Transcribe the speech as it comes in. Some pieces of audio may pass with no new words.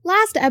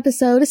Last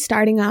episode,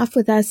 starting off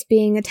with us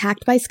being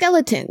attacked by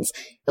skeletons.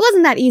 It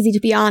wasn't that easy, to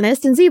be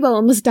honest, and Zebo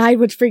almost died,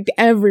 which freaked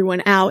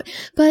everyone out.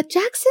 But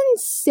Jackson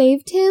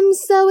saved him,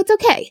 so it's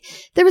okay.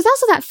 There was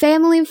also that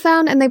family we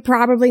found, and they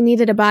probably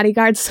needed a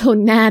bodyguard, so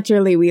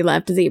naturally we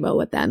left Zebo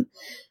with them.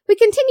 We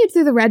continued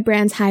through the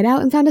Redbrand's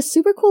hideout and found a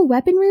super cool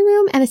weaponry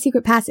room and a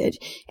secret passage,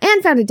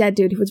 and found a dead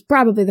dude who was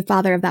probably the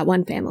father of that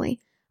one family.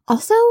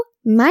 Also,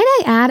 might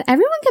I add,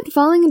 everyone kept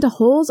falling into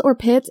holes or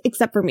pits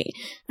except for me.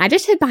 I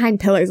just hid behind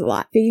pillars a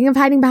lot. Speaking of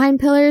hiding behind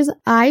pillars,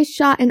 I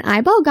shot an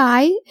eyeball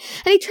guy,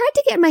 and he tried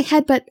to get in my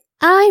head, but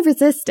I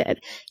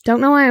resisted. Don't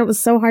know why it was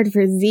so hard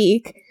for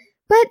Zeke.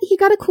 But he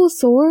got a cool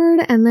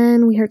sword, and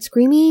then we heard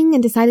screaming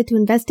and decided to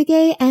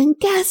investigate, and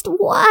guess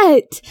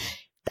what?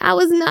 That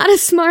was not a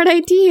smart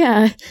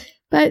idea.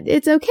 But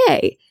it's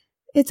okay.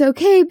 It's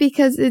okay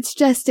because it's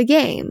just a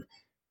game.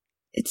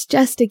 It's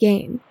just a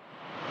game.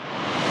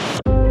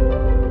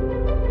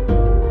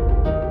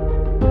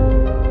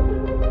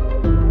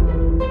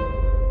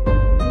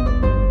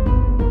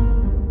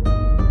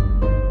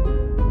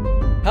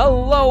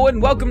 Hello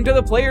and welcome to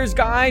the Player's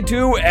Guide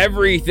to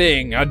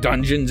Everything, a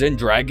Dungeons &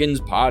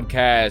 Dragons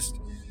podcast.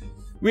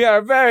 We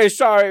are very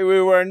sorry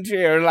we weren't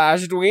here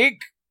last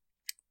week.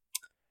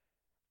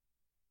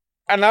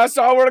 And that's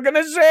all we're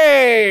gonna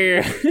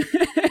say.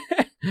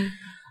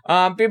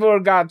 People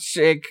got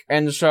sick,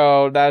 and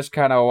so that's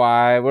kind of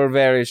why. We're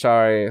very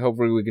sorry.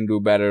 Hopefully we can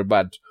do better,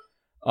 but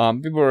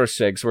people were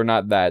sick, so we're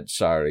not that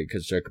sorry,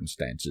 because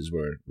circumstances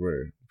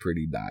were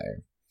pretty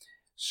dire.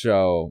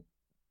 So,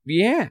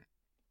 yeah.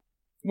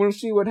 We'll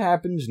see what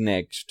happens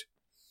next.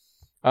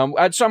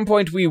 At some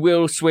point, we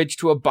will switch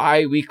to a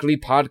bi-weekly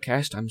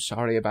podcast. I'm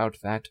sorry about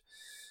that.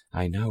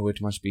 I know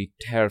it must be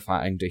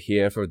terrifying to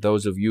hear for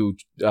those of you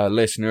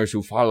listeners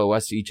who follow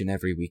us each and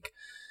every week.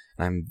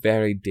 I'm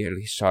very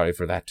dearly sorry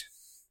for that.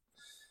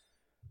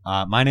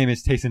 My name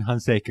is Tayson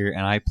Hunsaker,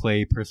 and I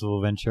play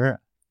Percival Ventura.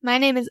 My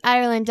name is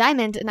Ireland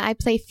Diamond, and I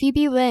play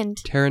Phoebe Lind.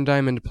 Taryn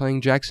Diamond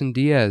playing Jackson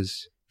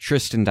Diaz.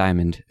 Tristan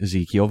Diamond,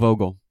 Ezekiel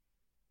Vogel.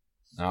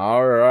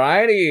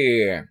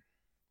 Alrighty.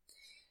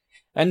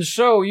 And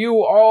so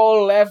you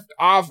all left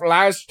off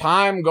last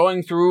time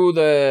going through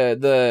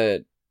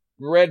the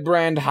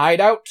Redbrand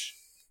hideout,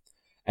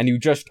 and you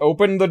just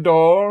opened the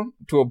door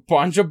to a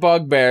bunch of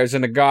bugbears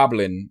and a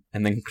goblin,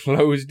 and then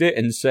closed it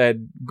and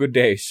said, "Good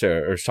day,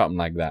 sir," or something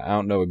like that. I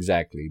don't know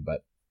exactly,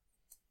 but...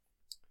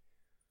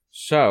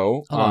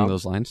 So... Along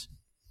those lines.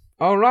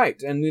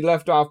 Alright, and we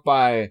left off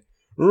by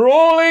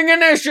rolling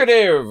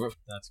initiative!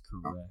 That's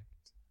correct.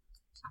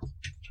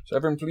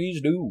 Severin, please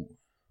do.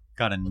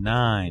 Got a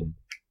 9.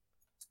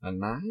 A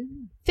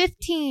 9?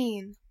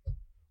 15.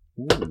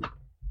 Ooh.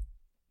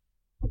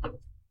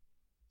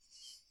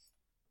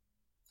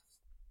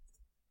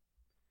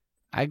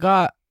 I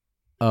got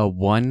a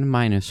 1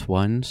 minus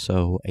 1,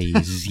 so a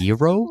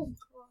 0.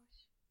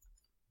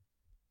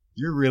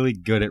 You're really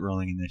good at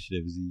rolling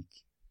initiative, Zeke.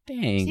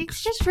 Thanks.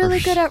 Zeke's just really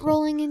good at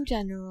rolling in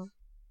general.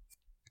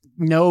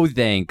 No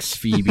thanks,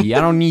 Phoebe. I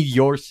don't need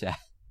your sass.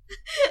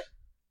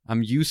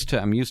 I'm used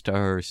to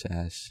her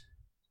sass.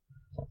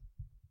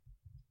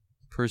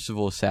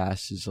 Percival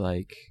sass is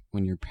like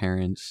when your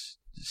parents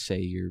say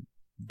you're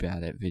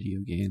bad at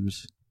video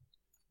games.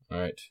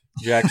 Alright.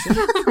 Jackson?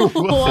 What?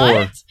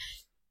 4.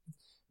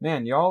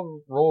 Man,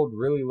 y'all rolled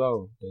really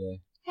low today.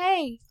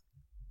 Hey,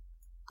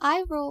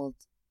 I rolled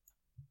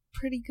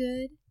pretty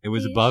good. It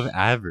was above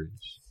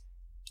average.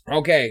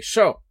 Okay,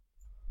 so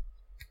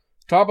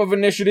top of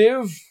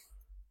initiative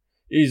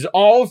is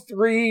all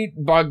 3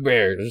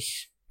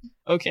 bugbears.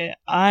 Okay,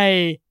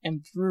 I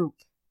am Droop,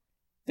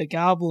 the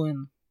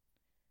goblin,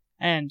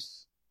 and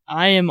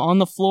I am on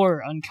the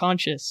floor,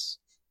 unconscious.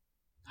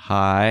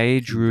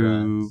 Hi,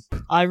 Droop.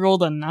 I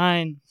rolled a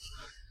 9.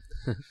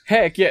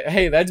 Heck yeah,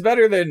 hey, that's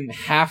better than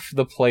half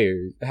the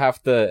players.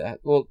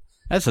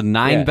 That's a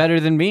 9 yeah. better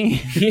than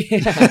me.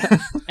 Yeah.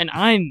 And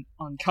I'm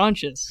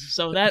unconscious,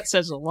 so that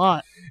says a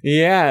lot.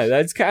 Yeah,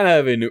 that's kind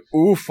of an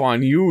oof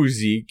on you,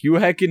 Zeke. You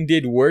heckin'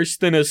 did worse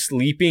than a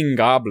sleeping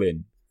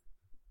goblin.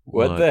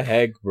 What the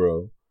heck,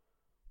 bro?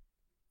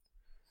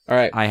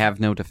 Alright. I have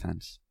no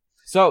defense.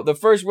 So, the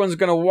first one's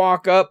gonna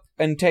walk up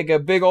and take a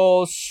big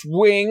ol'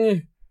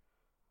 swing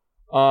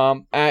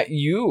at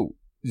you,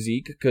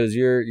 Zeke, because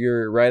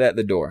you're right at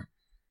the door.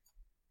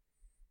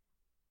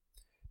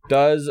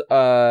 Does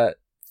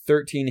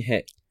 13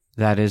 hit.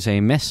 That is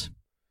a miss.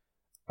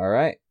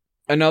 Alright.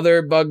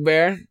 Another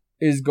bugbear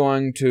is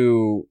going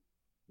to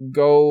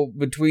go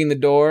between the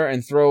door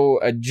and throw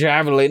a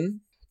javelin.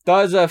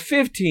 Does a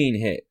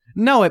 15 hit.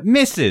 No, it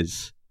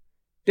misses.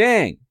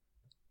 Dang.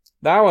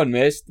 That one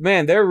missed.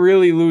 Man, they're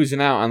really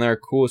losing out on their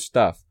cool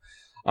stuff.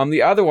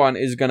 The other one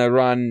is gonna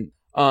run,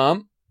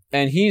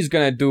 and he's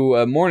gonna do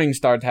a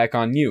Morningstar attack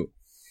on you.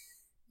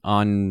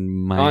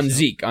 On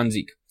Zeke.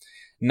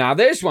 Now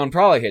this one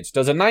probably hits.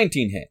 Does a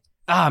 19 hit?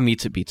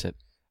 Meets it, beats it.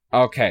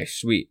 Okay,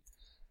 sweet.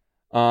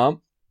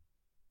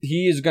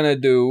 He is gonna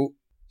do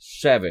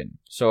 7.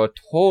 So a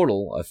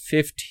total of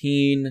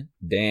 15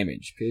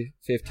 damage.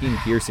 15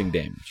 piercing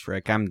damage.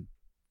 Frick,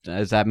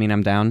 does that mean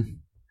I'm down?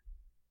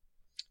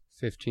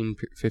 15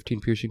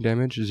 piercing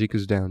damage. Zeke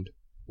is downed.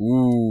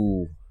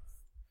 Ooh.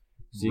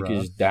 Zeke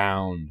is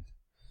downed.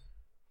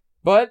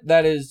 But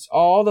that is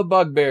all the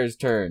bugbear's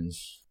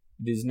turns.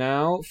 It is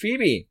now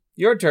Phoebe,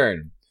 your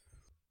turn.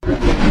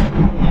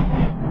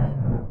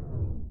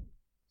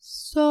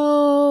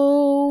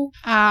 So...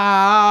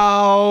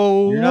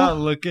 Ow! You're not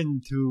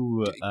looking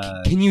to.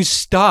 Can you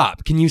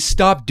stop? Can you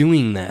stop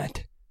doing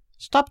that?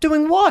 Stop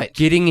doing what?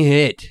 Getting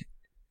hit.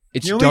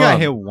 It's You only dumb. got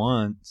hit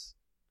once.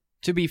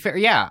 To be fair,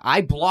 yeah,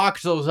 I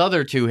blocked those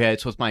other 2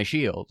 hits with my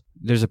shield.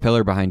 There's a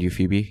pillar behind you,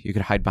 Phoebe. You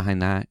could hide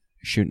behind that.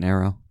 Shoot an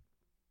arrow.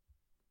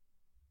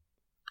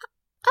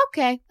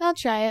 Okay, I'll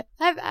try it.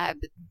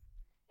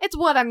 It's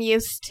what I'm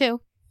used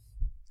to.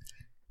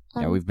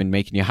 Yeah, we've been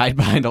making you hide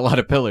behind a lot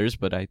of pillars,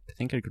 but I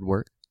think it could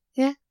work.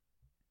 Yeah.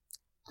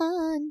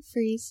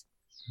 Unfreeze.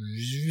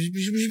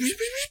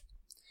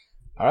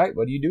 Alright,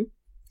 what do you do?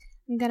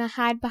 I'm gonna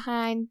hide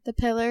behind the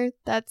pillar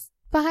that's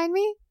behind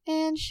me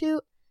and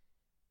shoot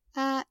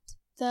at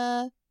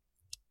the...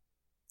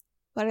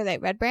 What are they,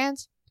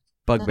 Redbrands?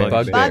 Bugbears.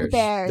 Bugbears.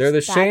 They're the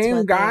That's same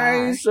what they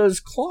guys as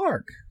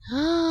Clark. Same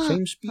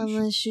I'm species.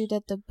 gonna shoot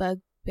at the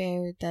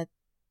bugbear that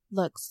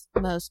looks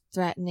most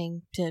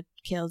threatening to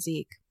kill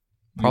Zeke.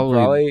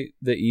 Probably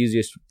the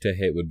easiest to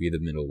hit would be the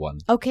middle one.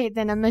 Okay,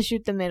 then I'm gonna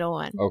shoot the middle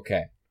one.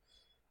 Okay.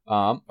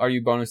 Are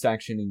you bonus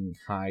actioning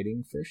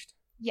hiding first?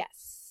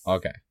 Yes.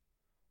 Okay.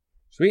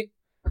 Sweet.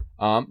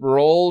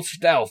 Roll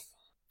stealth.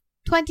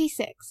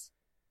 26.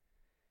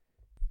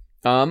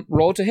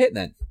 Roll to hit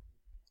then.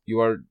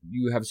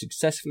 You have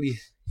successfully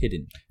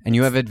hidden. And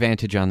you have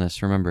advantage on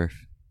this, remember.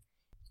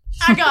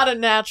 I got a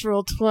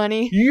natural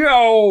 20.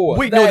 Yo!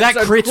 Wait, no, that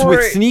that's a crits with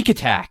crit. sneak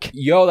attack.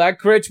 Yo, that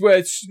crits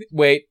with...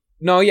 Wait.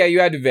 No, yeah, you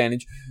had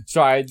advantage.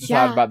 Sorry, I just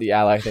Yeah. thought about the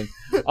ally thing.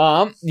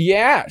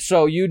 Yeah,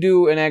 so you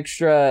do an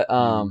extra,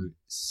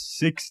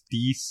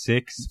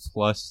 66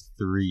 plus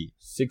 3.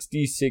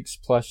 66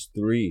 plus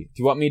 3.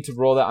 Do you want me to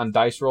roll that on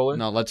Dice Roller?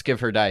 No, let's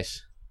give her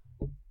dice.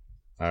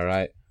 All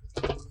right.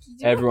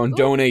 Everyone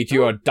donate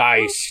your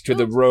dice to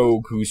the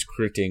rogue who's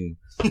critting.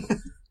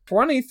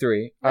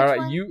 23. All right,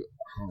 20? you...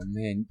 Oh,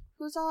 man.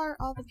 Who's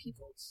all the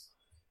peoples?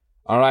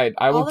 All right,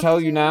 I All will the tell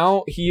you players?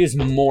 now, he is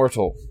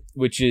mortal,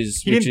 which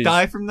is... He didn't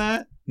die from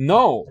that?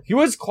 No, he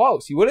was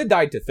close. He would have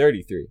died to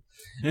 33.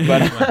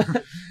 But...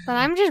 But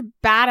I'm just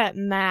bad at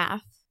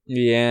math.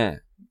 Yeah.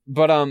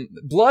 But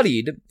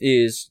bloodied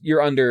is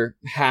you're under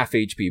half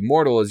HP.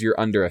 Mortal is you're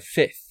under a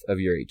fifth of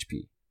your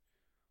HP.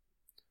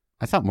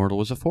 I thought mortal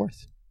was a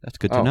 4th. That's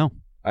good Oh. to know.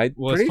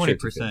 Well, it's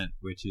 20%,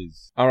 which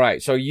is... All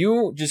right, so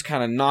you just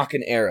kind of knock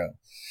an arrow,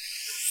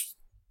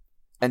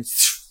 and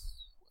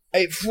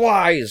it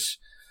flies,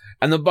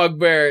 and the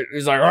bugbear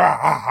is like, "Ah,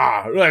 ah,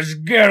 ah, let's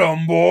get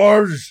him,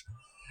 boys!"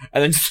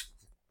 And then,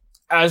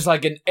 as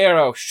like an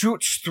arrow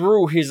shoots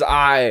through his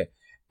eye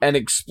and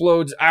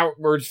explodes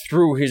outward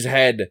through his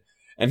head,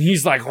 and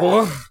he's like,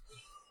 "Ugh,"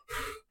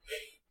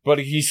 but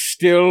he's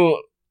still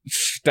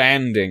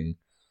standing.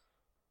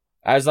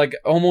 As like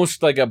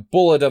almost like a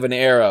bullet of an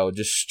arrow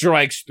just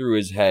strikes through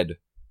his head.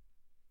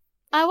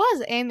 I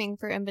was aiming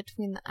for in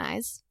between the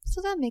eyes,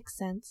 so that makes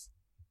sense.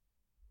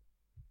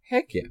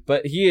 Heck yeah.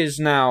 But he is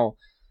now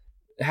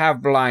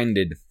half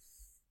blinded.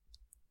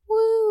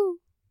 Woo!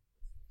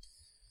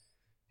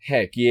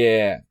 Heck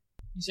yeah.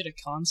 You said a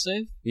con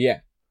save? Yeah.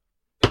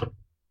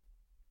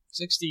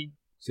 16.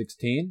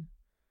 16?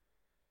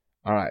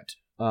 Alright.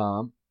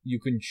 You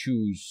can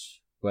choose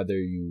whether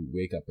you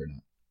wake up or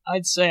not.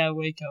 I'd say I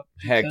wake up.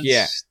 Heck because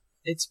yeah.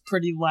 It's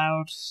pretty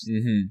loud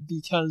Mm-hmm.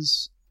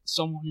 because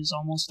someone is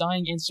almost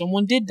dying and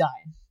someone did die.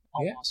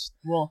 Yeah. Almost.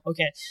 Well,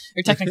 okay.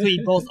 They're technically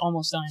both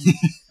almost dying.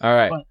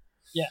 Alright. But-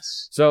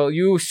 Yes. So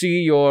you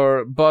see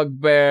your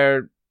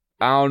bugbear.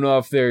 I don't know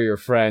if they're your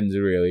friends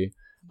really.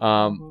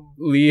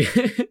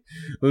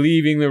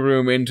 Leaving the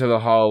room into the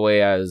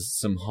hallway as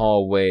some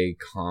hallway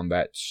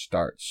combat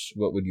starts.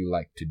 What would you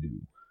like to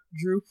do?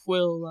 Droop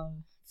will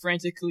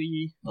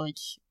frantically,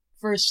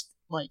 first,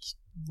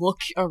 look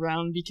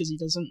around because he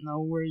doesn't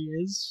know where he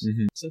is.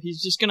 Mhm. So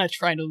he's just gonna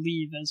try to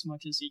leave as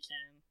much as he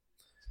can.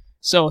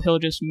 So he'll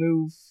just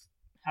move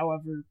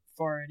however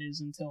far it is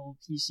until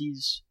he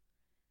sees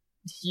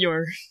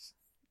your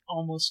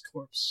almost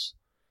corpse.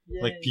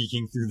 Like Yay.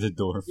 peeking through the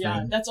door Yeah,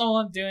 frame. that's all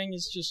I'm doing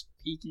is just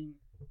peeking.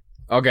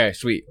 Okay,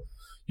 sweet.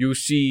 You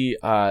see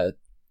a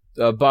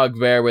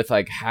bugbear with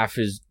like half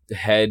his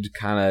head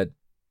kind of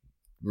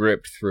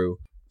ripped through.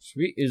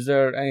 Sweet. Is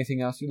there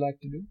anything else you'd like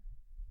to do?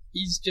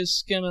 He's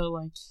just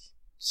gonna,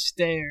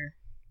 stare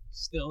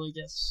still, I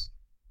guess.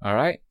 All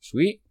right,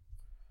 sweet.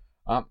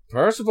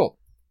 Percival,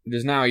 it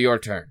is now your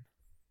turn.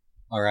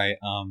 All right.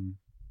 I'm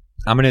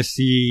gonna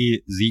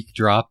see Zeke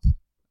drop,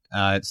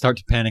 start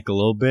to panic a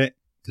little bit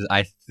because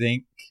I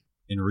think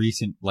in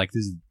recent, this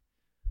is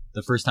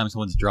the first time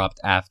someone's dropped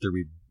after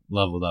we've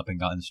leveled up and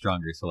gotten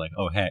stronger. So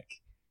oh heck,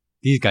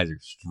 these guys are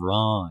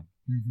strong.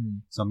 Mm-hmm.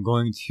 So I'm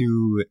going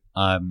to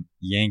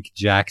yank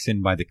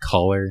Jackson by the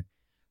collar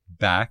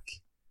back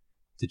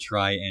to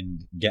try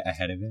and get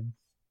ahead of him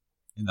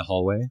in the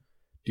hallway.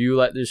 Do you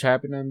let this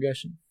happen? I'm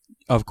guessing.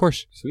 Of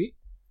course. Sweet.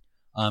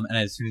 And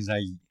as soon as I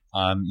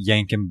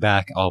yank him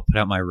back, I'll put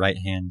out my right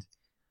hand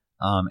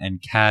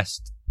and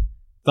cast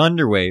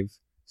Thunderwave,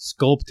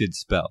 Sculpted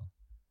Spell,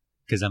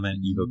 because I'm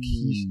an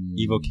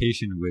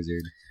evocation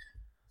wizard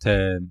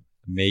to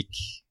make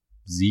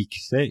Zeke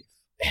safe.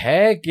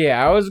 Heck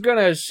yeah! I was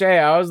gonna say,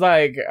 I was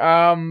like,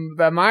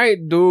 that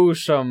might do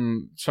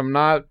some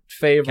not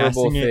favorable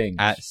Casting things.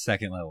 it at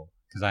second level,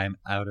 because I am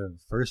out of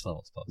first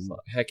level spell slot.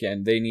 Heck yeah,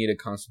 and they need a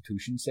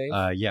Constitution save.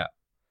 Yeah.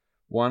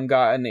 One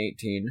got an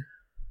 18.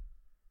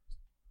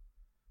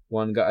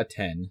 One got a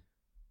 10.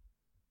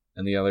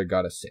 And the other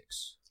got a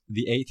 6.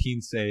 The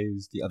 18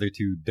 saves, the other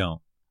two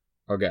don't.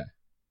 Okay.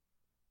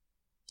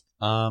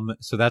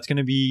 So that's going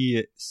to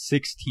be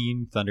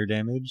 16 thunder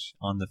damage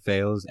on the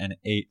fails and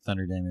 8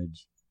 thunder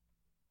damage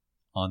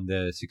on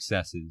the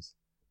successes.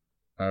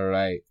 All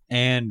right.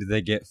 And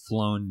they get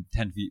flown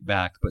 10 feet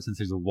back, but since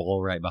there's a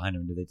wall right behind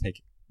them, do they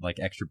take like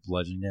extra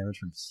bludgeoning damage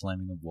from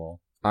slamming the wall?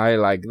 I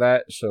like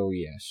that, so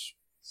yes.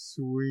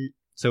 Sweet.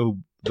 So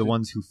the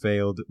ones who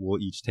failed will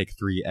each take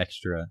 3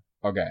 extra.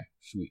 Okay,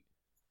 sweet.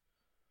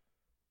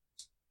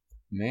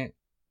 Man.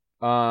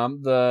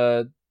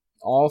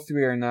 All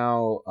 3 are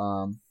now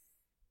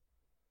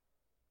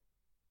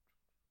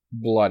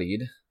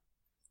bloodied,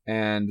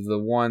 and the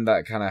one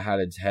that kind of had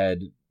its head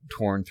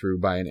torn through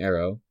by an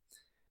arrow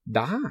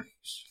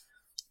dies.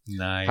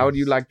 Nice. How would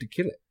you like to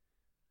kill it?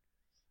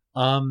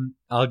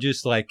 I'll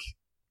just like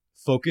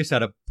focus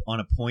on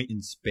a point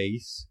in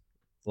space,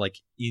 like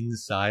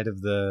inside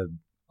of the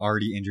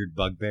already injured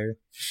bugbear,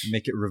 and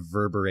make it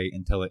reverberate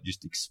until it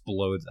just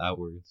explodes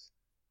outwards.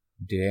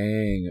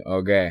 Dang.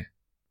 Okay.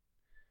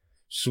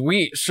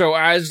 Sweet. So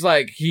as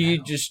like he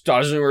just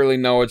doesn't really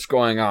know what's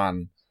going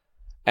on,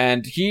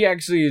 and he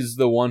actually is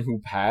the one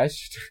who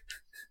passed.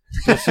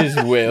 Just his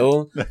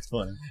will. That's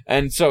funny.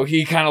 And so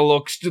he kind of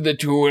looks to the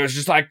two and is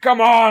just like, come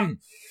on!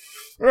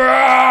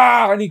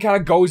 Ah! And he kind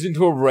of goes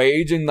into a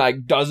rage and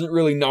like doesn't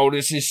really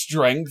notice his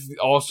strength.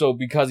 Also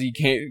because he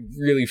can't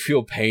really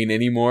feel pain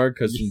anymore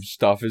because some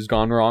stuff has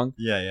gone wrong.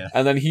 Yeah.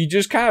 And then he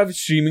just kind of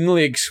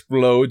seemingly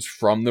explodes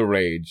from the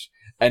rage.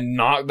 And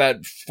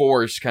that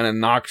force kind of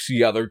knocks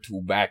the other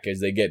two back as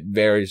they get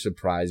very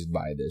surprised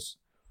by this.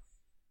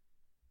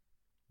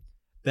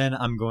 Then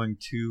I'm going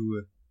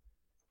to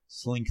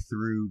slink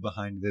through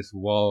behind this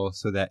wall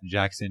so that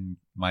Jackson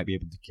might be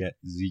able to get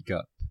Zeke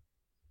up.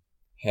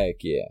 Heck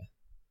yeah.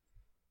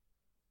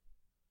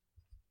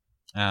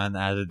 And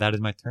that is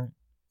my turn.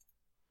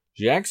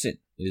 Jackson,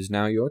 it is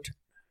now your turn.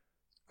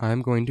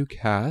 I'm going to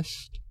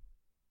cast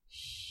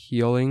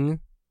Healing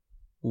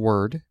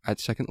Word at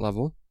second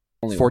level.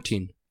 Only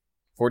 14.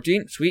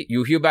 14? Sweet.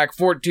 You heal back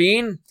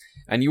 14,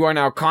 and you are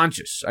now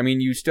conscious. I mean,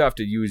 you still have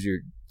to use your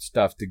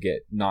stuff to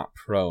get not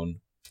prone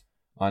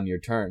on your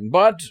turn.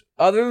 But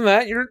other than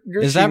that, you're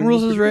Is that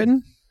rules is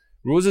written?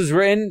 Rules is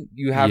written.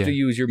 You have Yeah. to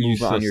use your You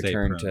move on still your stay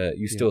turn prone.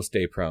 you still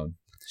stay prone.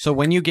 So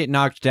when you get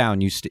knocked down,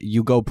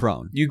 you go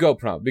prone. You go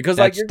prone because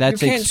That's you can't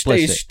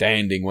explicit. stay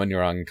standing when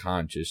you're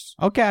unconscious.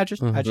 Okay, I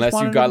just Unless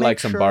wanted you to got make like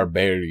some sure-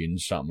 barbarian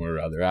something or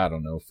other. I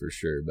don't know for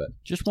sure, but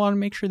Just want to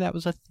make sure that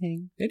was a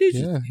thing. it is.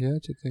 Yeah,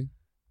 it's a thing.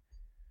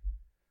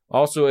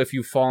 Also, if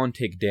you fall and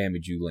take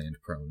damage, you land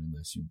prone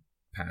unless you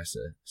pass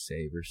a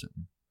save or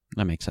something.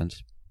 That makes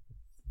sense.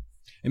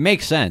 It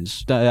makes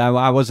sense.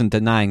 I wasn't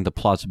denying the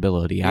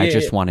plausibility. I Yeah,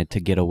 just yeah. wanted to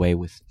get away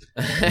with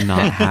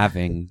not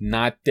having.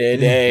 Not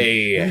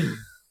today.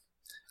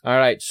 All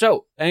right.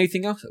 So,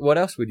 anything else? What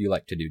else would you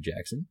like to do,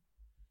 Jackson?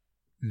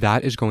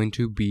 That is going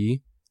to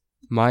be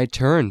my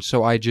turn.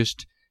 So I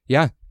just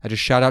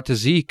shout out to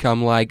Zeke.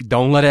 I'm like,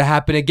 don't let it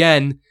happen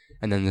again.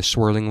 And then the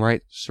swirling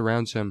light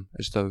surrounds him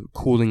as the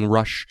cooling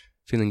rush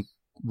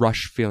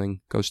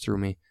feeling goes through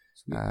me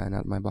and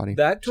out of my body.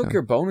 That took So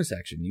your bonus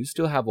action. You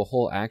still have a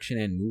whole action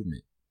and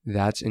movement.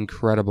 That's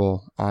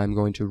incredible. I'm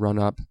going to run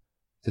up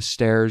the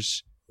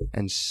stairs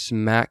and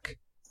smack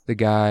the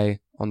guy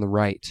on the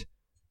right.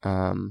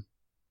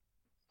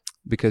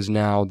 Because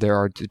now there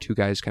are the two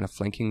guys kind of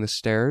flanking the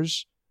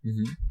stairs.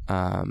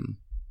 Mm-hmm.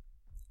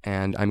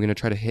 And I'm going to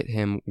try to hit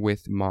him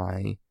with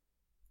my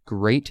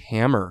Great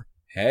Hammer,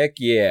 Heck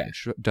yeah.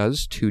 which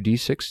does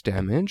 2d6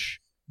 damage.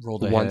 Roll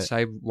to Once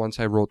hit.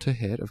 I roll to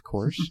hit, of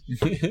course.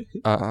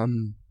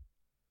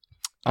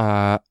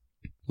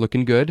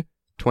 Looking good.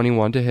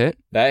 21 to hit.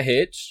 That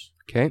hits.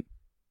 Okay.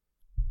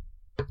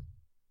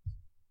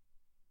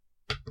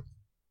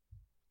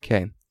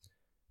 Okay.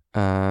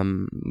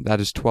 That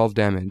is 12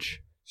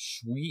 damage.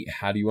 Sweet.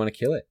 How do you want to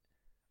kill it?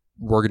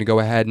 We're going to go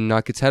ahead and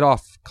knock its head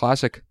off.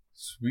 Classic.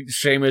 Sweet.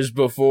 Same as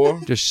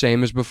before. Just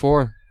same as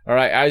before. All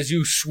right. As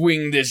you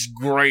swing this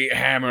great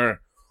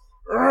hammer,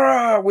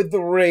 with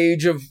the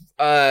rage of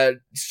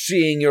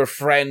seeing your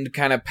friend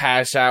kind of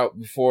pass out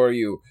before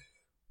you,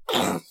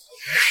 and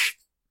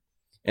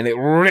it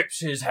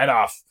rips his head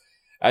off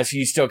as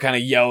he still kind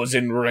of yells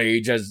in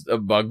rage as a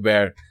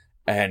bugbear,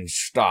 and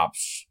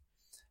stops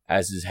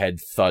as his head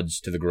thuds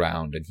to the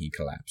ground and he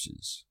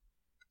collapses.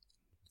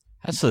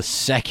 That's the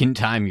second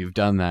time you've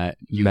done that.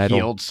 You Metal.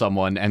 healed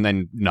someone and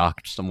then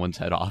knocked someone's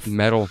head off.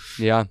 Metal.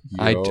 Yeah.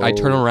 I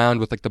turn around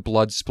with like the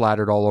blood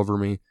splattered all over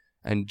me.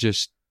 and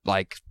just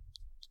like,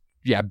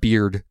 yeah,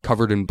 beard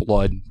covered in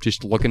blood,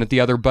 just looking at the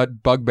other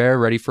bugbear,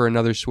 ready for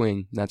another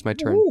swing. That's my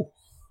turn. Ooh.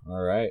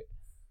 All right.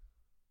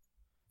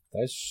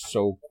 That's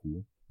so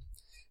cool.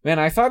 Man,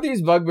 I thought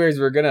these bugbears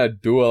were gonna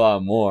do a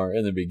lot more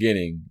in the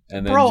beginning,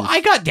 and then Bro, I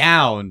got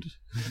downed.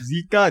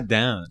 Zeke got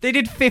down. They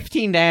did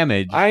 15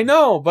 damage. I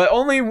know, but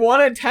only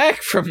one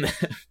attack from them.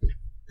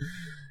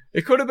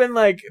 It could have been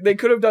like they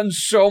could have done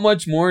so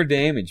much more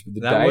damage. But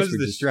the That dice was were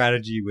the just,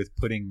 strategy with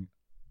putting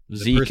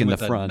Zeke person in the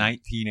with a front.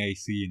 19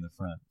 AC in the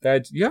front.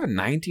 that you have a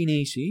 19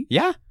 AC.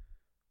 Yeah.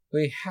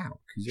 Wait, how?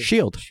 'Cause you're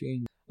Shield.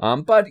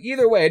 But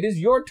either way, it is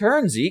your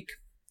turn, Zeke.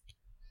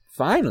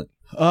 Finally.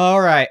 All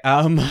right.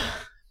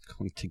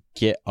 Going to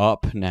get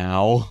up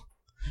now.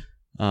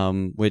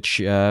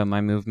 Which my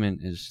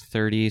movement is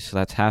 30, so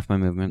that's half my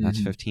movement. That's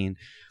 15.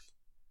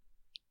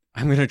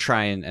 I'm gonna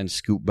try and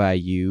scoot by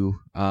you.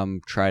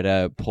 Try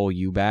to pull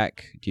you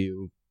back. Do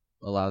you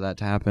allow that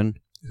to happen?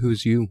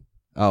 Who's you?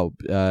 Oh,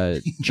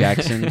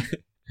 Jackson.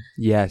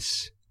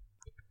 Yes.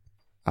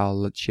 I'll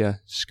let you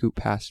scoot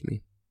past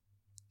me.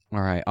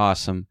 All right,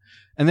 awesome.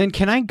 And then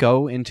can I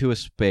go into a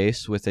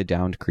space with a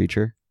downed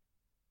creature?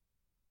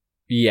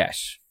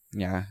 Yes.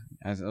 Yeah,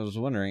 I was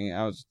wondering.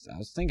 I was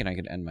thinking I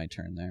could end my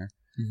turn there.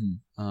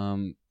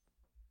 Mm-hmm.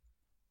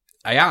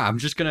 Yeah, I'm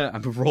gonna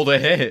roll to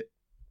hit.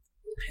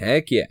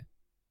 Heck yeah.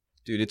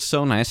 Dude, it's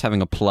so nice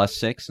having a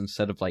 +6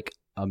 instead of like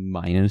a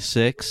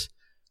 -6.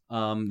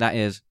 That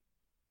is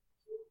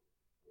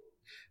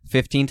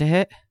 15 to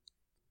hit.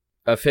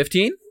 A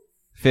 15?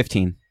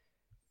 15.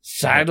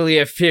 Sadly,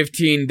 a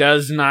 15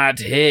 does not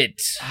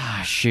hit.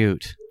 Ah,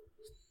 shoot.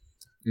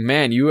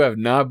 Man, you have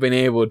not been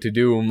able to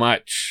do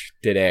much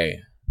today.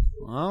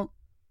 Well,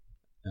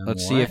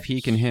 let's see if he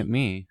can hit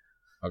me.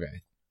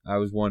 Okay. I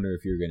was wondering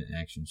if you were going to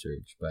action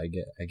search, but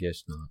I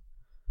guess not.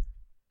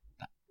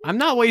 I'm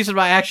not wasting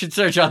my action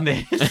search on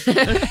this.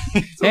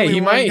 Hey, he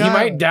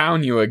might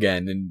down you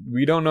again, and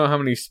we don't know how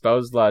many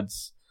spell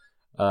slots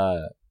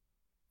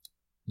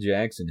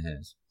Jackson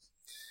has.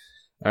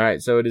 All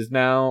right, so it is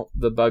now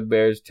the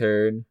bugbear's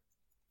turn,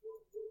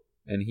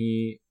 and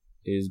he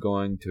is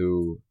going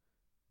to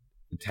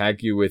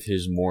attack you with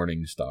his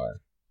morning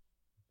star.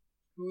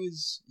 Who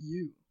is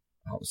you?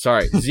 Oh,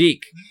 sorry,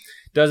 Zeke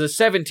does a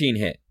 17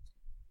 hit.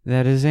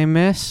 That is a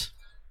miss.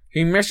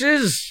 He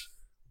misses.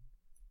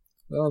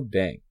 Well,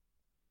 dang.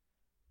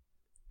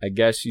 I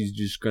guess he's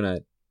just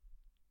gonna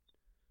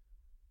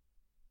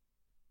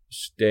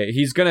stay.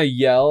 He's gonna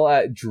yell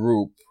at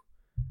Droop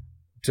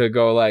to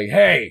go like,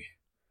 "Hey,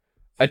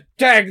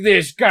 attack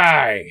this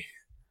guy!"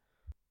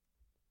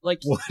 Like,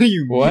 What do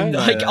you What? mean?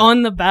 by like that?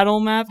 on the battle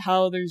map,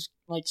 how there's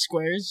like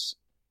squares.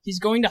 He's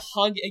going to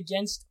hug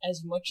against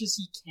as much as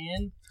he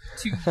can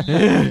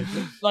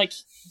to like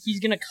he's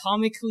gonna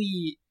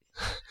comically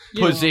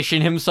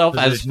Position himself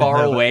as Position far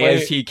himself. away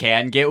Wait. as he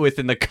can get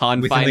within the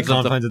confines, within the of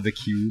confines of the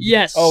cube.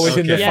 Yes. Oh,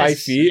 within the 5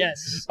 feet?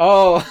 Yes.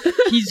 Oh,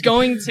 He's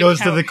going to Goes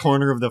to count- the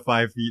corner of the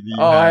 5 feet that you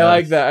oh, have. I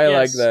like that. I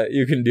like Yes. that.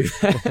 You can do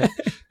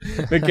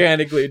that.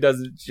 Mechanically, it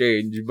doesn't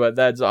change, but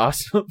that's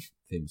awesome.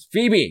 Things.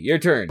 Phoebe, your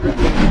turn.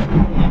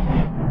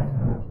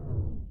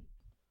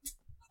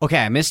 Okay,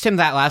 I missed him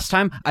that last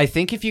time. I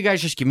think if you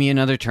guys just give me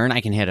another turn,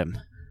 I can hit him.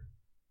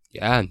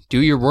 Yeah, do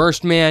your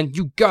worst, man.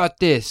 You got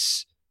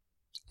this.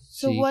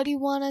 So See, what do you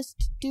want us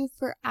to do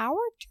for our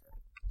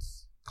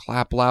turns?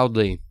 clap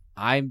loudly.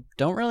 I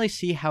don't really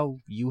see how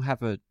you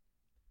have a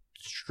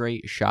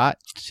straight shot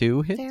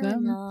to hit Fair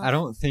them. enough. I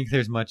don't think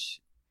there's much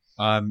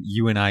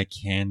you and I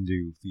can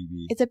do,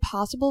 Phoebe. Is it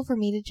possible for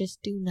me to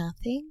just do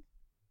nothing?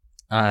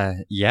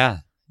 Yeah.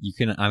 You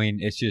can, I mean,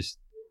 it's just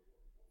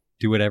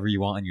do whatever you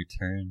want on your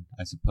turn,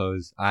 I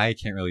suppose. I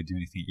can't really do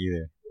anything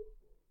either.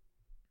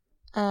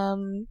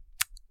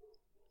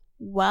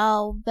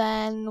 Well,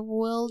 then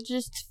we'll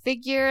just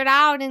figure it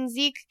out and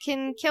Zeke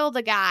can kill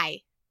the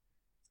guy.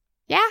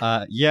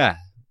 Yeah? Yeah.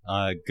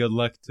 Good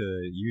luck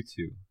to you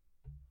two.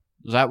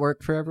 Does that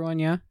work for everyone?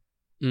 Yeah.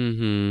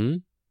 Mm-hmm.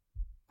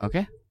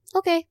 Okay.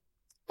 Okay.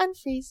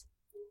 Unfreeze.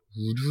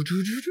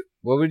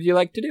 What would you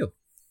like to do?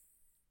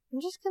 I'm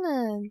just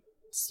gonna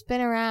spin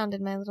around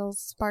in my little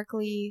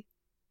sparkly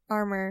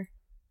armor.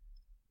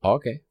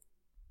 Okay.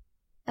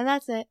 And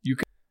that's it.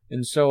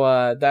 And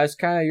so that's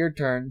kind of your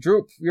turn.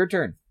 Droop, your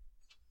turn.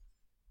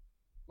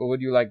 What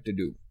would you like to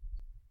do?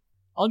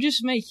 I'll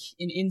just make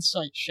an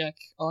insight check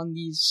on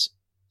these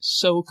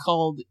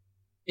so-called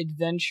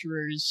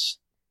adventurers,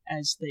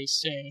 as they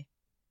say.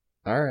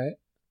 All right.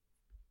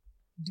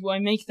 Do I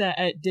make that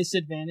at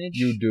disadvantage?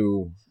 You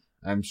do.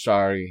 I'm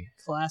sorry.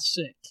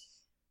 Classic.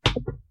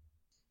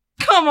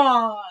 Come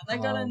on! I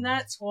got a Oh.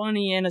 nat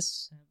 20 and a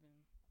 7.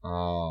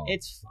 Oh.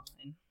 It's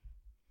fine.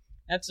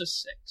 That's a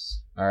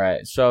 6. All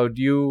right. So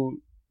do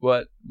you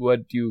what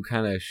do you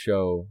kind of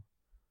show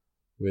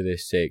with a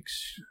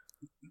 6?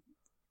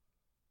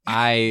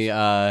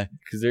 Because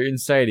they're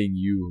inciting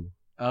you,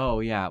 Oh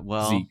yeah.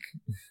 Well, Zeke.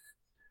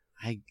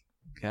 I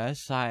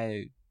guess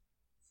I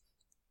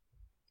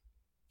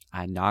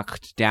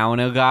knocked down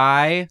a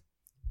guy.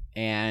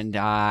 and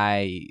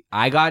I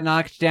got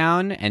knocked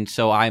down, and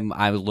so I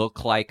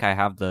look like I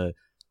have the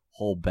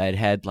whole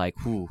bedhead, like,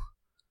 whew.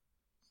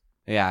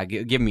 Yeah,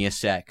 give me a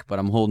sec, but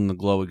I'm holding the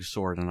glowing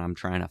sword, and I'm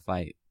trying to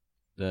fight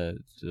the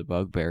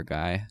bugbear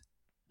guy,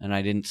 and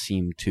I didn't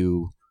seem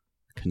too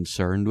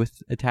concerned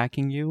with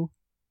attacking you.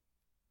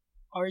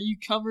 Are you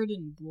covered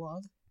in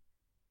blood?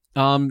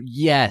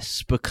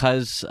 Yes,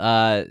 because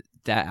that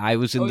I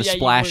was in the yeah,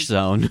 splash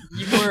zone.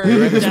 You're in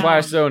the down.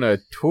 splash zone of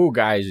 2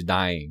 guys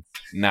dying.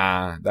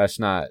 Nah, that's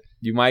not.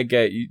 You might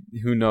get.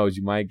 Who knows?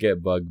 You might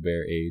get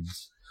bugbear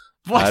AIDS.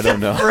 What I don't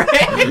the know. frick?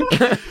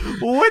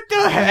 What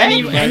the heck?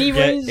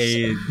 Anyways,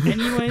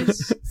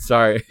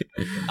 Sorry,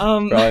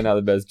 probably not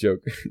the best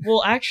joke.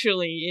 well,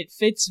 actually, it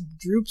fits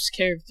Droop's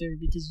character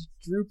because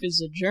Droop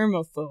is a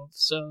germaphobe,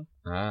 so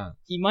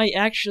he might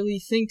actually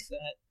think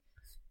that.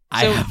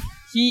 So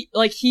he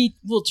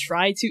will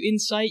try to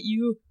incite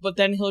you, but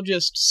then he'll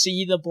just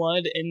see the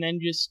blood and then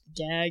just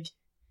gag,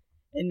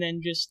 and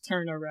then just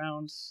turn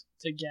around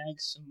to gag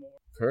some more.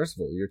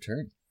 Percival, your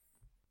turn.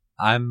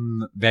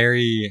 I'm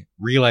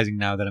realizing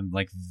now that I'm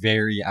like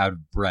very out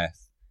of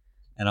breath,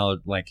 and I'll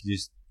like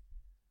just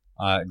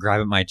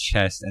grab at my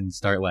chest and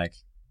start like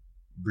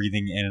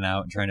breathing in and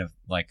out and trying to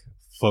like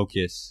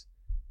focus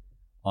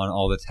on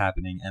all that's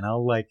happening, and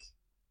I'll like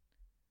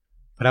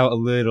put out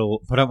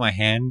my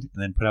hand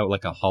and then put out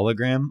like a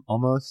hologram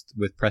almost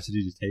with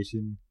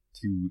prestidigitation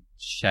to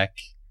check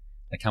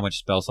like how much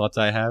spell slots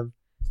I have,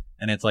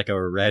 and it's like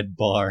a red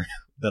bar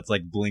that's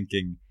like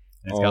blinking,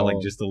 and it's got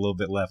like just a little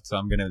bit left, so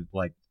I'm gonna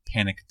like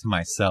panic to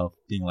myself,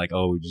 being like,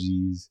 oh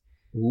geez,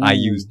 I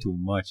used too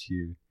much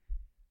here.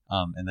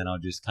 And then I'll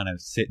just kind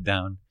of sit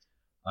down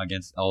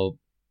I'll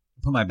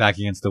put my back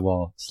against the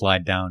wall,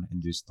 slide down,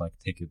 and just like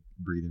take a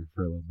breather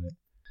for a little bit.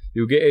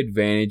 You'll get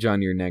advantage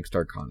on your next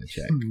Arcana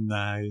check.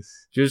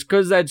 Nice. Just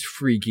because that's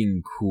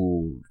freaking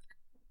cool.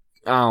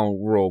 Oh,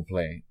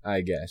 roleplay,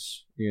 I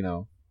guess. You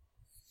know.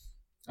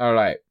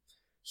 Alright.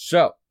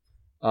 So,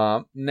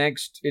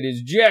 next it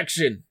is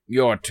Jackson.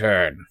 Your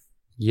turn.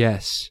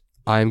 Yes,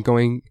 I'm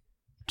going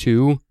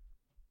to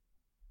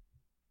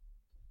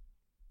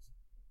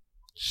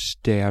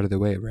stay out of the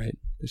way, right?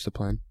 Is the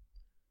plan.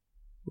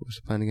 What was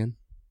the plan again?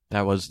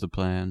 That was the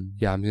plan.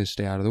 Yeah, I'm going to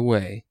stay out of the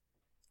way.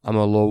 I'm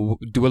going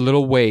to do a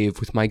little wave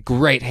with my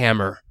great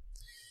hammer.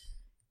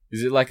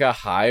 Is it like a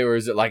high or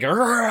is it like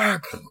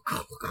a...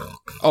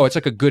 Oh, it's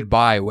like a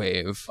goodbye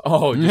wave.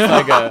 Oh, just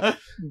like a...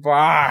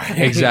 Bye.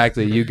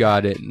 Exactly, you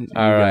got it.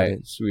 All right,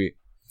 sweet.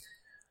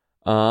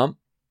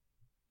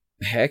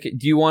 Heck,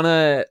 do you want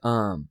to,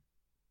 I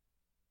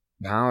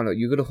don't know,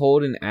 you could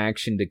hold an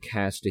action to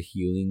cast a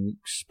healing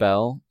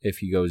spell if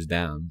he goes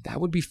down. That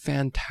would be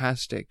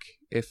fantastic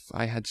if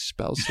I had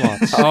spell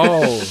slots.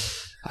 Oh.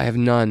 I have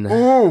none.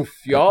 Oof,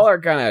 y'all are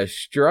kind of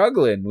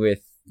struggling with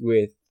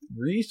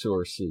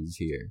resources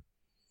here.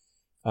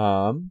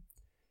 And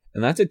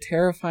that's a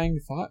terrifying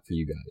thought for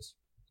you guys.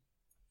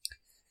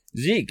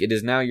 Zeke, it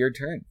is now your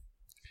turn.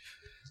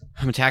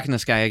 I'm attacking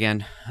this guy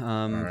again.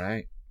 All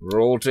right.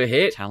 Roll to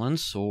hit. Talon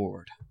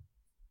Sword.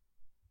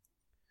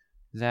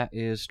 That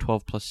is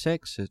 12 plus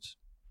 6. It's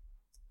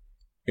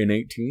An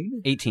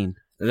 18? 18.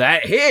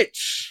 That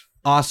hits!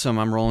 Awesome,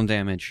 I'm rolling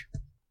damage.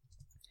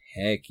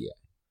 Heck yeah.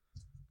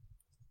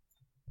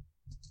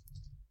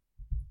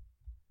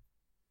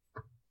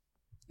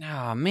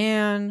 Oh,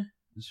 man.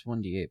 This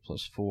 1d8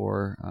 plus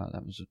 4.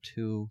 That was a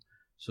 2.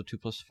 So 2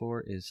 plus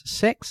 4 is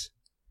 6.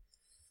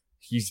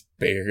 He's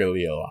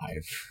barely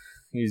alive.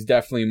 He's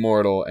definitely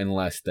mortal and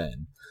less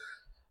than.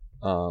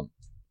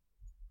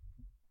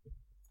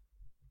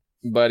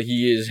 But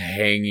he is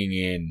hanging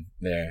in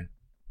there.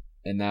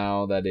 And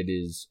now that it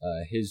is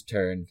his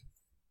turn,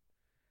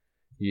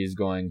 he is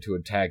going to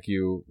attack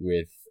you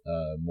with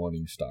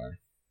Morningstar.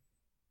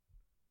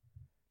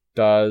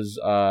 Does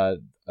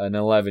an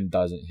 11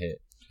 doesn't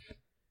hit.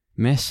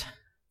 Miss.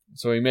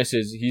 So he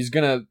misses. He's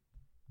gonna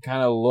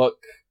kind of look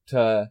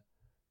to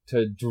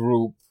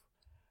Droop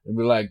and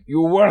be like,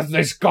 "You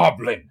worthless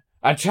goblin!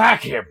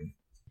 Attack him!"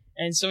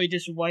 And so he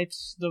just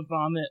wipes the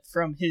vomit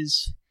from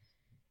his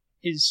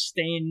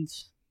stained,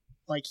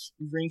 like,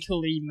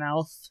 wrinkly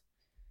mouth,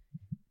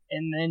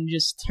 and then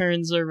just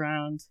turns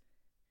around,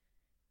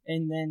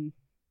 and then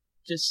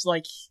just,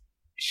 like,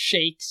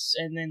 shakes,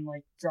 and then,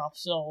 like,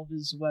 drops all of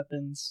his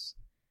weapons,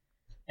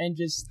 and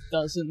just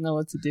doesn't know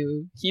what to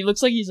do. He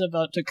looks like he's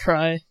about to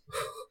cry.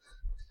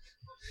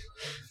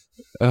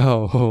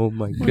 Oh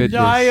my goodness.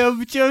 I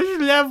am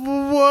just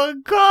level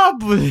 1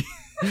 goblin.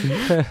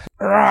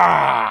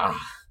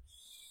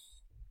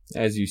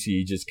 As you see,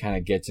 he just kind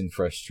of gets in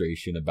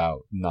frustration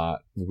about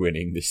not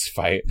winning this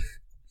fight.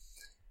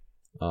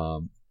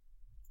 And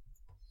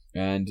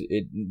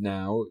it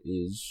now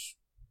is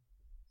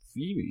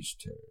Phoebe's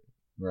turn,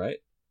 right?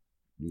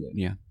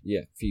 Yeah.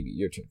 Yeah, Phoebe,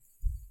 your turn.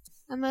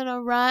 I'm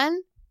gonna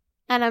run,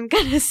 and I'm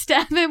gonna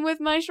stab him with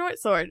my short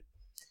sword.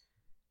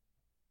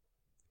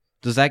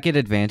 Does that get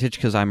advantage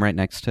because I'm right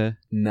next to...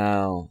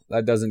 No,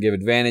 that doesn't give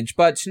advantage,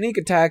 but sneak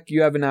attack,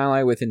 you have an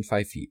ally within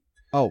 5 feet.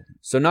 Oh.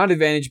 So not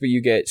advantage, but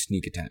you get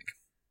sneak attack.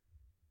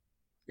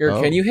 Or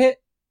Oh. can you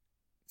hit?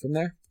 from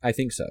there? I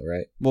think so,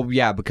 right? Well,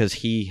 yeah, because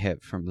he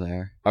hit from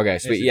there. Okay,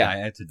 sweet.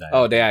 Yeah. It's a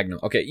diagonal. Oh, diagonal.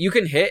 Okay, you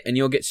can hit and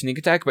you'll get sneak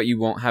attack, but you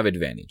won't have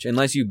advantage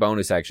unless you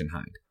bonus action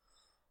hide.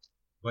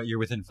 But you're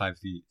within 5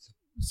 feet.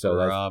 So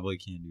that's, Probably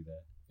can't do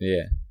that.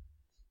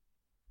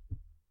 yeah.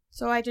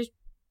 So I just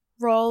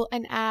roll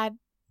and add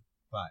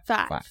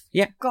 5. 5.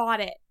 Yeah, Got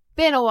it.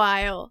 Been a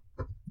while.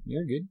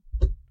 you're good.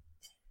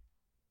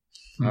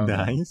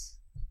 Nice.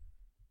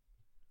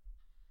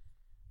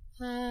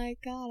 I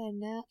got a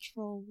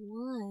natural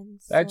 1.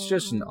 That's so-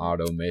 just an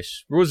auto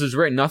miss. Rules is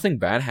written. Nothing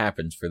bad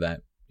happens for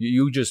that.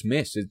 You just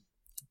miss it.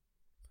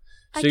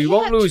 I So you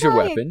won't can't lose your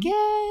try weapon.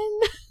 Again.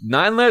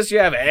 Not unless you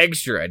have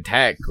extra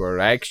attack or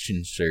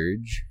action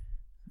surge.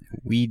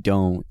 We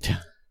don't.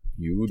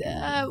 You do.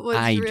 That was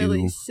I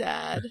really do.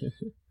 sad.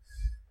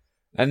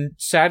 And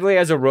sadly,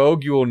 as a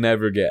rogue, you will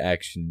never get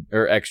action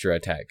or extra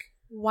attack.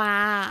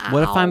 Wow.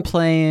 What if I'm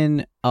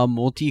playing a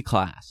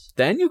multi-class?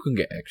 Then you can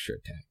get extra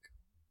attack.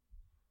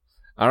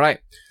 All right.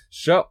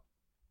 So,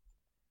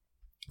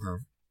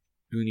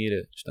 do we need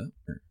to stop?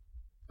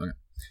 Okay.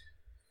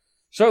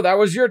 So that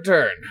was your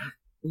turn.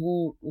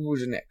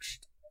 Who's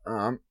next?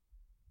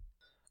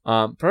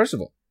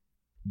 Percival,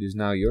 it is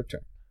now your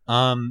turn.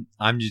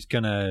 I'm just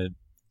gonna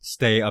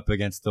stay up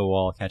against the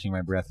wall, catching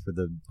my breath for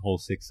the whole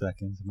 6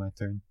 seconds of my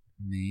turn.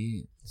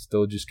 Man,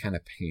 still just kind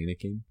of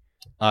panicking.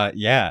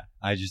 Yeah.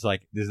 I just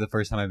this is the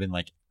first time I've been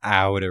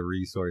out of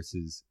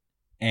resources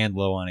and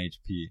low on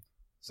HP.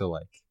 So All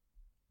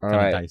kind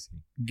of right. dicey.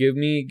 Give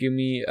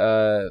me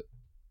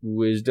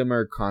wisdom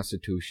or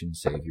constitution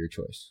save, your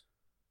choice.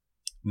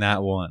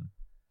 Not one.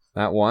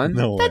 That one?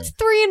 No way. That's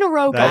 3 in a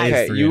row, That guys. is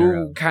Okay, 3 in a you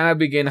row. kind of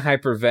begin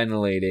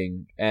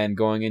hyperventilating and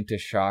going into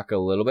shock a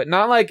little bit.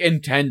 Not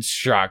intense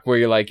shock where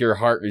your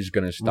heart is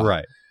going to stop.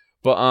 Right.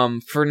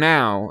 But for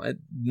now,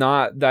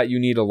 not that you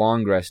need a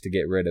long rest to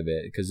get rid of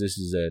it, because this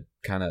is a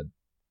kind of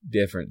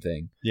different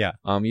thing. Yeah.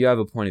 You have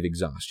a point of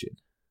exhaustion.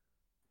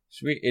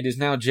 Sweet. It is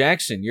now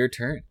Jackson, your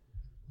turn.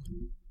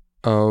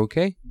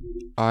 Okay.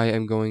 I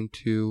am going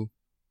to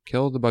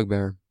kill the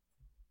bugbear.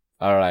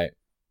 All right.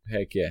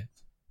 Heck yeah.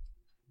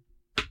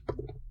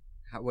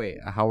 Wait,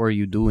 how are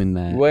you doing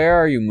that? Where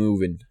are you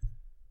moving?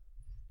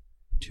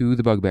 To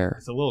the bugbear.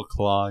 It's a little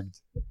clogged.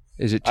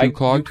 Is it too You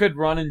clogged? could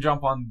run and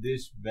jump on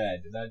this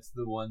bed. That's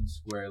the one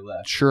square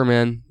left. Sure,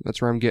 man. That's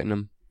where I'm getting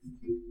him.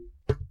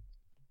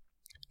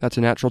 That's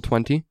a natural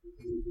 20.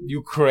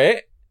 You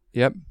crit.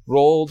 Yep.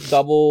 Roll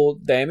double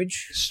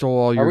damage. Stole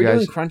all Are your we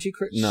guys. doing crunchy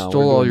crit? No.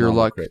 Stole we're all doing your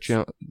normal luck,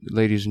 crits.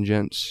 ladies and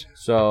gents.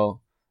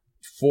 So,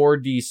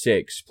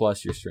 4d6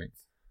 plus your strength.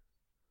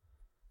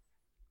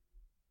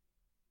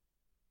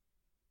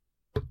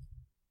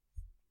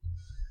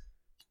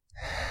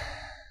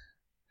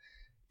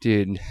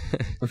 Dude.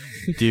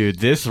 Dude,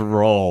 this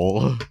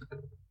roll.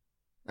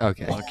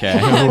 Okay.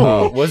 Okay.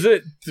 Was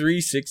it 3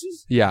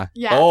 6s? Yeah.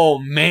 Yeah. Oh,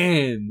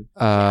 man.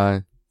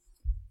 Wow,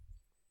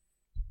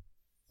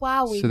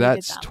 we So needed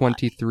that's that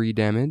 23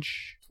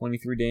 damage.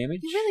 23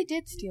 damage? much. You really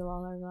did steal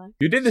all our luck.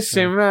 You did the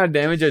same amount of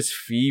damage as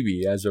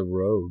Phoebe as a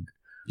rogue.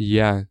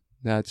 Yeah,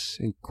 that's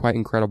quite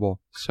incredible.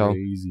 So,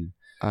 Crazy.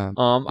 I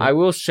I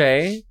will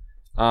say,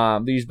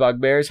 these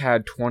bugbears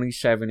had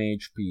 27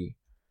 HP,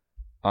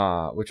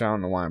 which I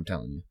don't know why I'm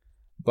telling you,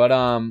 but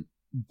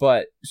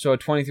so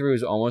 23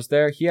 was almost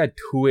there. He had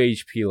 2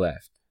 HP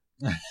left.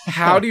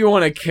 How do you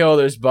want to kill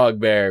this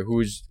bugbear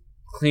who's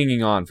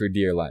clinging on for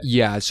dear life?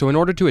 yeah, so in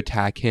order to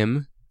attack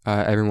him,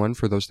 everyone,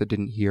 for those that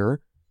didn't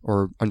hear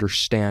or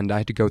understand, I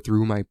had to go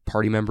through my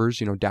party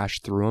members,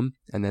 dash through them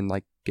and then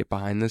get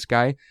behind this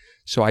guy.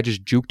 So I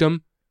just juked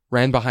him,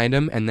 ran behind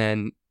him, and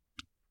then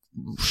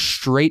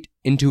straight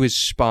into his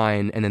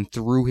spine and then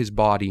through his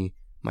body,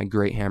 my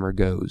great hammer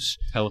goes.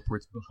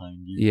 Teleports behind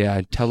you. Yeah,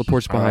 it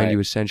teleports behind Alright. you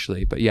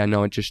essentially. But yeah,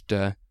 no, it just,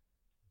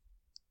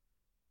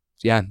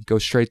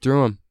 goes straight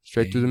through him.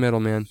 Straight through the middle,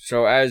 man.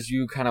 So as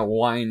you kind of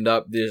wind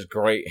up this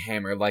great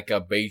hammer like a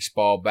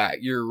baseball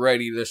bat, you're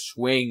ready to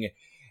swing,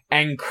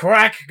 and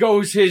crack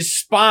goes his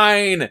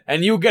spine,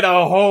 and you get a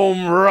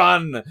home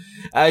run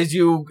as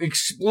you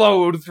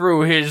explode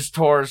through his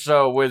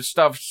torso with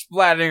stuff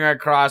splattering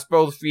across.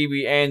 Both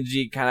Phoebe and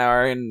Zeke kind of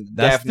are in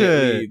That's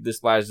definitely the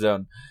splash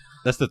zone.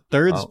 That's the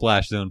third Oh.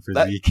 splash zone for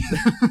That- Zeke.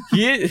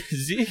 Zeke,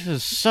 This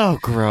is so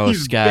gross,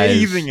 He's guys.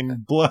 bathing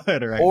in blood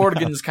right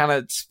organs kind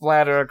of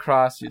splatter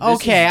across you. This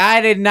Okay, is-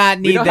 I did not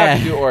we need don't that.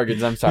 have to do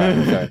organs. I'm sorry.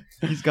 I'm sorry.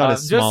 now. He's got a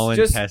small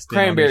just intestine.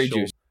 cranberry on his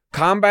juice.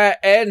 Combat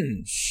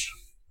ends.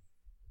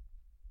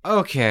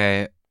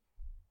 Okay.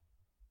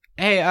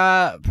 Hey,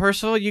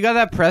 Percival, you got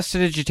that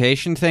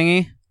prestidigitation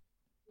thingy?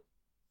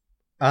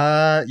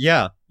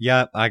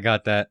 Yeah, I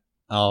got that.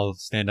 I'll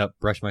stand up,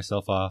 brush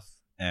myself off,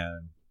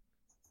 and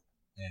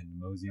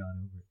mosey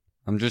on over.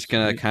 I'm just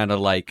gonna kind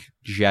of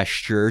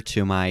gesture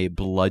to my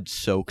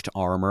blood-soaked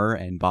armor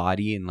and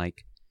body and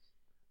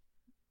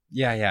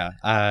Yeah.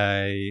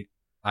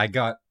 I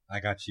got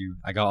you.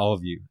 I got all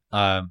of you.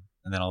 And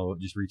then I'll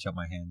just reach out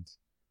my hand.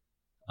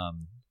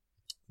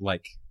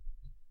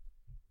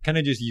 Kind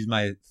of just use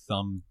my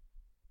thumb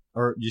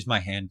or just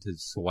my hand to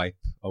swipe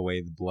away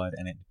the blood,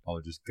 and it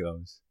all just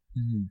goes.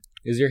 Mm-hmm.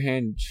 Is your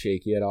hand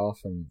shaky at all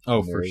from?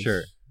 Oh, for nerves?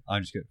 sure.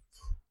 I'm just good.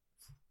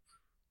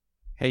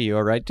 Hey, you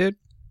alright, dude?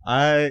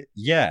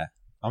 Yeah,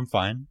 I'm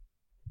fine.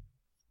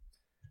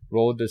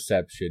 Roll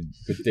deception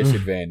with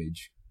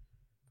disadvantage.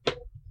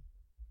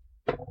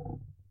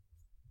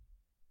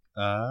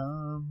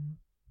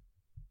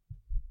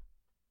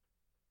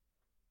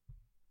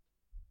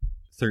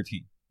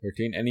 13.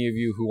 13. Any of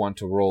you who want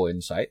to roll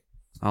insight?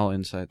 I'll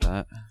insight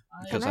that.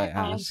 Because I Can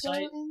asked. also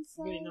Wait,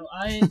 insight? no,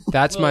 I.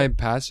 That's well, my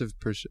passive.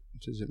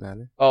 Does it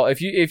matter? Oh,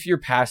 if your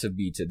passive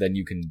beats it, then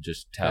you can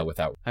just tell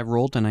without. I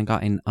rolled and I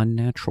got an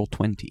unnatural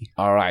 20.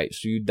 All right,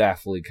 so you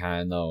definitely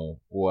kind of know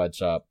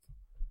what's up.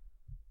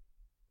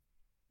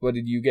 What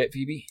did you get,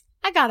 Phoebe?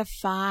 I got a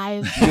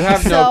 5. You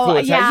have no So, clue.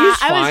 It's yeah,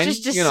 he's I fine, was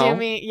just you know.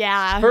 assuming.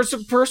 Yeah.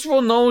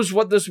 Percival knows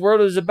what this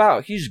world is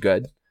about. He's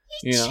good.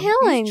 He's You know?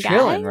 chilling, He's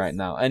chilling guys. right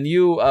now. And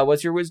you,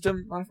 what's your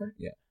wisdom modifier?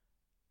 Yeah,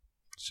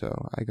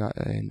 So I got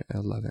an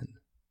 11.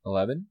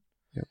 11.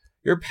 Yep.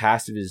 Your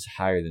passive is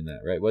higher than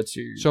that, right? What's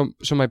your?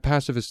 So my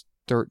passive is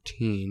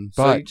 13,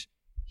 So but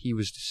he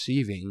was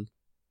deceiving,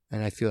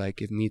 and I feel like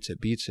if meets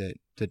it beats it,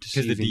 the Because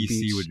deceiving the DC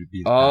beats. would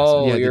be the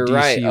Oh, yeah, the you're DC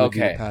right. would be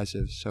the Okay.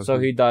 passive. So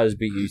he does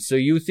beat you. So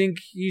you think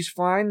he's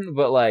fine,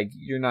 but like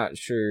you're not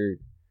sure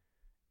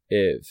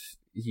if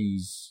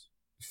he's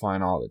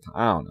fine all the time.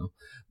 I don't know.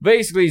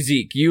 Basically,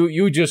 Zeke,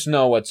 you just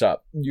know what's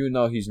up. You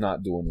know he's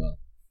not doing well,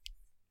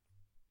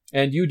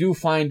 and you do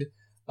find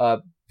a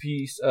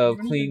piece of I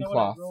don't clean even know what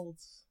I cloth. rolled.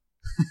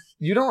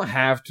 You don't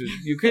have to.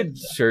 You could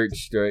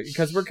search through it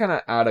because we're kind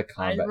of out of I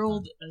combat.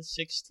 rolled a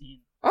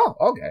 16. Oh,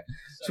 okay.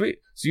 Sweet.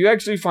 So you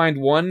actually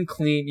find one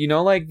clean,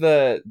 like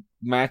the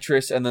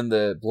mattress and then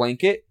the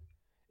blanket,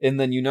 and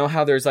then you know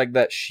how there's like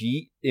that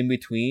sheet in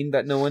between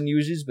that no one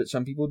uses, but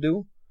some people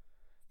do?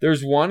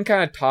 There's one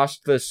kind of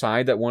tossed to the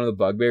side that one of the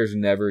bugbears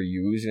never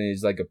use, and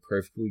it's like a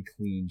perfectly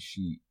clean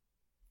sheet.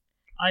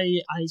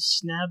 I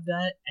snap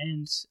that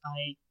and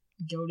I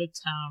go to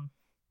town.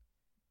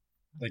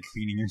 Like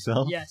cleaning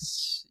yourself?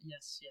 Yes.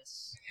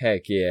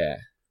 Heck yeah.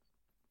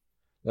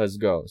 Let's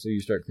go. So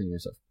you start cleaning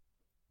yourself.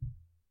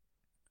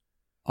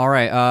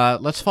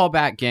 Alright, let's fall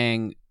back,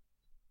 gang.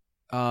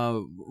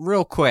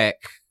 Real quick.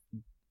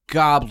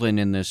 Goblin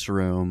in this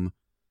room.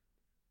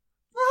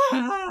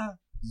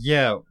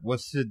 Yeah,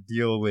 what's the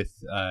deal with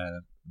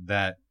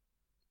that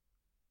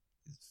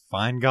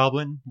fine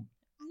goblin?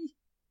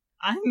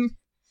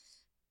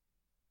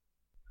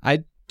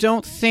 I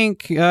don't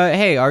think...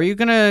 hey, are you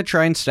gonna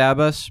try and stab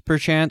us,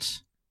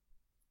 perchance?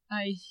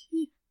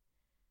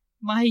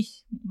 My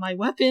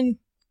weapon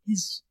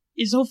is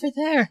over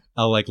there.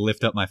 I'll like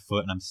lift up my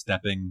foot and I'm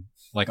stepping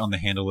like on the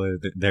handle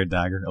of their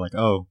dagger. Like,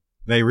 oh,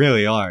 they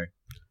really are.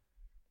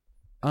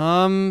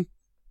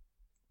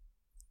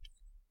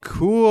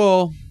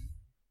 Cool.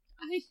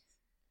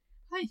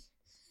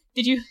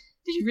 Did you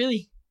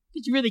really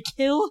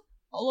kill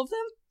all of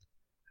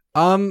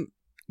them?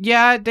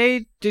 Yeah,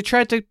 they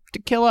tried to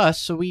kill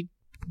us, so we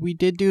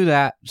did do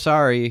that.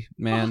 Sorry,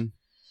 man.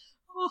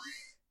 Oh,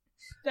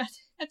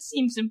 that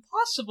seems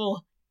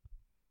impossible.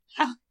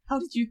 How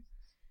did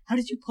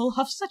you pull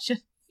off such a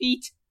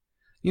feat?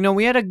 You know,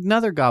 we had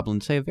another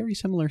goblin say a very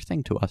similar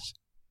thing to us.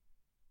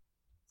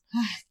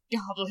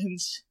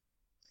 Goblins.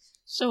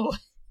 So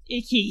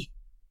icky.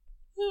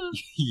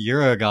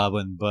 You're a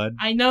goblin, bud.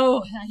 I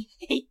know. I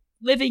hate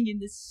living in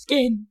this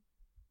skin.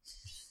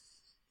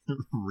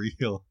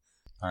 Real.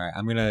 Alright,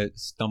 I'm gonna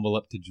stumble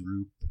up to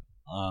Droop,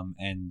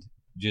 and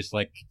just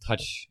like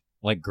touch,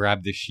 like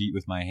grab the sheet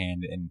with my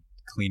hand and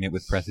clean it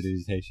with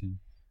prestidigitation.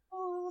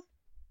 Oh,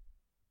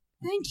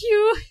 thank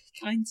you,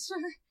 kind sir.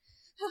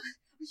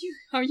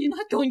 Are you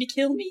not going to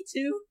kill me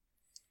too?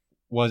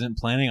 Wasn't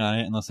planning on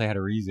it unless I had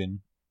a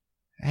reason.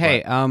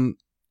 Hey,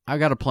 I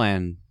got a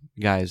plan,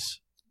 guys.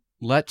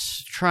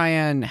 Let's try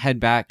and head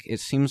back. It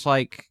seems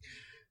like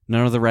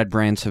none of the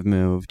Redbrands have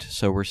moved,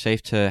 so we're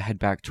safe to head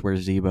back to where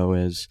Zebo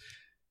is.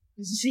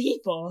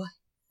 Zebo?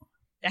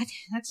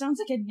 That sounds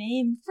like a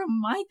name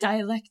from my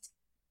dialect.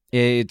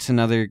 It's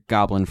another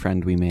goblin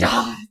friend we made.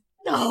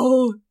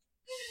 No!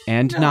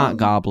 And No. not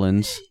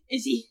goblins.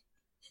 Is he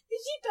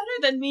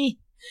better than me?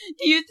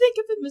 Do you think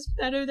of him as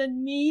better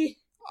than me?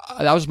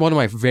 That was one of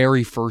my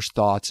very first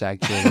thoughts,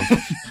 actually.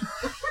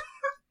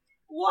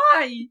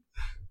 Why?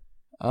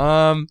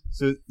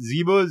 So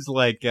Zebo's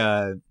like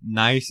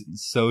nice and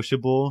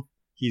sociable.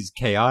 He's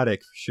chaotic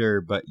for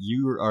sure, but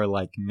you are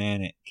like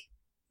manic.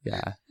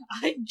 Yeah.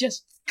 I'm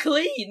just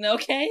clean,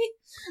 okay?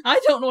 I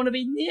don't want to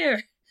be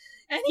near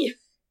anything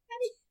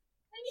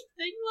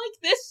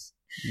like this.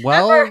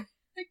 Well, Ever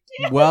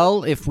again.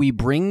 well, if we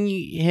bring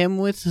him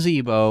with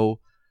Zebo,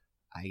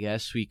 I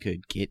guess we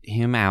could get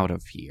him out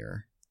of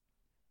here.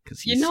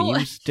 Because he You know,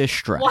 seems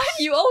distressed. Why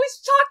do you always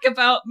talk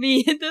about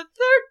me in the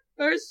third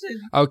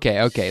person?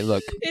 Okay,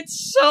 look.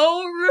 It's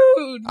so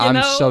rude, you I'm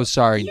know? so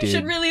sorry, You dude.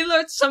 should really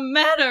learn some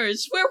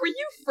manners. Where were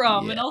you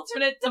from? An Yeah.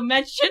 alternate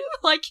dimension?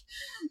 Like,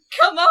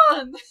 come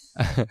on.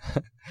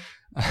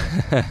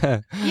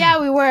 Yeah,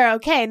 we were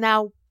okay.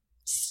 Now,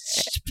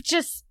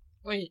 just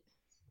Wait.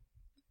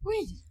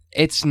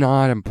 It's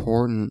not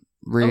important.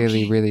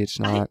 Really, Okay. really, it's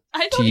not.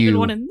 I to don't you. even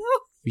want to know.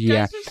 You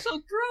Yeah. guys are so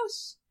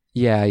gross.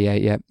 Yeah.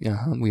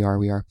 We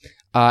are.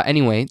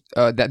 Anyway,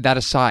 that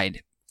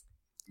aside,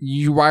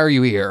 why are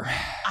you here?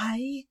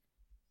 I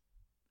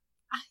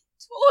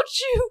told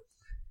you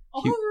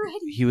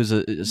already. He was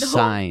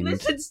assigned. No one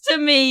listens to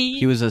me.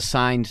 He was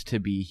assigned to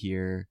be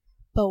here.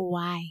 But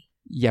why?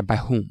 Yeah, by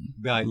whom?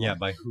 By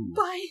who?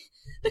 By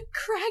the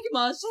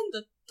Kragmas and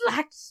the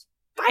Black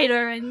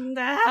Spider and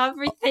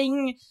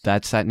everything.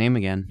 That's that name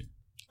again.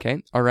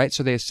 Okay, all right.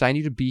 So they assigned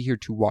you to be here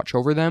to watch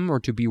over them, or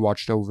to be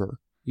watched over.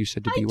 You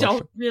said to be I watched.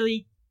 don't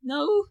really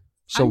know.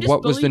 So I'm just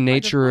what was the bullied by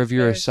nature of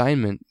your bugbears.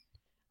 assignment?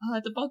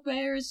 The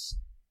bugbears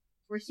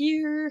were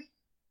here,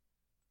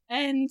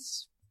 and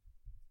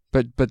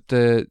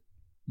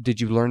Did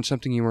you learn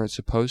something you weren't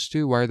supposed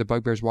to? Why are the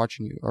bugbears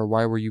watching you, or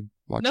why were you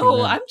watching no,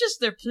 them? I'm just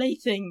their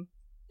plaything.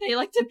 They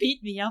like to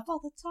beat me up all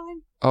the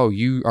time. Oh,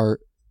 you are.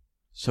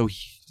 So he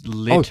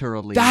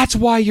literally. That's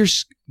why you're.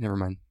 Never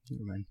mind.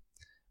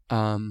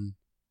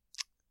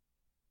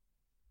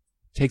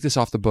 Take this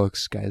off the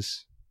books,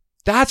 guys.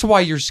 That's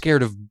why you're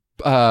scared of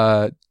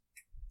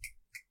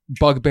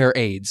bugbear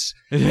AIDS.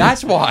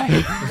 That's why.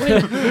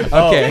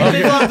 Okay.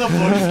 Take off the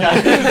books,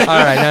 guys.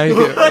 All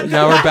right.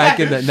 Now we're back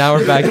in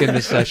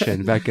the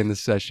session. Back in the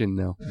session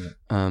now.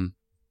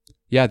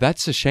 Yeah,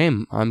 that's a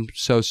shame. I'm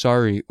so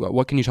sorry.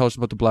 What can you tell us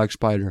about the Black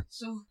Spider?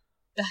 So,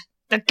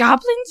 the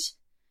goblins?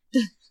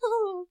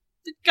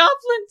 The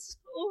goblins!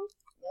 Oh,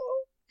 no.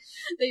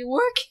 They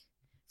work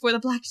for the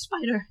Black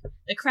Spider.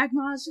 The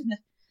Kragmas and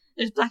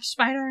the Black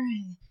Spider.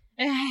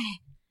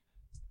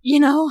 You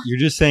know? You're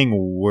just saying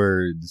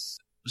words.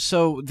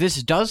 So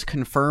this does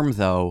confirm,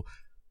 though,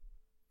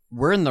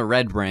 we're in the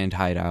Redbrand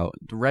hideout.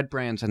 The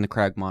Redbrands and the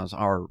Kragmas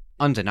are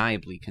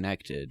undeniably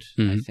connected.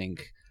 I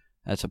think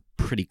that's a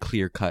pretty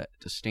clear-cut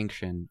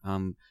distinction.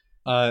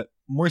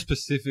 More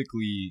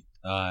specifically,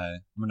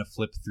 I'm gonna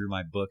flip through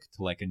my book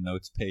to like a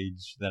notes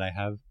page that I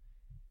have.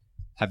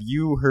 Have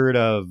you heard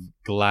of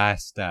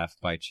Glassstaff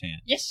by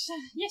chance? Yes.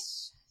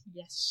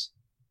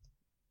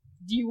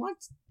 Do you want...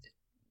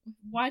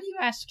 Why do you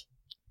ask?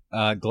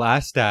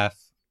 Glassstaff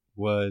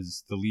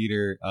was the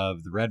leader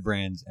of the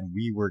Redbrands, and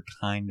we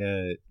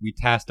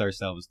tasked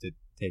ourselves to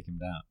take him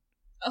down.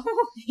 Oh,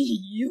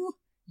 you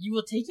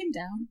will take him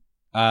down?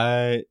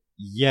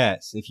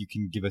 Yes, if you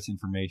can give us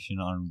information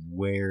on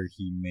where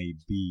he may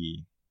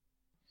be.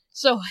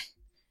 So,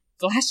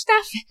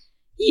 Glassstaff,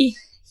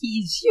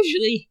 he's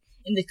usually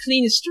in the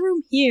cleanest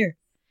room here.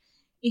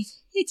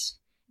 It's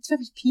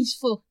very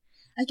peaceful.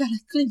 I got a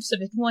glimpse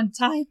of it one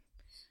time.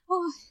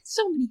 Oh,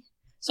 so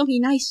many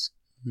nice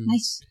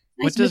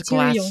What does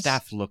materials.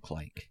 Glassstaff look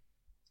like?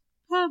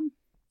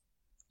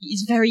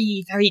 He's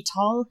very, very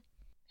tall.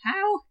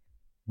 How?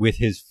 With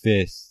his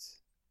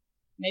fists.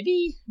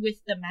 Maybe with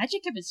the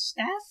magic of his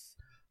staff?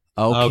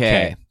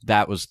 Okay.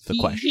 That was the He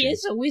question.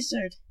 is a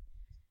wizard,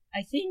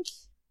 I think.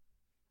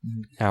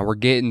 Now we're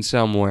getting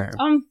somewhere.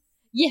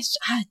 Yes.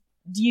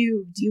 Do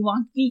you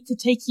want me to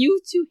take you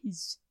to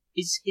his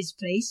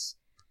place?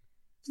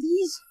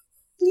 Please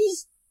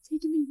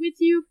take me with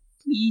you.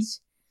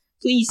 Please.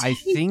 I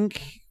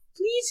think.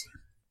 Please.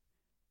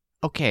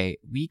 Okay,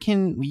 we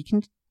can.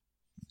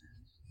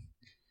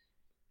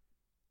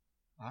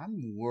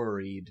 I'm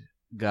worried,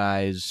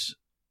 guys.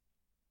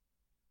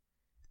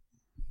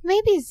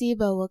 Maybe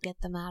Zebo will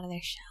get them out of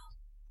their shell.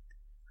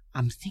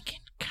 I'm thinking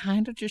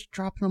kind of just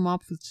dropping them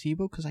off with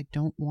Zebo because I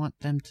don't want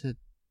them to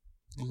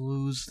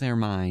lose their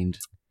mind.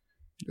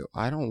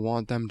 I don't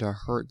want them to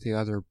hurt the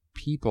other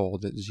people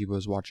that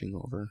Zebo's watching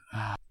over.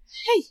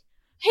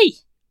 Hey!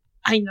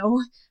 I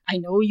know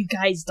you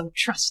guys don't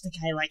trust a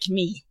guy like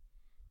me.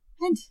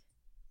 And,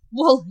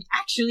 well,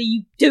 actually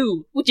you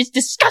do, which is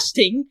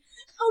disgusting.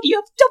 How do you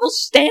have double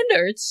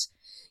standards?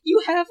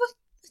 You have a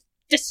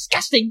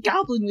disgusting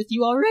goblin with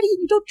you already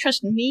and you don't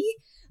trust me?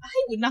 I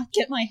would not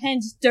get my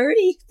hands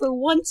dirty for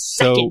 1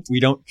 second. So we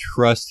don't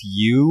trust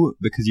you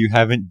because you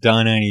haven't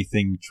done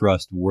anything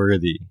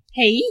trustworthy.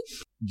 Hey?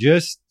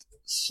 Just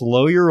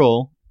slow your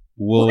roll.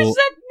 What does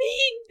that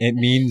mean? It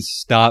means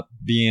stop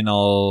being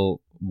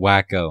all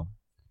wacko.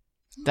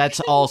 That's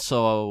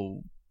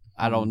also.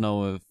 I don't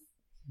know if.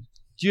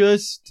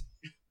 Just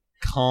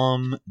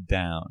calm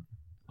down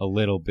a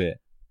little bit.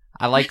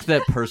 I like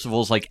that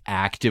Percival's like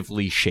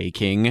actively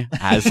shaking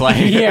as like.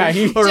 Yeah,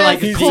 or like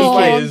he's Zeke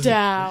Calm is.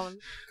 down.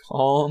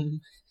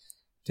 Calm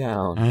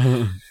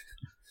down.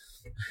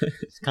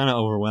 It's kind of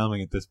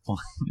overwhelming at this point.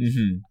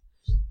 Mm-hmm.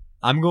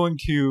 I'm going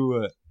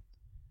to,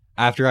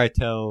 after I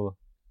tell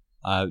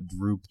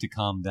Droop to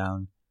calm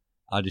down,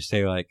 I'll just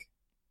say like,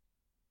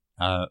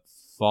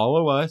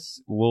 follow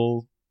us.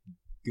 We'll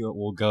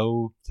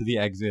go to the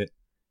exit,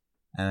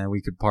 and then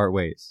we could part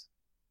ways.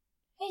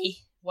 Hey,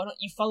 why don't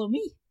you follow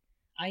me?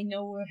 I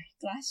know where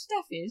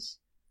Glassstaff is.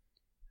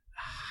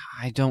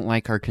 I don't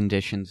like our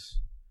conditions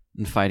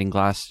in fighting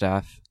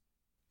Glassstaff.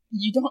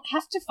 You don't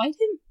have to fight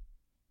him.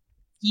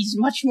 He's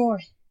much more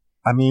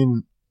I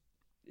mean,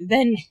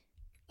 than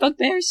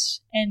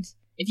bugbears. And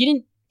if you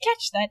didn't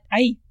catch that,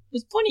 I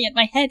was pointing at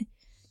my head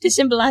to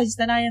symbolize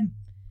that I am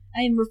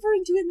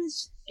referring to him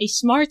as A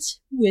smart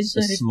A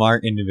wizard.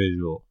 smart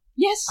individual.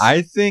 Yes.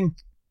 I think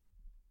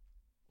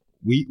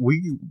we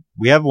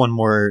have one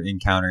more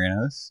encounter in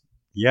us.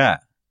 Yeah.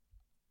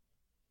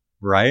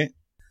 Right?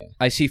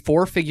 I see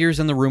 4 figures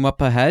in the room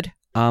up ahead.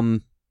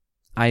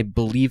 I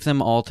believe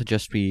them all to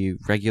just be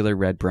regular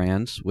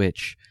Redbrands,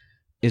 which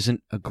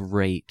isn't a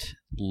great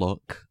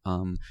look.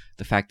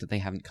 The fact that they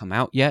haven't come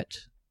out yet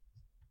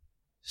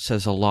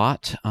says a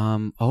lot.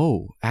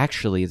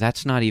 Actually,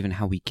 that's not even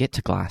how we get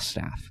to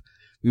Glassstaff.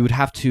 We would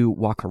have to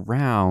walk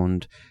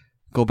around,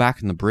 go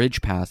back in the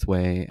bridge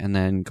pathway, and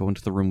then go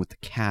into the room with the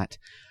cat.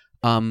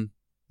 I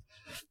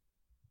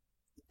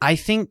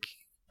think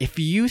if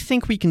you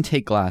think we can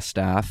take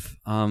Glassstaff,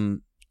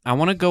 I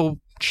want to go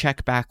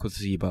check back with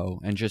Zebo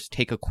and just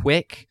take a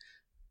quick,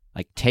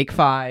 take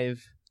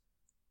 5,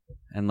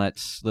 and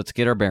let's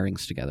get our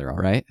bearings together, all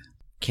right?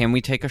 Can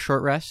we take a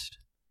short rest?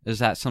 Is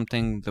that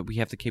something that we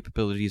have the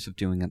capabilities of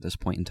doing at this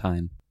point in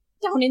time?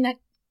 Down in that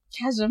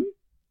chasm,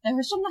 there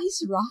are some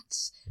nice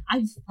rocks.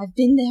 I've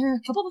been there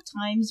a couple of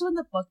times when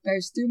the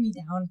bugbears threw me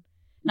down,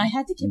 and I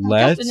had to get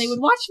back up, and they would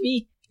watch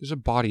me. There's a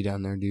body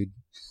down there, dude.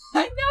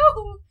 I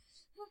know.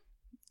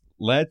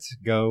 Let's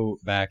go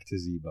back to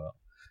Zebo.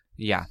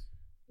 Yeah.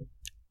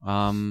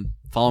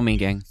 Follow me,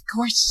 gang. Of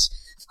course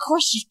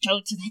you go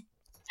to that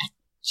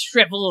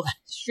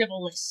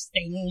shrivelous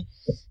thing.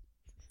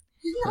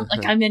 Not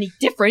like I'm any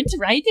different,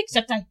 right?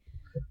 Except I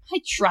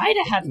try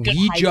to have good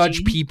We hygiene.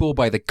 judge people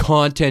by the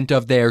content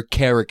of their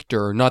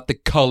character, not the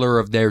color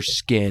of their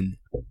skin.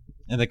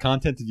 And the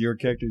content of your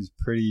character is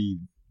pretty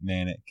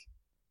manic.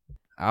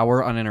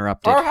 Hour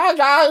uninterrupted. Oh, hi,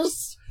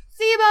 guys!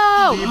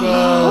 Zebo!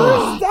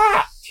 Who's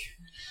that?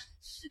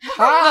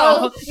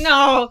 Hi!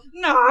 No.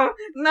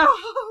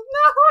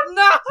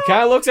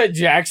 Kind of looks at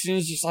Jackson.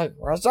 He's just like,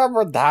 what's up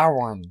with that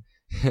one?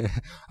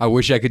 I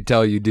wish I could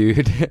tell you,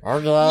 dude.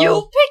 Okay.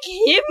 You pick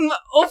him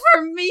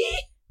over me?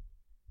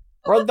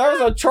 Well, there's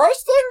a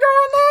choice thing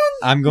going on?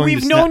 I'm going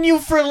We've to known you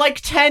for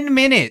 10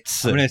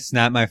 minutes. I'm going to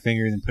snap my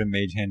fingers and put a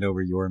mage hand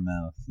over your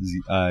mouth,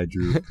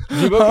 Drew.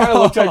 Zebo kind of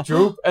looks at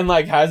Droop and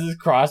has his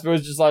crossbow.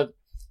 It's just like,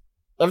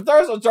 if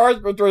there's a choice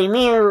between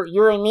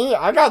you and me,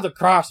 I got the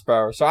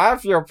crossbow, so I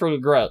feel pretty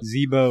great.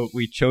 Zebo,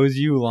 we chose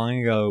you long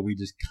ago. We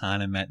just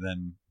kind of met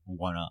them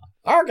one-off.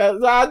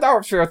 Okay, I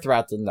don't feel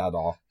threatened at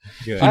all.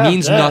 Good. He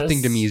means Yes.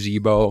 nothing to me,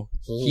 Zebo.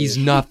 He's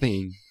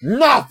nothing.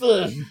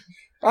 Nothing!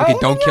 Okay,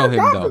 don't kill him,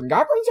 though.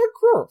 Goblins are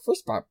cool.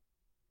 Fist bump.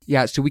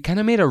 Yeah, so we kind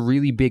of made a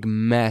really big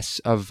mess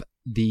of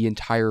the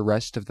entire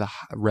rest of the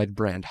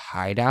Redbrand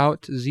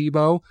hideout,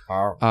 Zebo.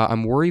 Oh.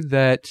 I'm worried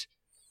that,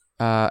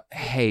 on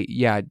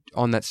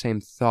that same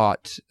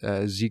thought,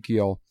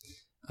 Ezekiel,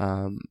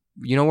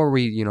 you know where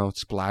we,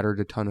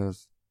 splattered a ton of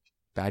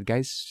bad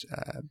guys,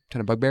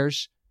 ton of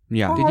bugbears?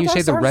 Yeah. Didn't you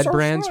say that the sounds Red so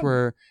Brands fun.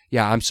 were...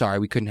 Yeah, I'm sorry,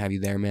 we couldn't have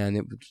you there, man.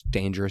 It was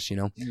dangerous,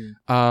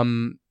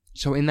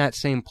 So in that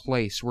same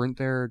place, weren't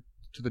there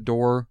to the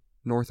door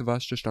north of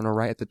us, just on our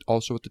right,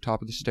 also at the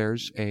top of the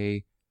stairs,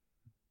 a...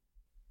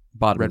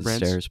 Bottom of the Redbrands?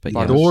 stairs, but The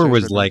Bottom yeah. of door stairs,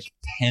 was Redbrands.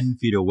 10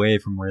 feet away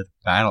from where the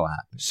battle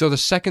happened. So the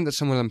second that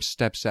someone of them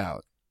steps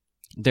out...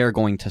 They're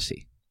going to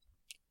see.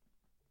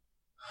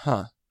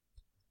 Huh.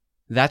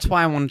 That's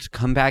why I wanted to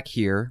come back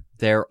here.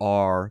 There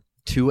are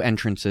 2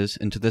 entrances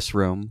into this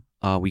room.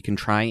 We can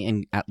try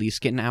and at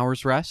least get an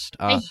hour's rest.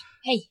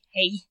 Hey.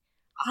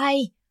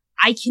 I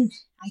can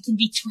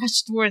be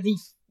trustworthy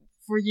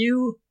for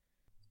you.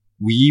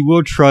 We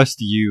will trust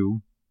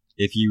you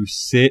if you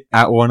sit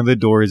at one of the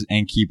doors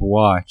and keep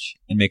watch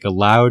and make a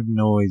loud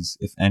noise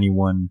if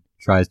anyone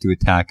tries to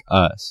attack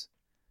us.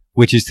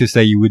 Which is to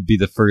say you would be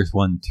the first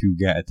one to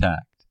get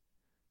attacked.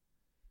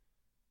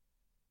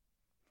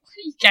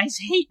 You guys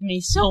hate me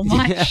so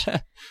much.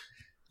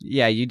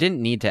 Yeah, you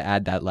didn't need to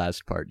add that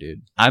last part,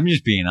 dude. I'm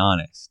just being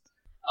honest.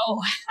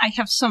 Oh, I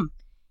have some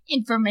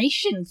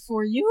information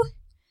for you.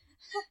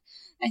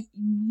 It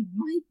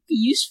might be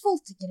useful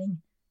to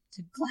getting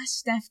to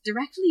Glassstaff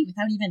directly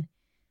without even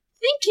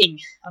thinking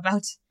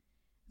about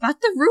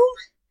the room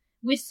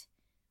with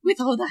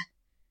all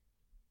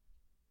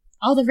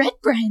the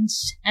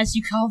Redbrands, as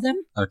you call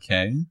them.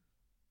 Okay.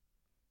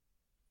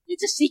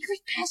 It's a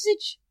secret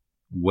passage.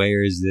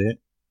 Where is it?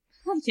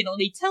 I can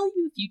only tell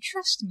you if you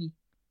trust me.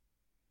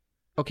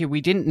 Okay,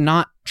 we didn't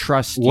not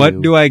trust you.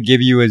 What do I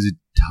give you as a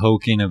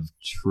token of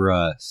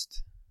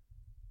trust?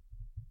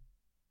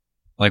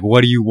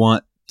 What do you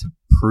want to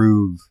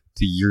prove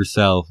to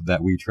yourself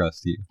that we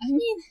trust you? I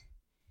mean,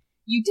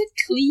 you did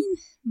clean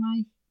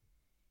my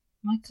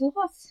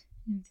cloth,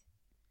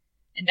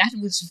 and that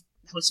was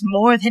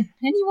more than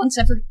anyone's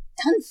ever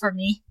done for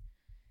me.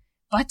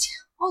 But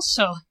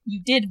also,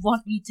 you did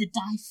want me to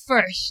die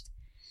first,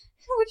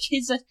 which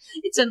is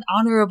it's an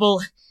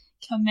honorable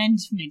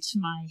commendment,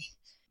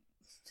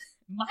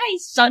 my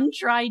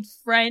sun-dried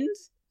friend.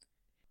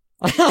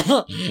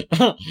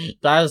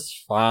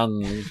 That's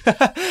fun.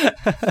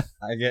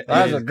 I get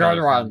That's a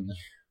good one.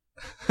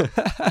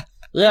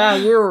 Yeah,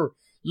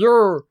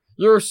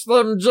 you're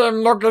Slim Jim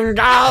looking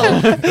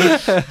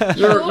guy.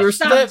 You're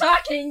Stop Slim.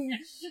 talking.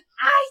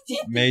 I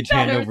did Mage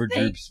better hand over thing.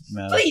 Droop's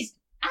mouth. Please,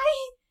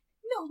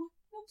 no,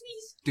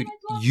 Dude,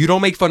 you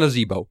don't make fun of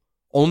Zebo.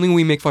 Only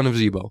we make fun of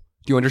Zebo.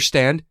 Do you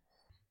understand?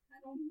 I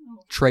don't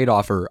know. Trade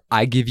offer.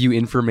 I give you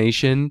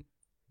information.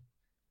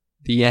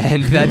 The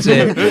end. That's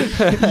it.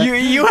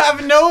 You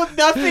have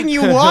nothing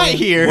you want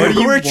here. What do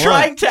you We're want?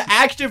 trying to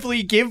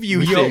actively give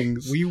you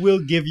things. We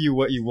will give you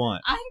what you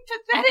want. I'm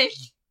pathetic.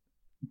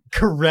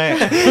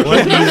 Correct.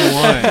 What do you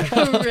want?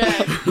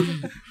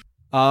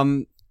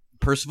 Correct.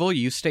 Percival,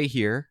 you stay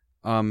here.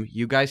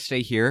 You guys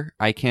stay here.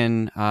 I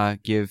can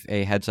give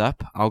a heads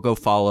up. I'll go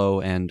follow,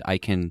 and I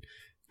can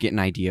get an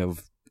idea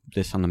of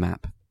this on the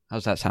map.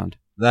 How's that sound?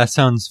 That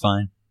sounds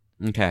fine.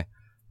 Okay.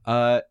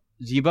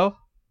 Zebo?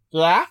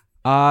 Yeah?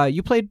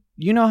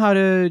 You know how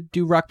to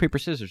do rock, paper,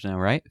 scissors now,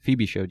 right?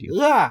 Phoebe showed you.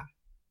 Yeah.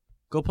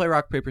 Go play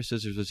rock, paper,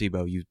 scissors with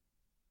Zebo. You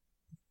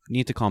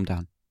need to calm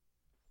down.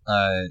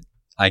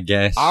 I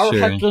guess. I'll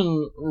Sure.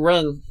 heckin'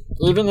 win,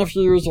 even if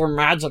you use your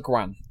magic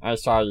one. I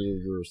saw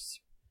you use.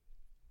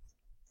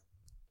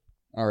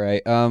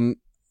 Alright,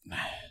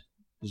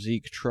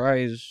 Zeke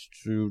tries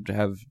to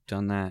have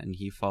done that, and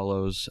he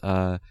follows,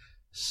 I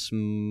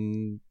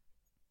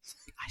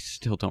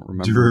still don't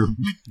remember. Droop.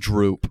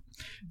 Droop.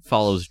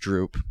 Follows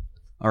Droop.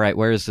 Alright,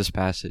 where is this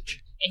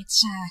passage?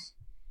 It's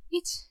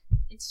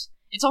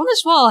on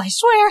this wall. I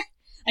swear.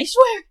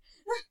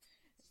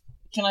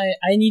 Can I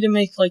need to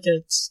make like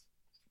a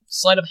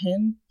sleight of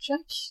hand check?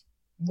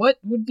 What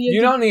would be a You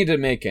good- don't need to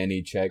make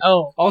any check.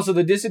 Oh, Also,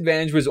 the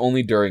disadvantage was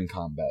only during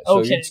combat, so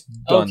Okay, it's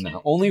done okay.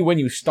 now. Only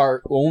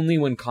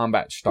when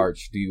combat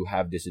starts do you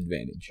have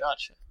disadvantage.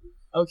 gotcha.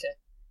 Okay.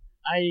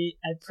 I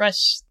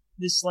press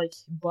this like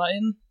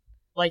button,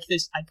 like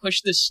this. I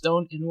push this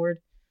stone inward,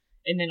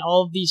 and then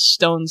all of these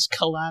stones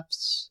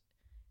collapse,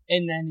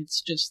 and then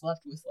it's just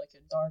left with like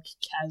a dark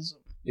chasm.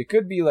 It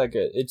could be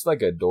it's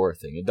like a door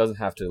thing. It doesn't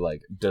have to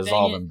like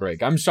dissolve Dang it. and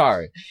break. I'm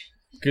sorry.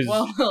 'Cause,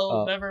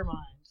 Well, never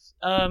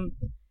mind.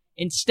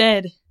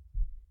 Instead,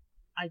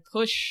 I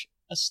push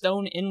a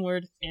stone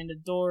inward, and a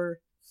door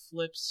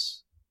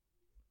flips,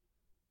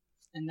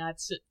 and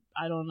that's it.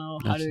 I don't know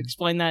how That's to it.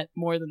 explain that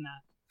more than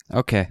that.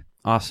 Okay,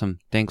 awesome.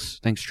 Thanks,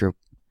 Droop.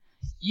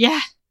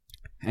 Yeah.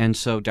 And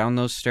so down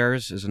those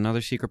stairs is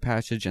another secret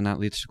passage, and that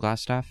leads to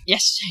Glassstaff?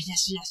 Yes.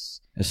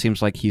 It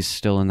seems like he's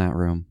still in that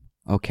room.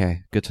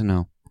 Okay, good to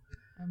know.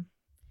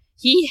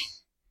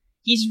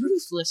 He's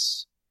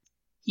ruthless.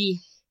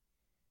 He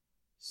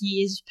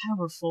is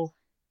powerful.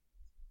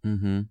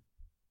 Mm-hmm.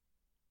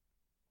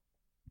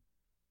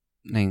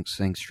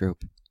 Thanks,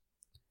 Droop.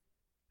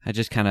 I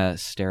just kind of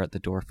stare at the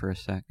door for a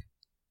sec.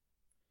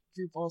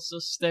 Droop also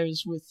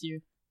stares with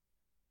you.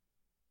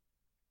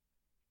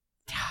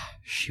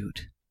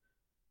 Shoot.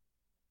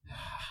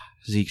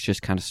 Zeke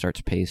just kind of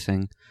starts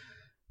pacing.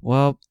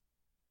 Well,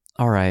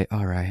 all right.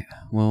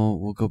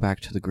 We'll go back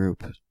to the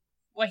group.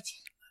 Wait,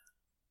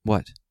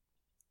 What?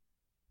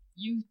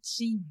 you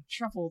seem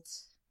troubled.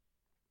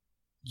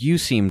 You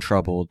seem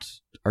troubled.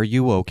 Are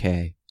you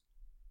okay?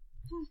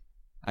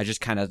 I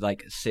just kind of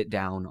like sit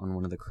down on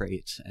one of the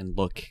crates and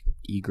look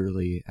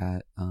eagerly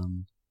at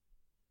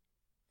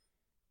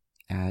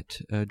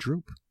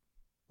Droop.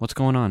 What's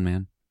going on,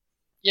 man?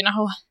 You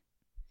know,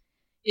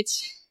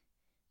 it's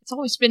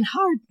always been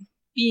hard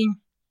being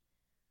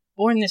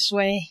born this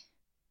way.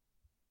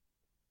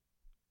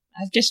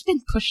 I've just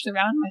been pushed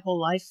around my whole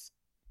life,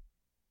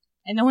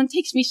 and no one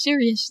takes me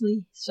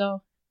seriously,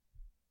 so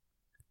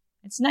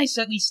it's nice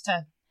at least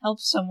to help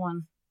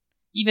someone,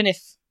 even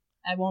if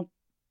I won't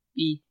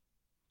be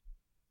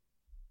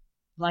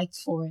liked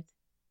for it.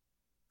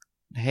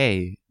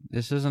 Hey,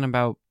 this isn't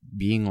about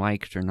being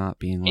liked or not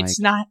being liked. It's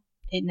not.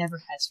 It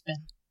never has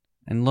been.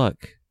 And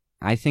look,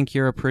 I think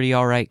you're a pretty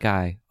alright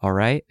guy,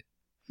 alright?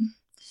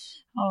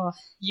 Oh,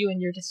 you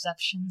and your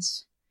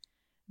deceptions.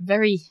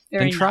 Very,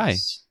 very Then try.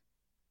 nice.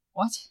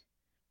 What?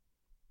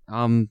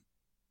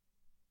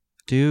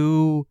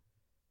 Do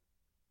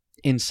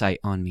insight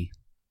on me.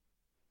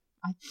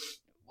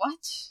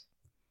 What?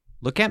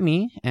 Look at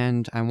me,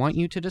 and I want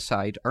you to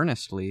decide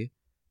earnestly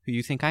who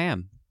you think I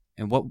am,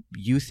 and what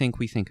you think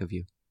we think of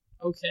you.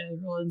 Okay,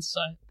 roll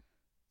insight.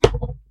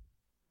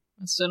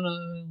 That's an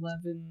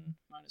 11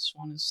 minus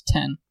 1 is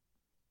 10.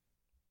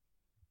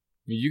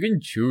 You can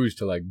choose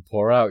to like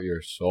pour out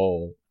your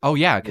soul. Oh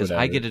yeah, because I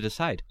Whatever. get to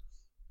decide.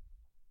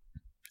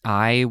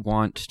 I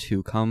want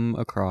to come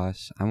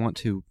across, I want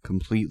to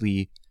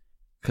completely,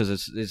 because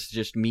it's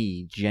just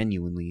me,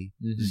 genuinely,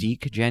 Mhm.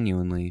 Zeke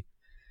genuinely,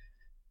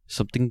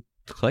 something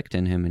clicked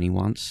in him and he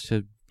wants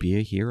to be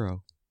a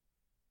hero.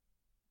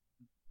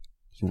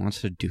 He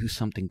wants to do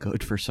something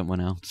good for someone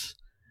else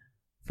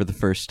for the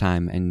first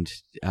time, and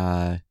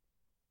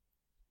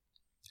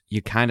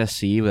you kind of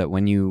see that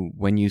when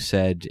you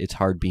said it's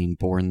hard being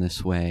born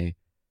this way,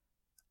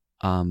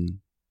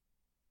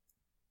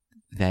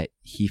 that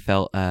he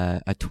felt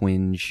a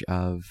twinge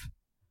of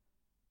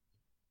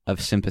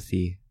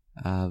sympathy,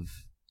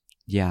 of,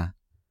 yeah,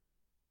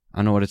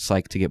 I know what it's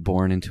like to get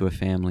born into a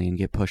family and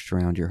get pushed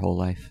around your whole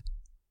life.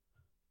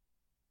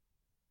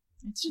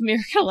 It's a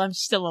miracle I'm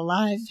still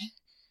alive.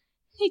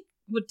 It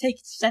would take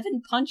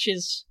 7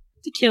 punches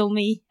to kill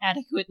me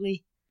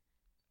adequately.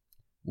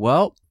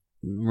 Well,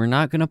 we're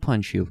not gonna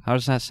punch you. How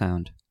does that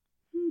sound?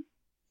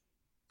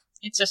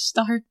 It's a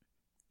start.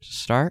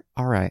 Start?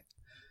 Alright.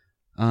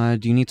 Do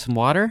you need some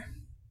water?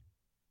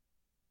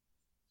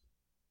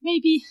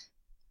 Maybe.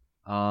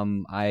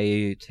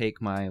 I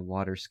take my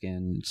water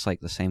skin. It's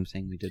like the same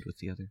thing we did with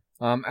the other.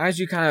 As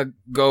you kind of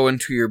go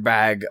into your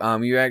bag,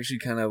 you actually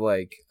kind of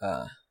like,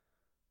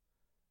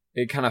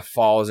 it kind of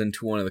falls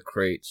into one of the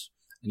crates,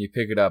 and you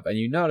pick it up, and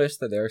you notice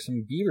that there are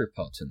some beaver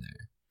pelts in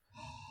there.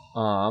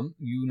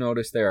 You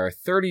notice there are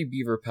 30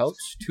 beaver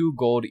pelts, 2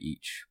 gold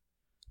each.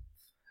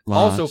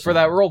 Also, for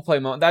that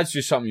roleplay moment, that's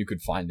just something you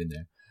could find in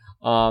there.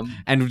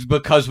 And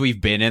because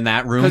we've been in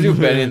that room. Because you've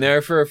been in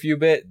there for a few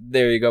bit,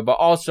 there you go. But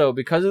also,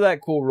 because of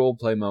that cool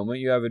roleplay moment,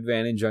 you have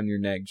advantage on your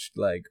next,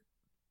 like,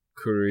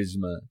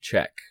 charisma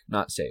check.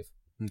 Not save.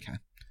 Okay.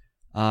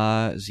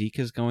 Zeke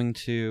is going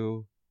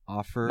to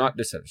offer... Not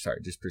deception,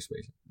 sorry, just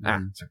persuasion.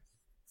 Sorry.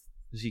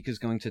 Zeke is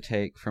going to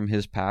take from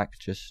his pack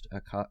just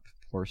a cup,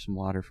 pour some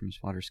water from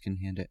his water skin,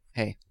 hand it.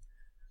 Hey,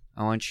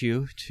 I want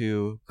you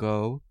to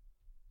go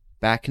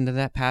back into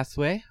that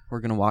pathway.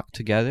 We're gonna walk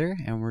together,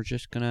 and we're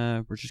just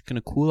gonna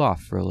cool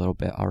off for a little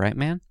bit. All right,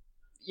 man?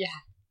 Yeah.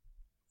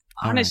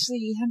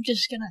 Honestly, right.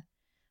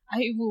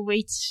 I will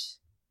wait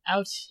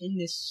out in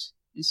this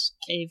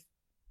cave.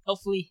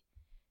 Hopefully,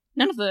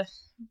 none of the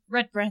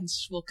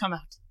Redbrands will come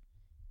out,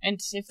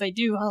 and if they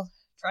do, I'll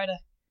try to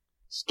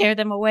scare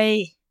them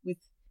away with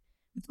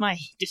my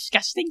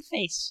disgusting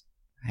face.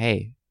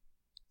 Hey,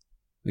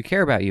 we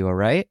care about you, all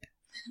right?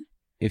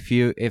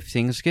 If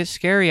things get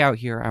scary out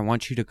here, I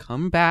want you to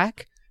come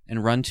back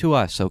and run to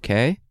us,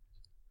 okay?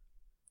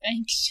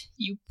 Thanks,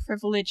 you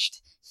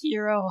privileged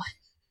hero.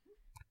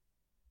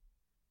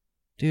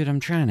 Dude, I'm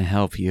trying to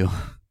help you.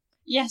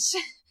 Yes, I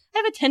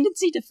have a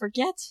tendency to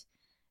forget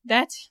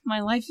that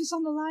my life is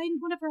on the line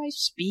whenever I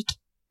speak.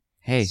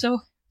 Hey.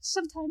 So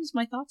sometimes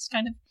my thoughts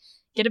kind of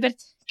get a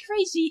bit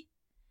crazy,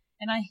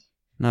 and I...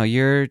 No,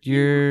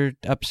 you're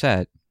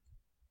upset.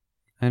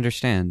 I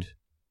understand.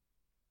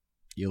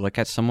 You look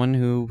at someone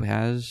who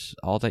has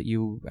all that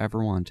you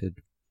ever wanted,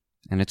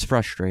 and it's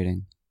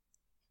frustrating.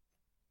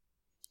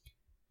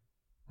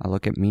 I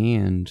look at me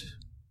and...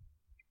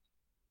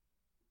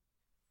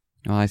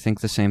 well, I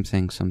think the same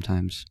thing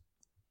sometimes.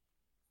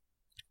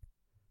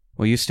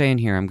 Well, you stay in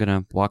here. I'm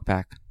gonna walk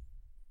back.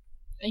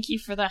 Thank you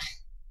for the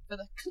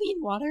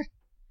clean water.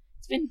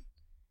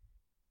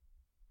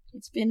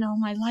 It's been all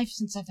my life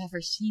since I've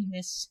ever seen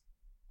this.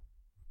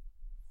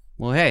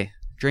 Well, hey,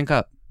 drink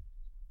up.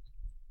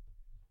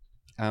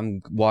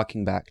 I'm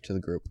walking back to the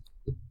group.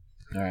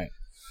 All right.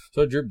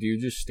 So, Drip, do you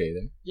just stay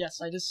there?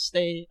 Yes, I just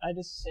sit like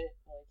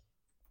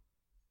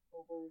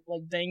over,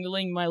 like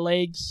dangling my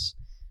legs,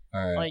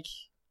 All right. like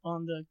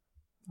on the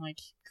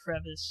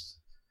crevice.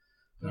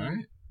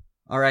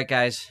 All right,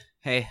 guys.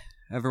 Hey,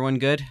 everyone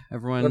good?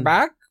 Everyone. We're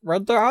back.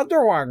 Where'd the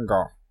other one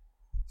go?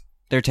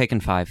 They're taking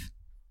 5.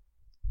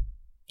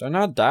 They're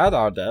not dead,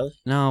 are they?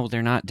 No,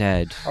 they're not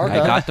dead. Okay.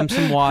 I got them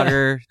some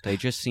water. They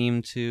just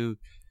seem to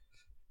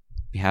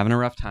be having a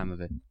rough time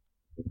of it.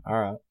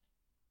 All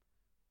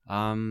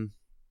right.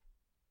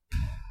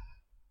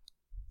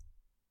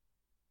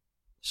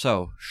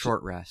 So,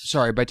 short rest.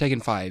 Sorry, by taking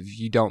 5,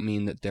 you don't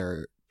mean that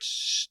they're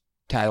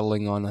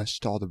tattling on us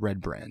to all the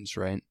Redbrands,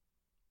 right?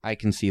 I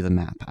can see the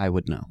map. I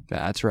would know.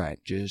 That's right.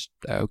 Just,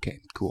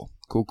 okay, cool.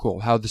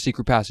 How the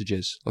secret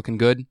passages? Looking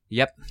good?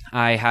 Yep.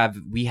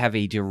 We have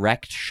a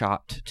direct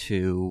shot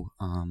to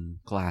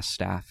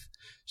Glassstaff.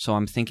 So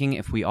I'm thinking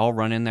if we all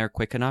run in there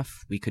quick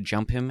enough, we could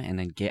jump him and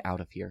then get out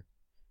of here.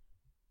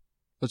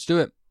 Let's do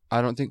it.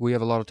 I don't think we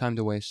have a lot of time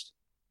to waste.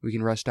 We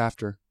can rest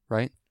after,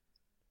 right?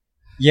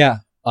 Yeah.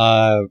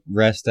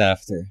 Rest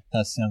after.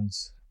 That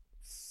sounds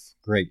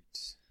great.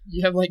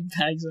 You have like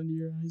bags under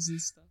your eyes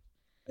and stuff.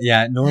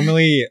 Yeah,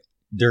 normally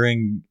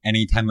during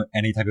any type of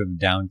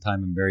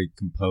downtime, I'm very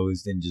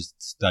composed and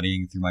just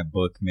studying through my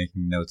book,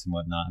 making notes and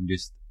whatnot.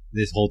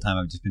 This whole time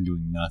I've just been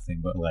doing nothing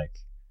but like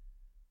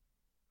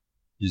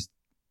just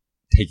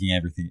taking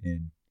everything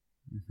in.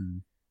 Mm-hmm.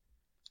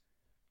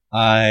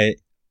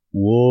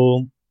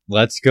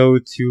 Let's go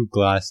to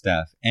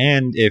Glassstaff,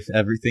 and if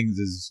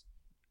everything's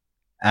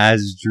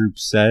as Droop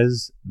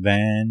says,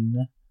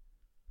 then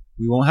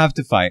we won't have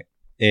to fight.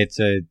 It's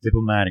a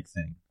diplomatic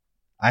thing.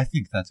 I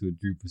think that's what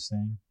Droop was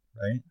saying,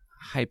 right?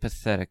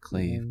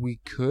 Hypothetically.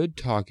 We could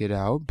talk it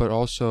out, but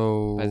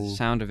also... by the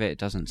sound of it, it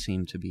doesn't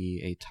seem to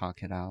be a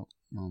talk it out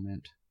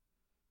moment.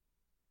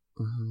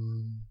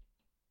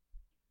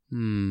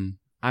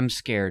 I'm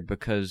scared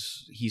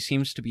because he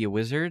seems to be a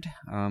wizard,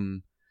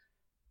 and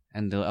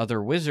the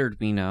other wizard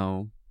we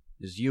know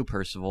is you,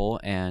 Percival,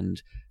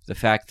 and the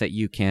fact that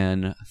you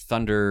can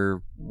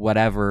thunder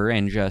whatever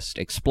and just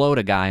explode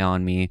a guy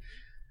on me,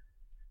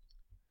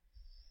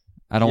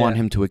 I don't want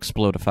him to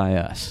explodify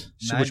us.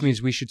 So which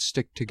means we should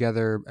stick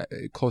together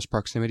close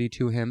proximity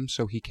to him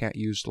so he can't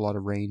use a lot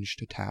of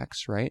ranged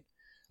attacks, right?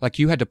 Like,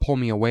 you had to pull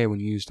me away when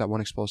you used that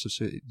one explosive,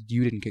 so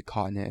you didn't get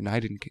caught in it, and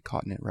I didn't get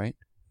caught in it, right?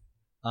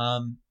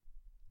 For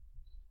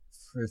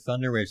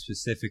Thunderwave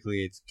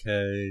specifically, it's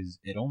because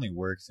it only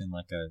works in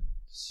like a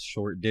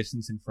short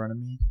distance in front of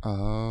me.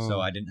 Oh. So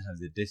I didn't have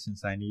the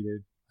distance I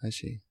needed. I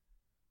see.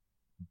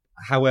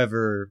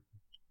 However,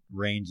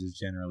 range is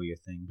generally a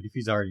thing. But if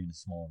he's already in a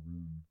small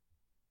room,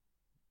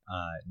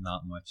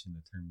 not much in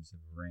the terms of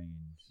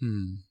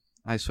range.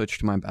 I switched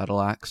to my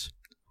battle axe.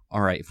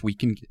 All right, if we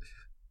can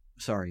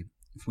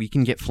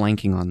get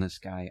flanking on this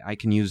guy, I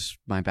can use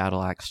my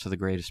battle axe to the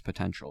greatest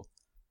potential.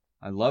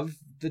 I love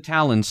the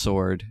Talon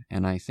sword,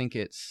 and I think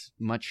it's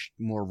much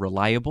more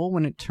reliable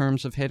when in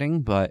terms of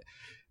hitting, but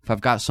if I've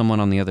got someone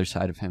on the other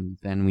side of him,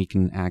 then we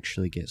can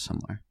actually get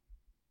somewhere.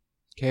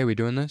 Okay, are we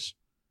doing this?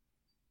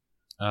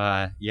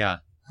 Yeah.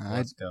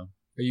 Let's go.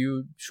 Are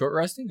you short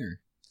resting or?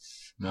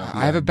 No.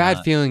 I have a bad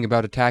feeling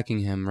about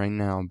attacking him right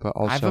now, but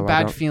also I have a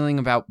bad feeling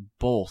about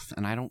both,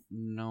 and I don't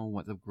know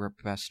what the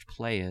best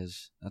play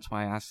is. That's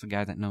why I asked the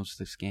guy that knows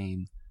this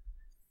game.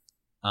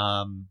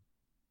 I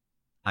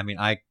mean,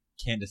 I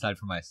can't decide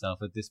for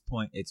myself at this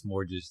point. It's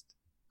more just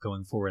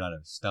going forward out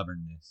of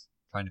stubbornness,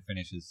 trying to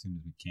finish as soon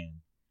as we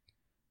can.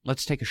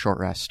 Let's take a short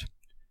rest.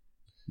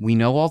 We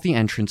know all the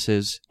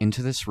entrances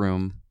into this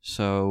room,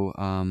 so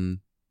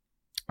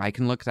I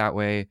can look that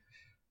way.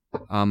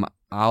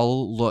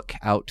 I'll look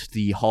out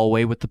the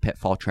hallway with the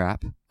pitfall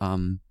trap.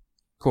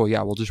 Cool,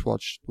 yeah, we'll just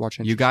watch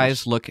entrances. You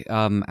guys look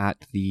at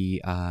the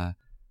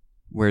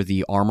where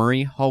the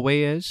armory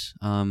hallway is.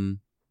 And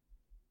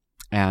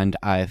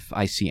if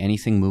I see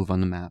anything move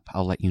on the map,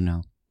 I'll let you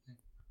know.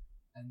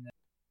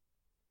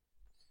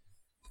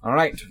 All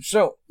right.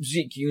 So,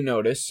 Zeke, you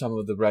notice some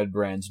of the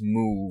Redbrands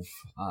move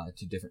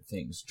to different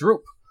things.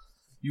 Droop,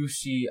 you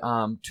see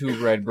 2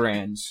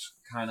 Redbrands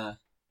kind of...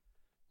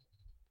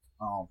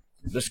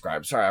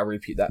 describe. Sorry, I'll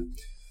repeat that.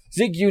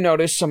 Zeke, you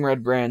notice some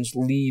Redbrands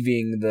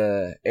leaving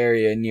the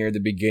area near the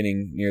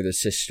beginning, near the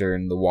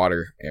cistern, the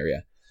water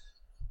area.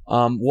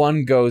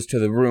 One goes to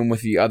the room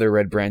with the other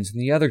Redbrands, and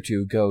the other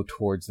 2 go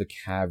towards the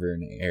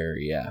cavern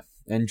area.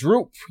 And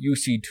Droop, you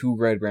see 2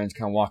 Redbrands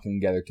kind of walking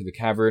together to the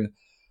cavern.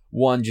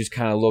 One just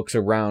kind of looks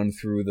around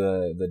through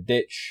the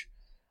ditch,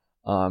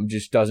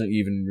 just doesn't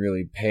even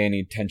really pay any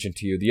attention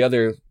to you. The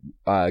other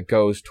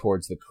goes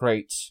towards the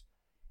crates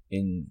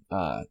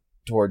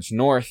towards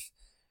north,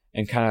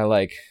 and kind of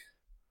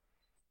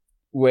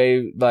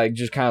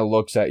just kind of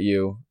looks at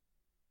you,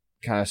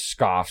 kind of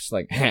scoffs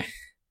like, heh.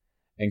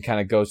 And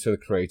kind of goes to the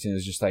crates and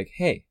is just like,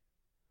 hey,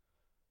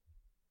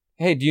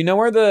 do you know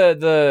where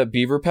the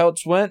beaver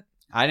pelts went?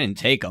 I didn't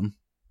take them.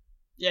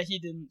 Yeah, he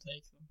didn't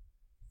take them.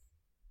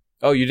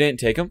 Oh, you didn't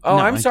take them? Oh,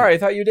 No, I'm sorry. I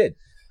thought you did.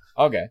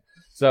 Okay.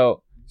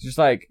 So, just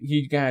like,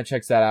 he kind of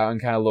checks that out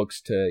and kind of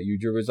looks to you.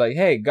 Druber's like,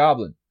 hey,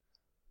 Goblin.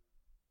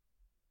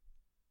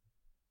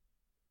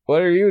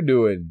 What are you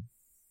doing?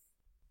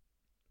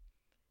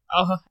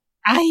 Oh,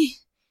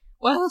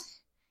 well,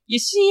 you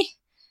see,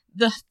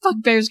 the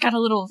bugbears got a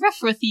little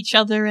rough with each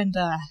other, and,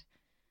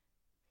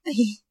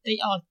 they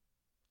all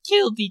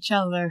killed each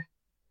other.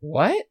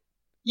 What?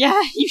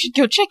 Yeah, you should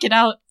go check it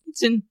out.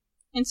 It's in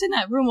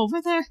that room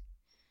over there.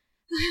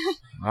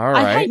 All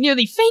right. I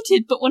nearly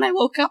fainted, but when I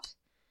woke up,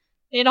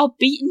 they had all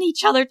beaten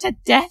each other to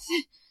death.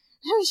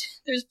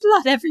 There's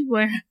blood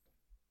everywhere.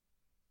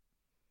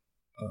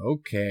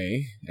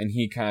 Okay. And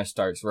he kind of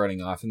starts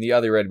running off, and the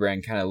other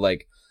Redbrand kind of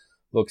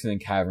looks in the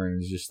cavern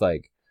and is just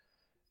like,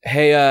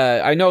 hey,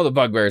 I know the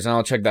bugbears, and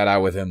I'll check that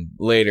out with him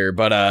later,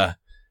 but, have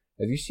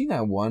you seen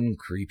that one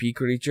creepy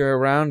creature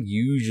around?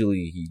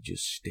 Usually he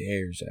just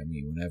stares at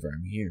me whenever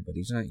I'm here, but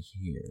he's not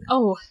here.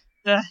 Oh,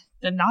 the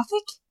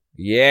Nothic?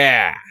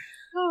 Yeah.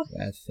 Oh,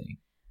 that thing.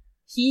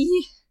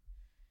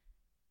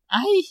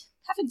 I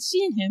haven't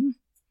seen him.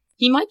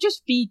 He might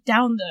just be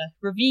down the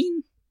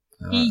ravine.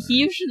 He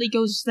usually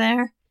goes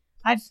there.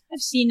 I've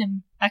seen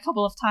him a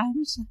couple of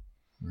times.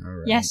 All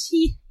right. Yes,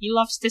 he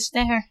loves to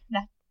stare.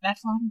 That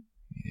one.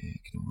 Yeah, I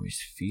can always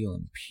feel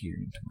him peer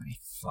into my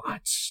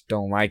thoughts.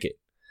 Don't like it.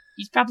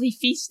 He's probably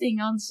feasting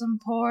on some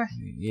poor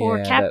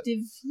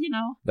captive,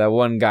 That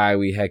one guy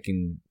we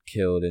heckin'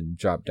 killed and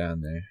dropped down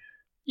there.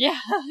 Yeah.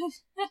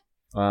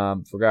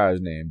 Forgot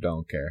his name.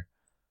 Don't care.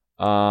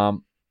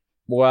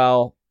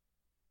 Well,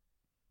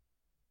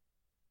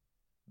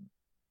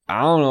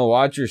 I don't know.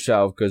 Watch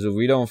yourself, because if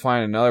we don't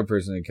find another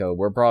person to kill,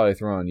 we're probably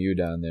throwing you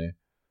down there.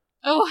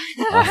 Oh.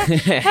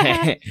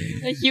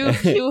 you,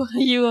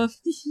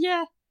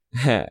 yeah.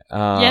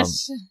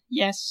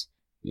 Yes.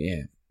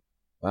 Yeah.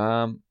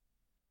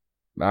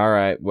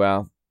 Alright,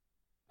 well.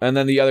 And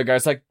then the other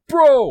guy's like,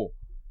 bro,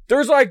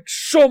 there's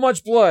so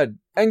much blood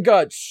and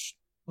guts.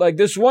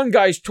 This one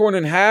guy's torn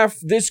in half.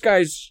 This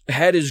guy's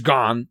head is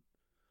gone.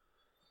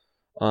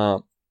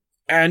 And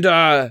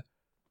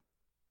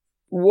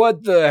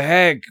what the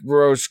heck,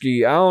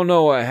 broski? I don't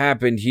know what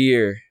happened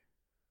here.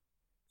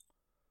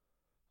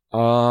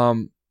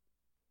 What?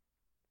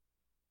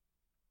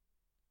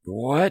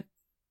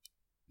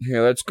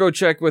 Here, let's go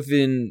check with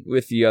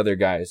the other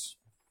guys.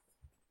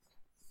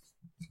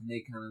 And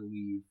they kind of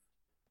leave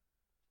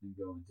and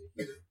go into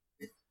here.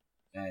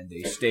 And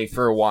they stay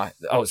for a while.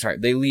 Oh, sorry.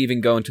 They leave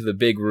and go into the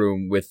big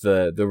room with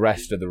the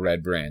rest of the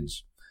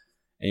Redbrands.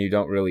 And you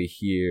don't really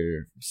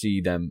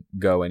see them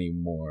go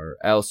anymore.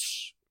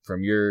 Else,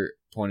 from your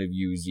point of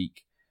view,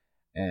 Zeke.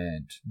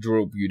 And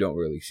Droop, you don't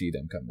really see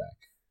them come back.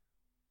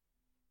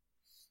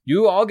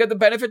 You all get the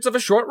benefits of a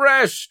short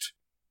rest.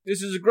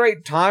 This is a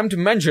great time to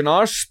mention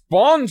our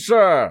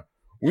sponsor,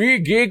 We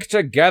Geek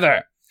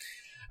Together.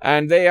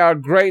 And they are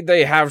great.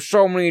 They have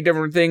so many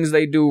different things.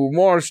 They do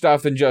more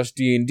stuff than just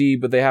D&D,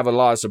 but they have a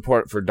lot of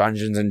support for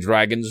Dungeons and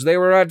Dragons. They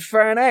were at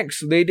FanX.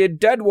 They did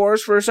Dead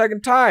Wars for a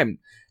second time.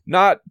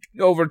 Not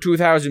over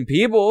 2,000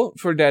 people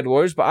for Dead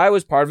Wars, but I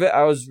was part of it.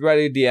 I was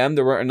ready to DM.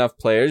 There weren't enough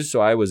players, so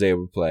I was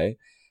able to play.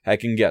 I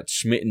can get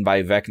smitten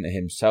by Vecna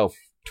himself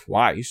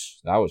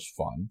twice. That was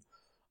fun.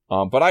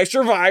 But I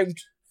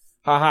survived.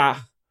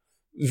 Haha.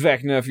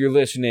 Vecna, if you're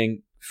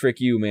listening,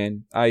 frick you,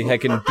 man. I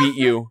can beat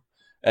you.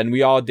 And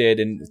we all did,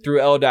 and through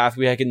Eldath,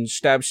 we can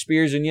stab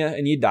spears in you,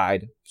 and you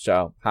died.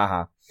 So,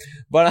 haha.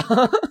 But,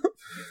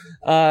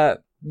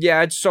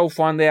 yeah, it's so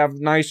fun. They have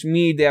nice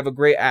mead. They have a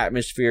great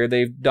atmosphere.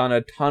 They've done a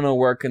ton of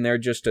work, and they're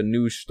just a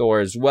new store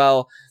as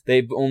well.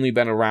 They've only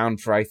been around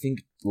for, I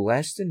think,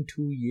 less than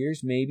 2 years,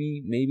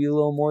 maybe a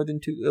little more than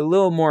a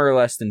little more or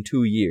less than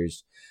 2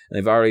 years. And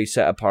they've already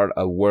set apart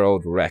a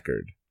world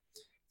record.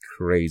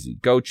 Crazy.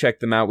 Go check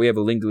them out. We have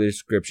a link in the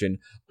description.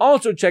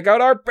 Also, check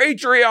out our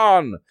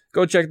Patreon.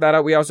 Go check that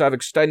out. We also have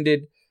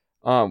extended.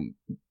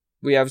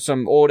 We have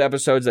some old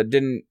episodes that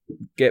didn't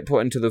get put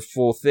into the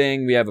full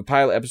thing. We have a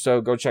pilot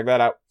episode. Go check that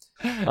out.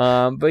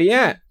 But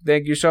yeah,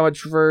 thank you so much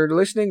for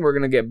listening. We're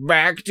gonna get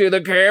back to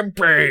the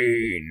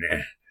campaign.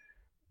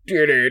 I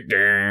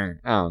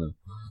don't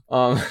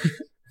know.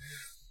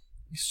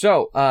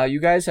 So,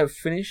 you guys have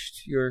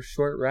finished your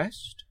short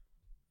rest,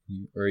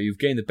 or you've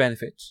gained the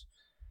benefits.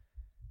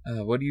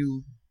 What do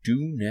you do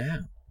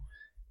now?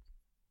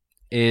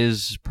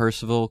 Is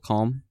Percival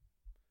calm?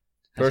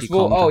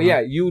 Percival? Oh, yeah.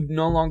 You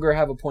no longer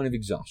have a point of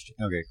exhaustion.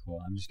 Okay, cool.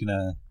 I'm just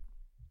gonna...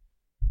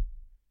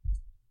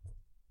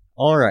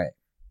 Alright.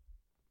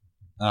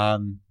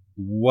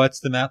 What's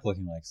the map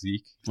looking like,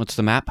 Zeke? What's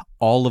the map?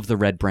 All of the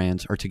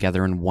Redbrands are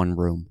together in one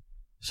room.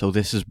 So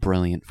this is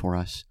brilliant for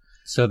us.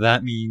 So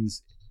that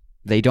means...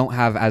 They don't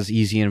have as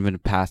easy of a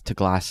path to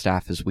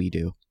Glassstaff as we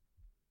do.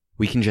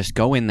 We can just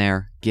go in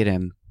there, get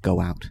him,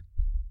 go out.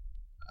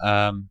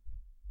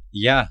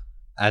 Yeah.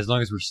 As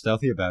long as we're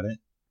stealthy about it.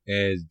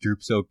 Is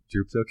Droop's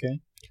okay?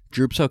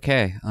 Droop's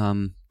okay.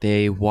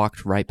 They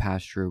walked right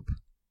past Droop.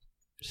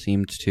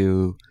 Seemed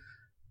to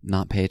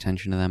not pay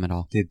attention to them at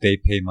all. Did they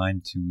pay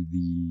mind to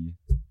the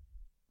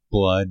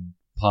blood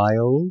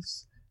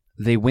piles?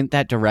 They went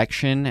that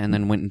direction and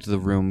then went into the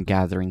room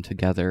gathering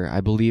together.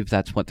 I believe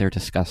that's what they're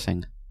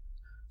discussing.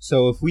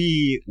 So if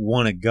we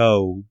want to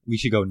go, we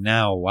should go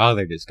now while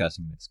they're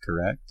discussing this,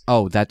 correct?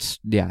 Oh, that's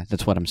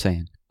what I'm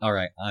saying. All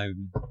right,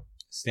 I'm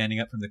standing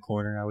up from the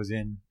corner I was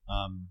in,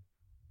 and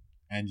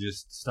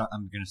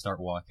I'm going to start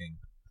walking.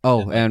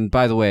 Oh, and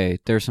by the way,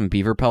 there's some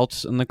beaver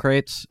pelts in the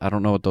crates. I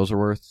don't know what those are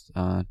worth.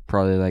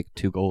 Probably like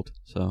 2 gold,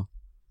 so.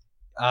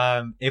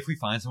 If we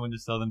find someone to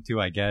sell them to,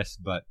 I guess,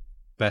 but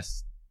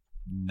best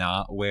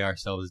not weigh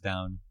ourselves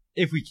down.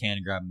 If we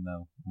can grab them,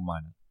 though, why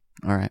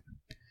not? All right.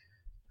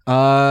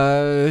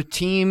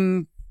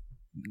 Team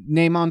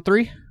name on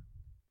 3?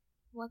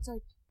 What's our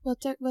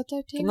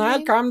team Can I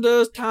name? come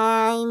this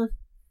time?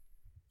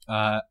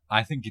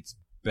 I think it's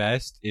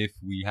best if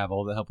we have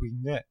all the help we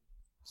can get.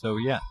 So,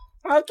 yeah.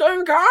 I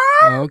can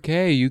come!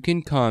 Okay, you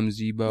can come,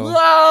 Zebo.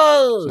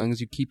 Yay! As long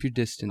as you keep your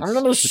distance. I'm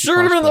gonna with the shoot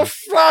him in the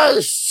crossbow.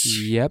 face!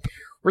 Yep.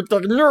 With the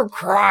new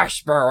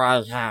crossbow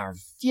I have.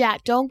 Yeah,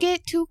 don't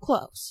get too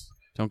close.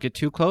 Don't get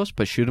too close,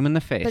 but shoot him in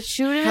the face. But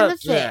shoot it in Heck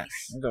the yeah.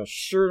 face. I'm gonna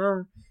shoot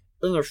him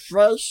in the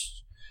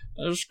face.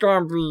 It's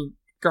gonna be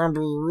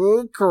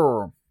really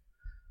cool.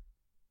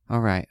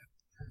 All right.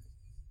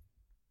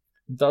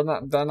 Then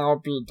I'll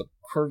be the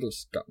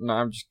coolest guy. No,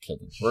 I'm just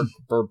kidding.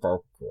 We're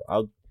both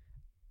cool.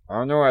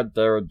 I know what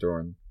they were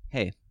doing.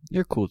 Hey,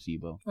 you're cool,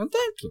 Zebo. Well,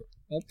 thank you.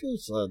 I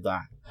appreciate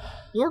that.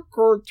 You're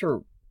cool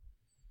too.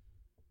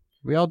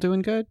 We all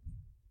doing good?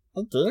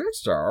 I think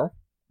so.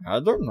 I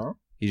don't know.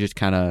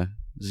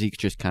 Zeke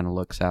just kind of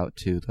looks out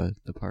to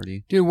the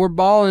party. Dude, we're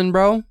balling,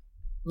 bro.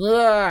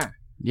 Yeah.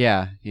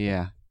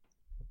 Yeah.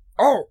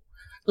 Oh,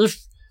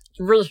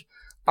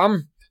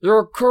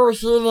 your cool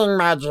healing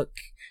magic.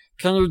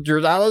 Can you do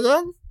that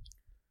again?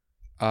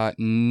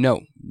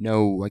 No,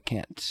 I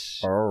can't.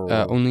 Oh.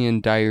 Only in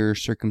dire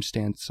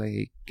circumstance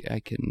I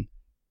can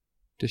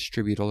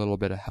distribute a little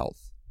bit of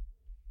health.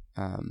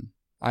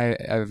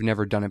 I've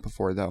never done it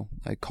before though.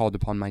 I called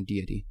upon my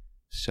deity,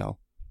 so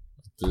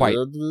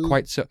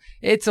quite so.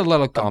 It's a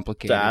little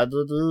complicated.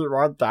 Deity,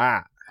 what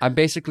that? I'm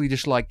basically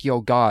just like, yo,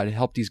 God,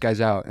 help these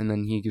guys out, and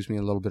then he gives me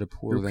a little bit of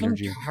pool of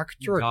energy. You can talk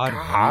to a God.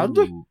 god?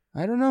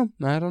 I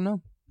don't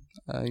know.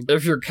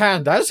 If you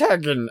can, that's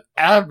heckin'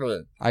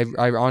 epic. I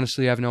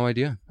honestly have no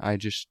idea. I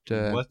just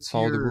What's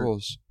follow the your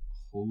rules.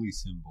 holy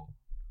symbol?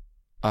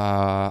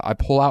 I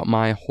pull out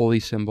my holy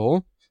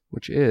symbol,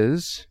 which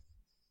is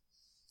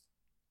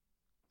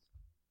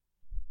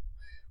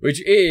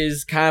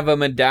kind of a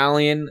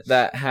medallion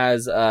that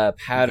has a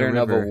pattern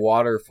of a river.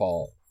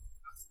 waterfall.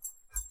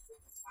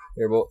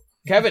 Here,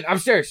 Kevin,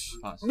 upstairs.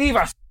 Leave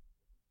us.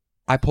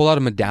 I pull out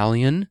a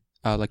medallion,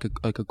 like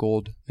a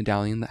gold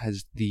medallion that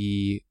has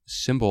the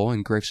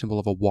engraved symbol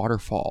of a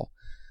waterfall.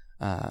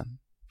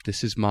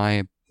 This is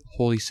my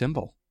holy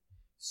symbol.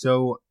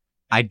 So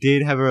I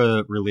did have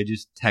a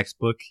religious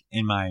textbook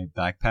in my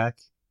backpack.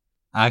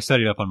 I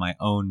studied up on my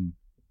own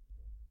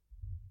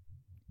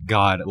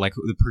god, like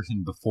the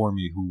person before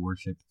me who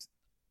worshipped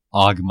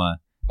Agma.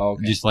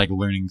 Okay. Just like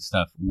learning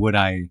stuff. Can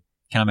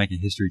I make a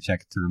history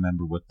check to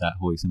remember what that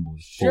holy symbol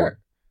is for? Sure.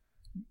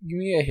 Give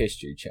me a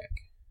history check.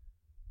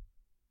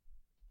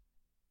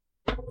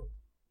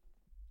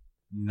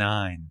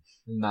 9.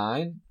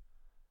 9?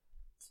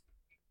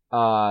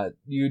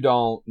 You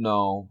don't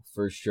know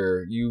for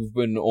sure. You've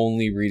been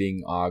only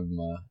reading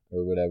Agma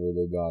or whatever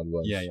the god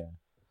was.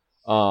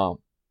 Yeah.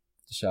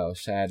 So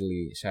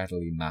sadly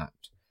not.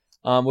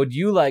 Would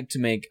you like to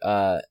make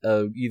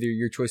either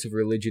your choice of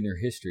religion or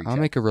history? I'll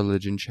make a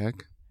religion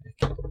check.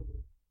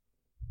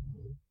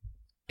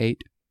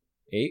 8.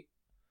 8?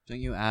 Don't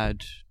you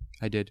add?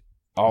 I did.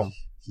 Oh,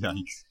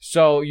 Yikes.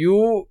 so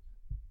you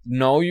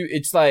know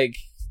it's like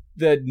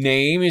the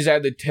name is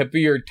at the tip of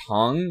your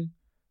tongue,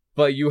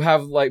 but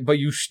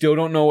you still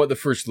don't know what the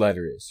first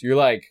letter is. You're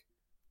like,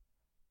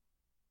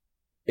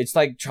 it's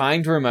like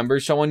trying to remember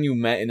someone you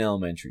met in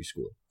elementary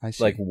school, I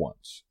see. like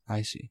once.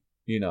 I see.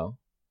 You know.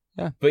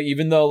 Yeah. But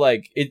even though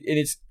like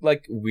it's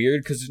like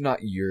weird because it's not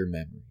your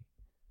memory.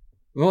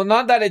 Well,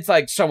 not that it's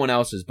like someone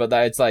else's, but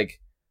that it's like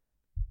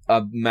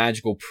a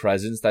magical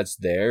presence that's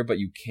there, but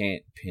you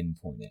can't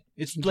pinpoint it.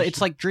 It's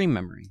like dream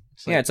memory.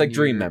 It's like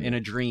dream memory. In a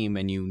dream,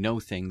 and you know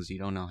things. You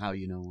don't know how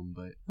you know them,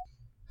 but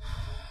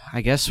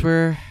I guess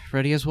we're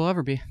ready as we'll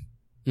ever be.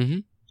 Mm-hmm.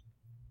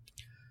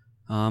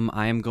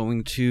 I am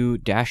going to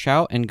dash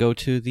out and go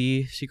to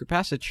the secret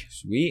passage.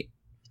 Sweet.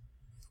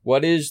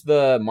 What is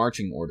the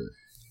marching order?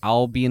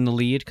 I'll be in the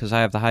lead because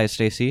I have the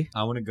highest AC.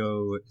 I want to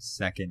go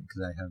second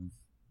because I have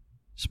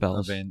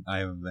Spells. I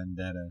have a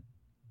vendetta.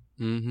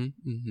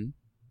 Mm-hmm. Mm-hmm.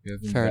 You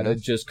have Fair Vendetta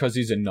enough. just because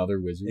he's another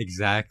wizard.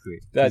 Exactly.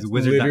 That's He's a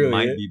wizard that literally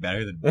might it. be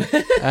better than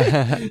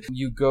me.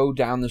 You go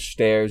down the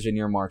stairs in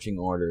your marching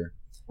order,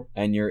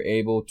 and you're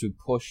able to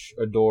push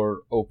a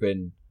door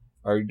open.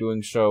 Are you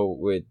doing so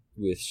with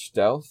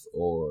stealth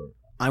or?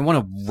 I want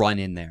to run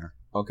in there.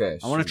 Okay.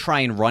 I want to try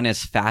and run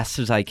as fast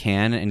as I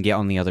can and get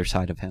on the other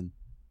side of him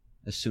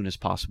as soon as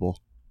possible.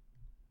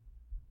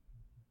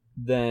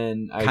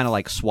 Then Kind of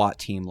like SWAT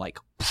team, like.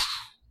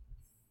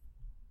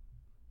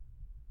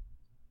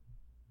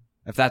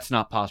 If that's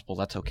not possible,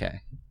 that's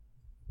okay.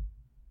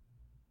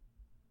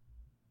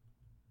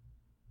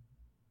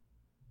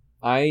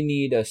 I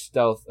need a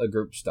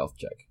group stealth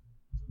check.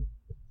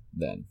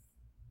 Then.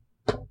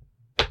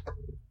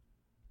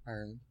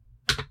 Ireland.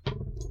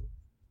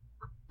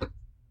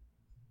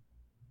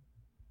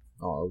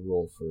 I'll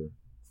roll for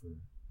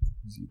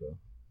Zibo.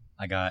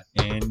 I got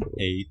an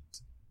 8.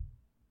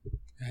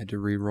 I had to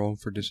re-roll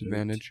for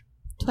disadvantage.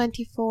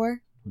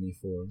 24.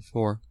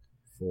 24.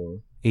 4.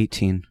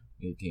 18.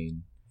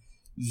 18.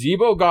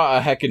 Zibo got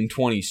a heckin'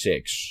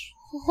 26.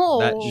 Oh.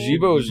 That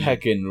Zibo's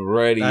heckin'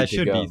 ready That to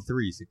should go. be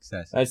 3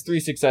 successes. That's 3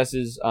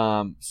 successes.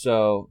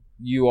 So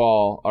you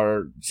all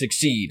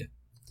succeed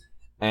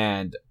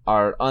and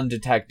are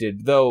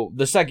undetected. Though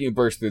the second you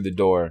burst through the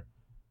door,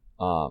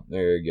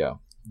 there you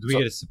go. Do we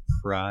get a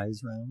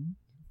surprise round?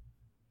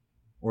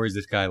 Or is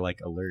this guy, like,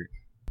 alert?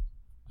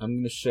 I'm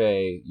gonna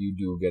say you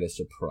do get a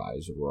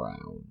surprise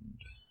round.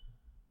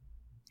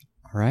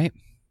 All right.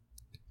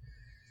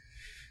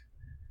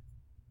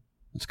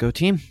 Let's go,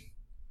 team.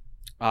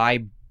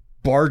 I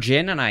barge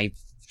in and I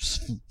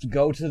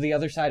go to the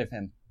other side of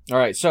him. All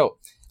right. So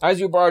as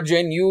you barge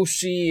in, you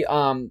see.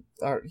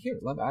 Here,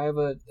 I have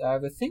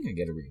a thing I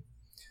gotta read.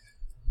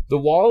 The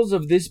walls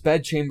of this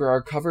bedchamber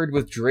are covered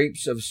with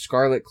drapes of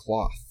scarlet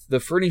cloth. The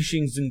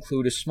furnishings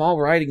include a small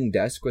writing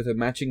desk with a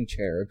matching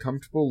chair, a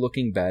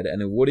comfortable-looking bed,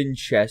 and a wooden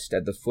chest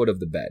at the foot of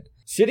the bed.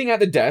 Sitting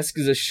at the desk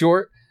is a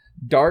short,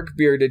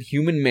 dark-bearded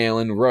human male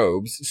in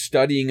robes,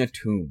 studying a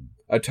tome.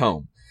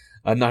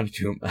 Not a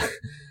tomb.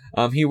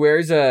 He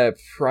wears a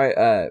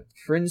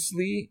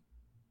princely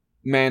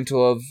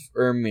mantle of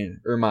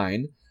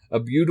ermine. A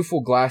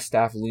beautiful glass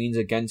staff leans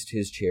against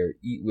his chair,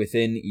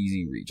 within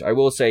easy reach. I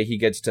will say he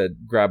gets to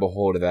grab a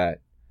hold of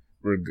that,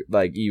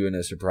 like even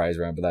a surprise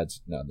round, but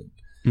that's nothing.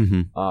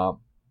 Mm-hmm.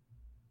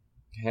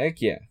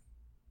 Heck yeah.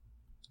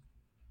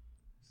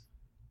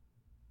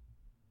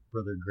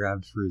 Brother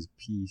grabbed for his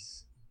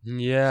piece.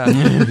 Yeah.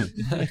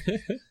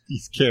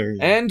 He's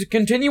carrying. And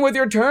continue with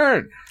your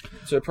turn.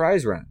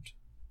 Surprise round.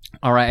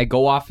 All right, I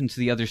go off into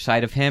the other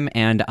side of him,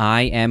 and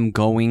I am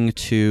going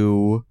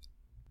to...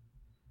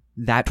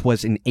 That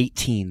was an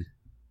 18.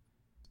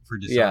 For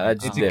Yeah,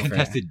 that's it's different. a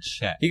contested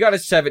check. He got a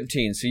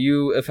 17, so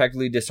you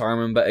effectively disarm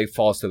him, but it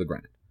falls to the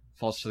ground.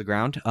 Falls to the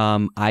ground.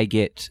 I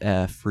get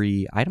a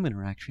free item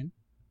interaction.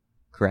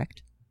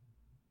 Correct?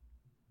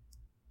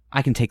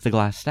 I can take the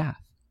glass staff.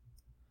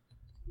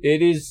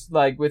 It is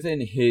like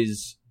within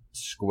his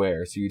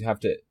square, so you'd have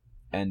to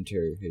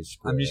enter his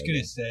square. I'm just going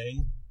to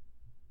say,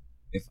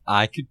 if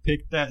I could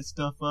pick that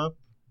stuff up.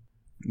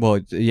 Well,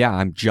 yeah,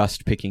 I'm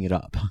just picking it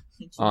up.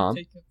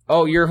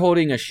 Oh, you're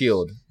holding a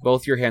shield.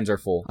 Both your hands are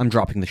full. I'm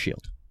dropping the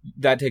shield.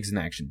 That takes an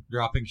action.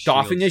 Dropping shield.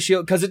 Doffing the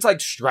shield, because it's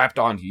like strapped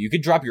onto you. You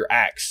could drop your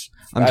axe.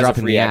 I'm as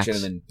dropping a free the action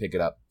axe. and then pick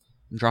it up.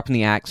 I'm dropping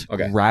the axe.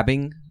 Okay.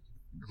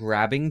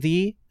 Grabbing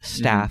the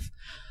staff.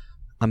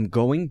 I'm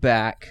going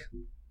back.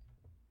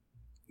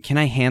 Can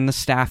I hand the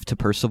staff to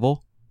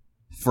Percival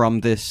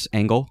from this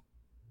angle?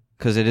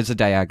 Because it is a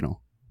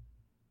diagonal.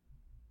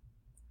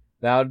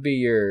 That would be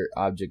your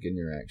object in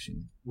your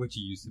action, Which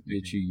you used to pick.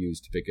 which you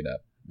use to pick it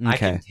up. I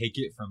Okay. can take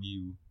it from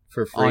you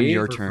For free? On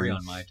your for turn. free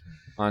on my turn.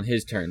 On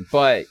his turn.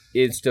 But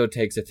it still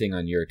takes a thing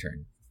on your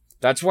turn.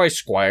 That's why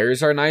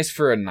squires are nice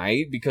for a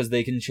knight, because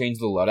they can change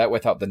the loadout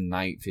without the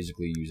knight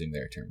physically using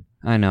their turn.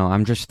 I know.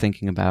 I'm just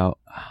thinking about...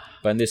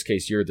 But in this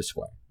case, you're the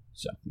squire.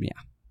 So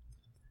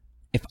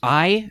If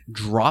I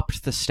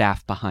dropped the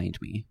staff behind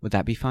me, would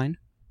that be fine?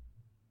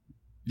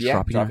 yeah,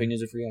 Dropping dropping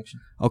is a free action.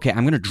 Okay,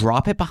 I'm going to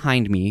drop it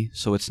behind me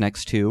so it's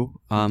next to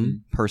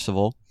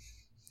Percival.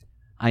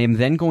 I am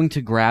then going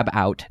to grab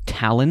out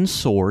Talon's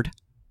sword.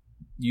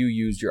 You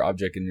used your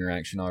object in your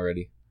action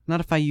already. Not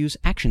if I use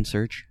action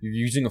surge. You're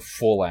using a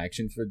full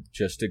action for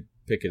just to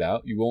pick it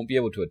out. You won't be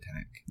able to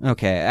attack.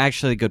 Okay,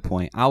 actually, good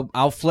point.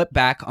 I'll flip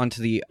back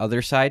onto the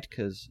other side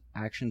because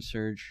action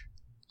surge,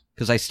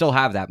 because I still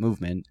have that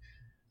movement.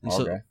 And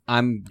so Okay.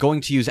 I'm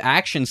going to use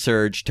action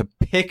surge to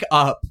pick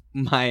up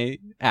my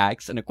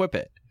axe and equip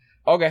it.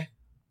 Okay.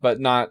 But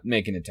not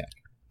make an attack.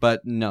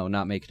 But no,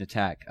 not make an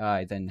attack.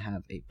 I then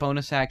have a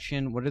bonus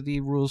action. What are the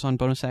rules on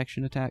bonus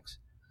action attacks?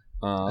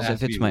 It So has if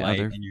to it's be my light,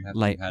 other- and you have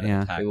light, to have had yeah.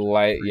 an attack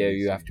Light, yeah, you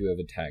previously. have to have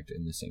attacked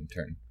in the same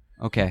turn.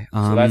 Okay.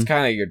 So that's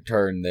kind of your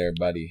turn there,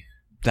 buddy.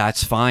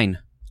 That's fine.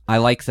 I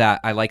like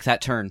that. I like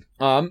that turn.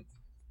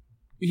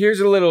 Here's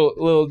a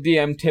little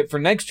DM tip for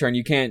next turn.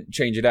 You can't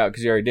change it out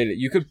because you already did it.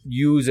 You could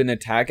use an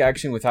attack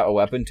action without a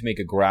weapon to make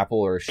a grapple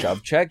or a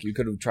shove check. You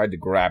could have tried to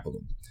grapple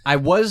him. I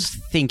was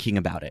thinking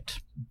about it.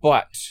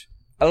 But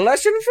a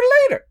lesson for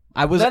later.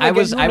 I was Then I again,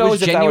 was who I was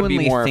knows if that would be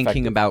genuinely more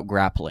thinking effective. about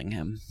grappling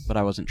him, but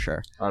I wasn't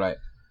sure. All right.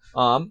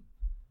 Are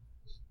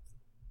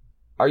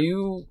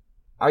you?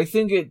 I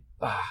think it.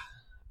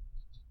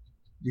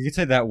 We could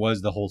say that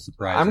was the whole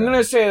surprise. I'm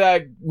gonna say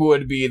that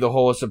would be the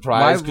whole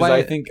surprise because Why-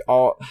 I think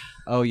all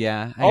Oh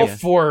yeah. all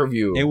four of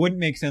you It wouldn't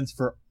make sense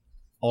for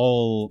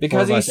all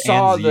because four he of us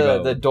saw and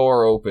Zebo. the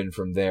door open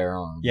from there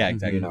on. Yeah,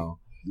 exactly. You know.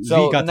 Zeke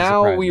So got the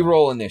now surprise we one.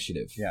 roll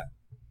initiative. Yeah.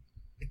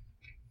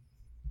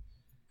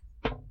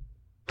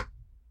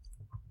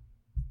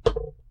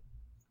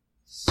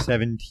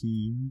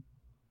 $17.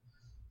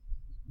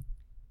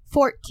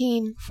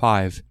 14.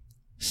 5.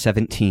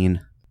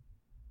 17.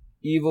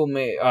 Evil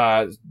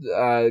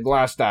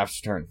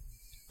Glassstaff's turn.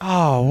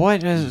 Oh,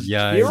 what is?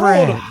 Yeah. He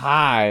rolled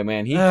high,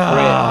 man. He crit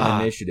Ah.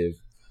 on initiative.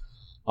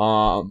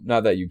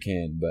 Not that you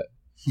can, but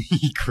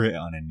He crit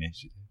on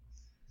initiative.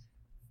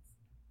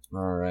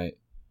 all right.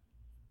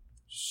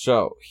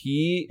 So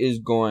he is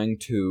going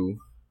to.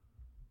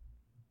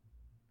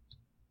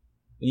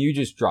 You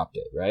just dropped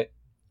it, right?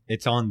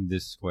 It's on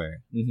this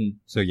square. Mm-hmm.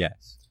 So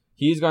yes.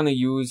 He's going to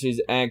use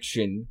his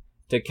action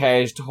to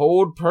cast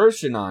Hold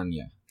Person on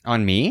you.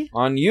 On me?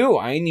 On you,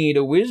 I need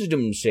a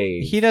Wisdom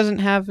save. He doesn't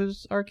have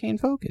his arcane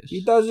focus.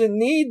 He doesn't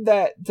need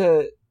that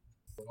to.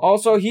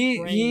 Also, he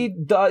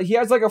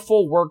has like a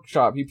full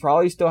workshop. He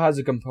probably still has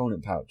a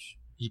component pouch.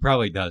 He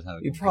probably does have a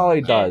He component.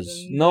 probably does.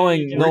 then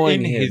Knowing we're We're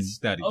knowing in him. his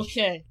study.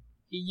 Okay.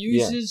 He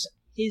uses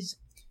his.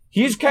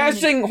 He's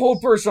casting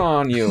Hold Person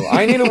on you.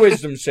 I need a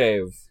Wisdom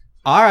save.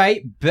 All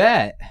right,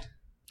 bet.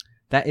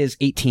 That is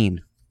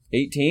 18.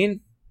 18?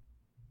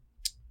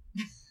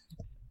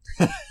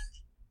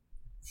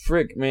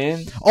 Frick,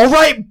 man. All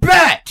right,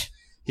 bet.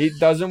 He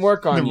doesn't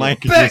work on The you.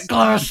 mic is Bet, just-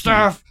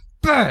 Glassstaff.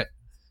 Bet.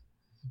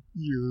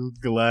 You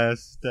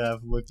glass staff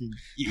looking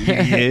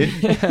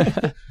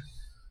idiot.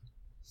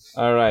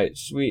 All right,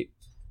 sweet.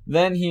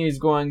 Then he's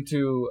going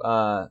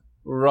to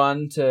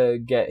run to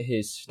get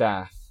his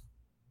staff.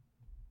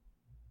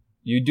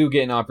 You do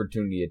get an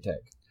opportunity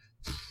attack.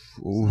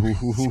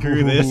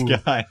 Screw this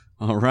guy.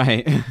 All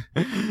right.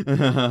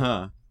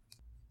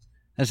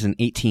 That's an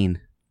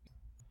 18.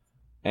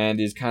 And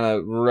is kind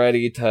of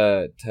ready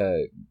to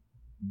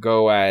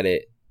go at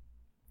it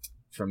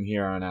from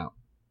here on out.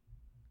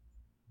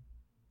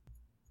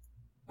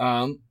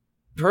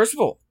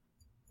 Percival,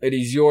 it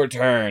is your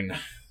turn.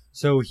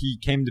 So he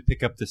came to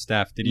pick up the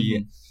staff. Did he?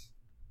 Mhm.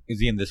 Is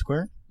he in the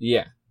square?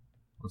 Yeah.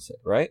 That's it,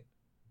 right?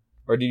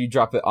 Or did you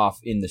drop it off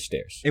in the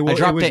stairs? I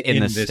dropped was it in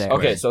the this stair. square.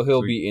 Okay, so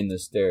he'll he- be in the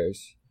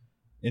stairs.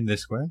 in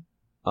this square.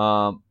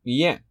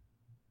 Yeah.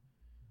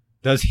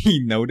 Does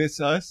he notice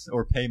us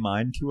or pay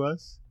mind to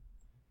us?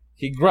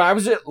 He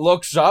grabs it,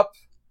 looks up,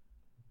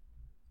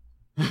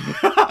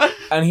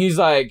 and he's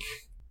like,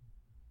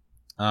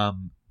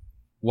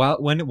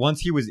 Once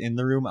he was in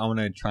the room, I want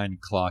to try and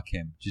clock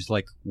him. Just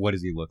like, what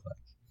does he look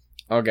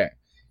like? okay.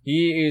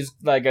 He is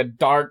like a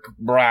dark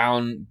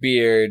brown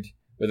beard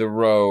with a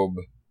robe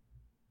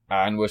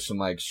and with some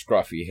like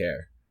scruffy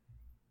hair.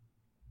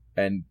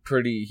 And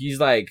he's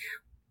like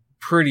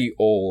pretty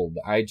old.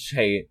 I'd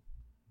say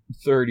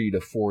 30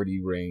 to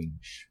 40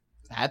 range.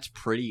 That's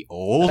pretty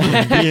old.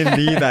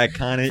 D&D, that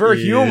kind of For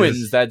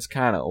humans, that's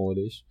kind of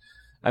oldish.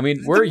 I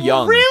mean, we're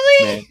young.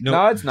 Really? Man.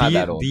 No, it's not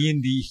that old.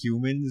 D&D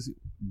humans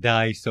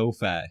die so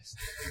fast.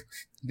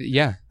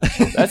 Yeah.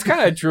 That's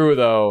kind of true,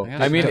 though.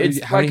 Yeah, I mean,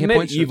 it's how many like hit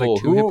points? medieval.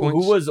 Like 2 hit points?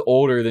 Who was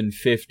older than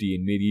 50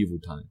 in medieval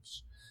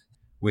times?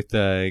 With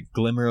a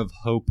glimmer of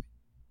hope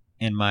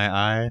in my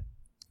eye,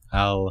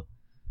 I'll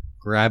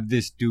grab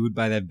this dude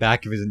by the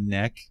back of his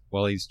neck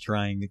while he's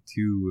trying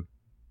to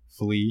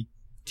flee.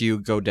 Do you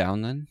go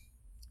down then?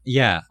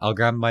 Yeah, I'll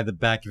grab him by the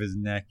back of his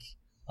neck,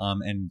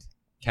 and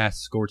cast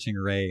Scorching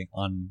Ray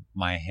on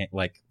my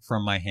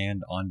from my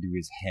hand onto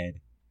his head.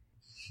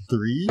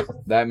 3,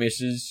 That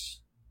misses.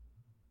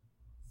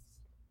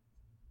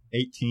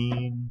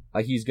 18,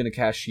 He's gonna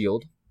cast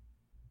shield.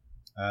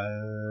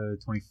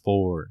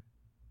 24.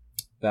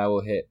 That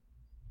will hit.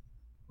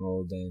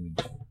 Roll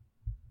damage.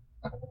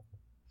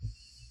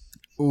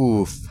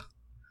 Oof.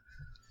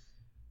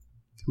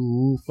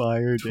 2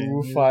 fire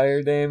damage. 2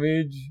 fire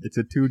damage. It's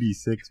a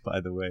 2d6, by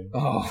the way.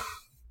 Oh.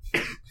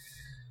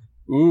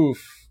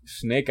 Oof.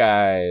 Snake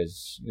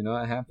eyes. You know,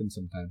 that happens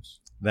sometimes.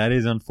 That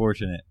is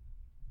unfortunate.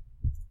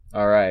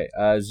 Alright,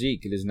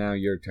 Zeke, it is now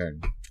your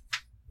turn.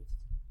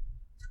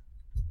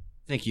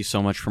 Thank you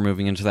so much for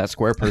moving into that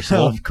square,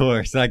 Percival. Of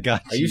course, I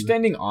got you. Are you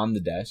standing on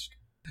the desk?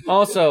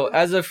 Also,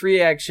 as a free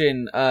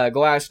action,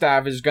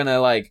 Glassstaff is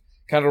gonna,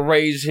 kind of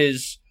raise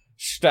his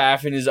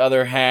staff in his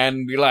other hand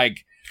and be like,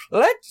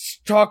 let's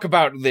talk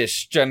about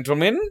this,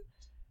 gentlemen.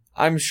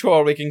 I'm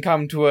sure we can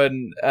come to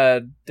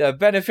a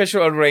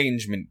beneficial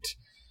arrangement.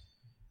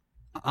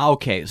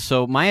 Okay,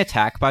 so my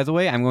attack, by the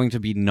way, I'm going to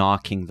be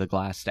knocking the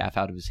glass staff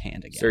out of his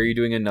hand again. So are you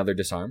doing another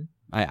disarm?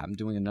 I am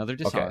doing another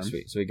disarm. Okay,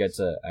 sweet. So he gets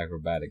an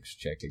acrobatics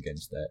check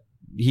against that.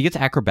 He gets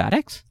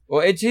acrobatics?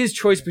 Well, it's his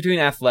choice between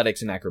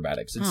athletics and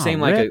acrobatics. It's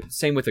same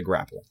with a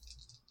grapple.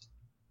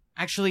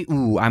 Actually,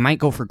 I might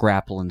go for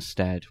grapple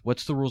instead.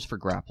 What's the rules for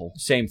grapple?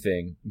 Same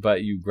thing,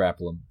 but you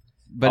grapple him.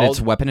 But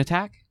it's weapon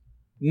attack?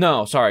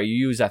 No, sorry,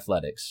 you use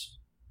athletics.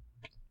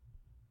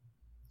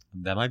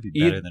 That might be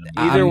better than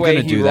a Either I'm way,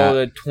 gonna he do rolled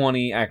that. a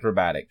 20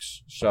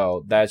 acrobatics,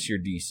 so that's your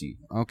DC.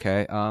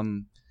 Okay,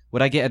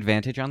 would I get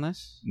advantage on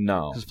this?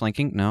 No. Because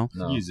flanking? No.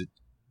 Use it.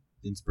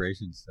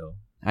 Inspiration still.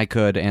 I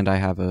could, and I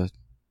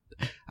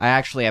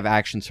actually have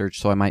action search,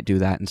 so I might do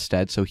that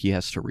instead, so he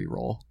has to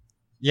reroll.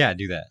 Yeah,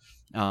 do that.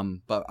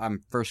 But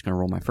I'm first gonna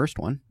roll my first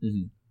one.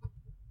 Mm-hmm.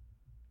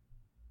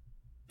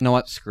 You know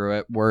what? Screw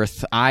it.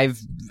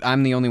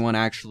 I'm the only one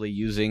actually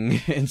using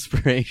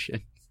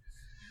inspiration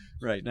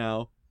right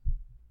now.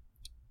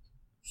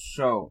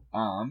 So,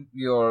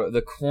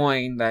 the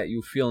coin that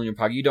you feel in your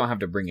pocket, you don't have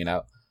to bring it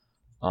out.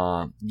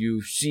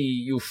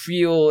 You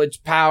feel its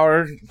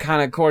power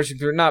kind of coursing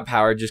through, not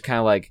power, just kind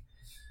of like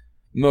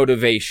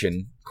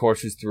motivation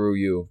courses through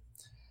you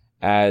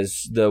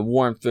as the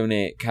warmth in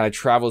it kind of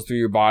travels through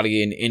your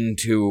body and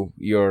into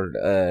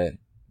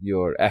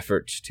your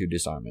efforts to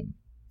disarm him.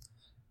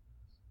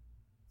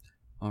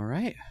 All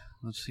right.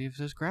 Let's see if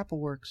this grapple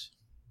works.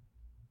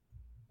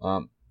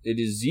 It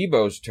is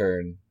Zebo's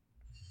turn.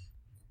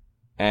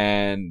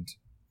 And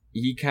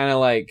he kind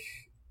of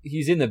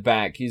he's in the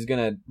back. He's going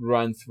to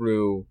run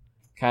through,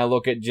 kind of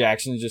look at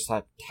Jackson, just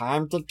like,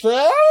 time to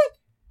kill?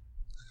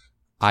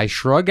 I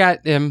shrug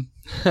at him.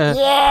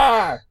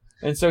 Yeah!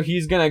 And so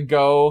he's going to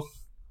go,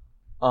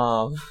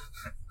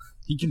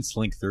 He can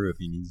slink through if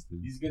he needs to.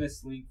 he's going to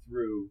slink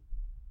through,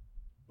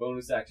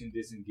 bonus action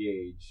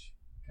disengage,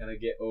 kind of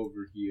get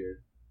over here.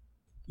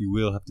 You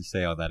will have to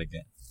say all that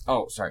again.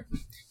 Oh, sorry.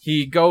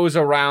 He goes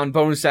around,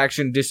 bonus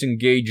action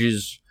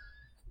disengages,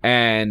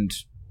 and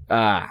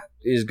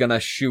is gonna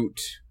shoot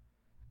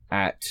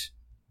at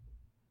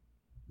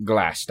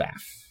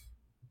Glassstaff.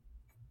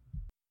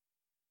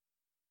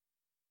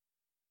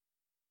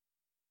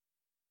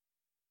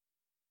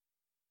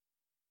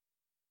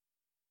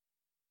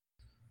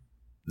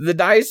 The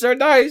dice are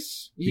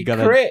dice. He got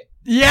a- crit.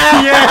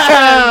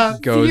 Yeah!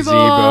 Go Zebo!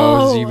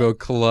 Zebo. Zebo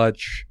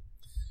clutch.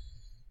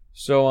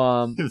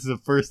 So This is the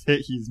first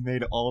hit he's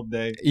made all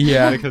day.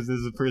 Yeah. Because this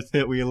is the first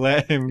hit we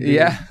let him do.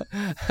 Yeah.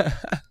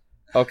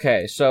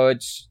 okay, so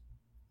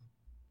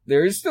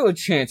there is still a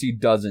chance he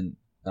doesn't.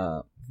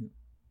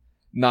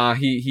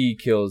 He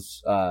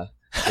kills. Oh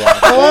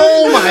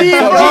my So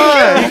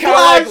god! he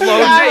kind of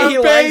loads it. He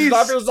lands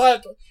up. He's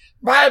like,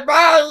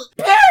 bye.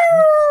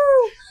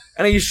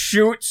 And he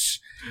shoots,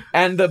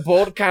 and the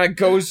bolt kind of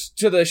goes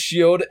to the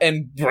shield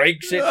and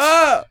breaks it,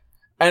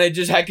 and it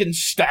just heckin'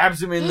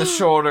 stabs him in the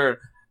shoulder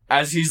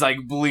as he's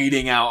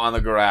bleeding out on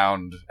the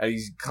ground, and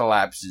he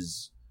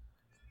collapses.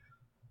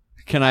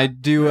 Can I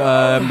do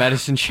a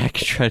medicine check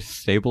to try to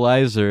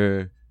stabilize,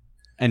 or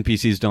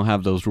NPCs don't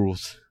have those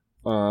rules?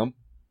 Well,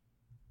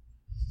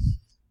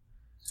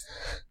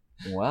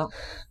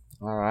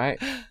 all right.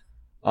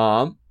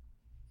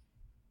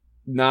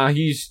 Nah,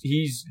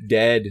 he's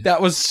dead.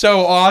 That was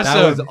so awesome.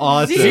 That was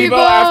awesome. Zebo!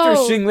 After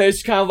seeing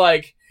this, kind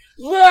of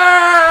yeah,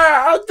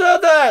 I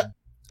did that.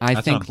 I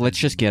That's think what I'm let's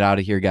just get out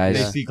of here, guys.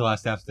 They see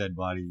Glassstaff's dead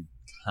body.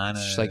 Kind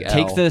Just of. like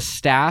Take the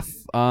staff.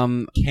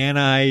 Can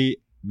I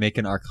make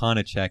an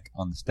Arcana check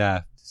on the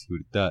staff to see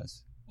what it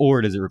does.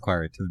 Or does it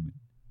require attunement?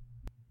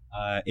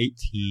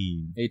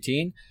 18.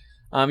 18.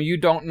 You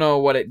don't know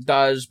what it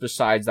does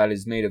besides that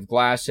it's made of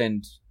glass,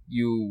 and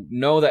you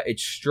know that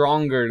it's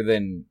stronger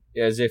than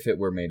as if it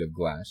were made of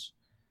glass.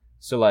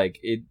 So, like,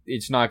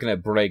 it's not going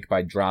to break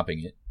by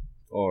dropping it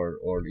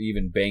or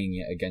even banging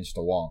it against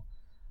a wall.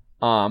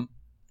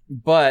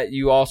 But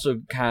you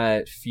also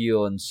kind of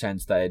feel and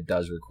sense that it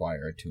does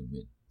require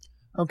attunement.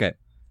 Okay.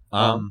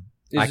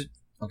 Okay.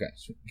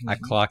 I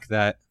clock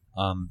that.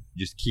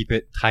 Just keep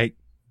it tight.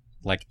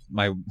 Like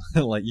my,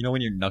 like, you know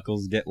when your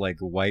knuckles get like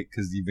white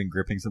because you've been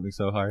gripping something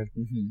so hard?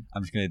 Mm-hmm.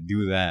 I'm just going to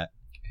do that.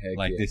 Heck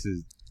like, yeah. this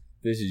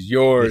is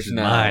yours this is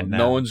now. mine now.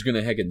 No one's going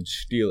to heckin'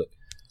 steal it.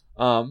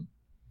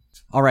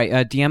 All right,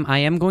 DM, I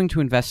am going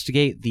to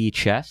investigate the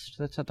chest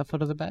that's at the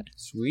foot of the bed.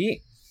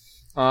 Sweet.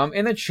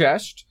 In the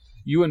chest,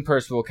 you and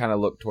Percival kind of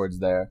look towards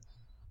there,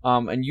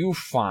 and you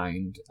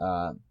find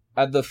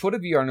at the foot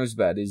of Yarno's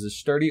bed is a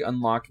sturdy,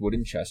 unlocked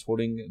wooden chest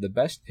holding the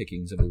best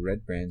pickings of the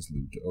Redbrand's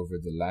loot over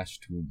the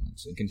last 2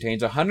 months. It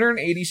contains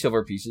 180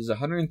 silver pieces,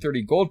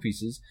 130 gold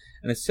pieces,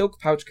 and a silk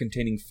pouch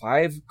containing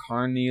 5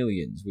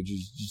 carnelians, which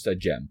is just a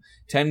gem,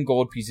 10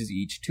 gold pieces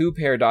each, 2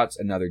 paradots,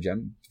 another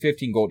gem,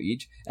 15 gold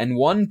each, and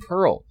 1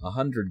 pearl,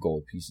 100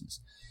 gold pieces.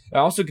 It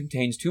also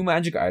contains 2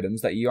 magic items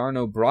that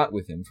Yarno brought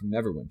with him from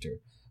Neverwinter,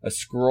 a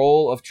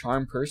scroll of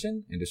Charm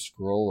Person and a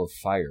scroll of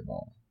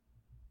Fireball.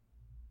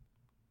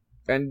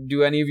 And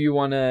do any of you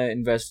want to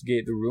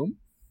investigate the room?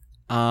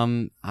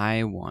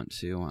 I want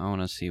to. I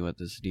want to see what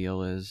this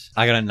deal is.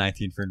 I got a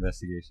 19 for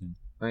investigation.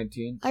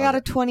 19? I got a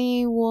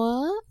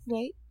 21.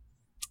 Wait.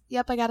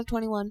 Yep, I got a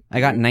 21. I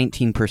got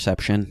 19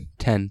 perception.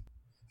 10.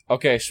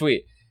 Okay,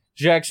 sweet.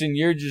 Jackson,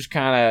 you're just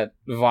kind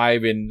of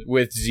vibing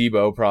with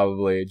Zebo,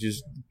 probably.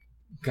 Just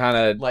kind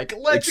of Like,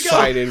 let's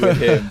excited go! with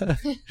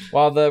him.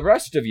 While the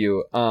rest of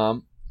you,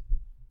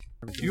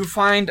 you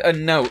find a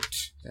note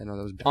I know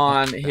that was bad.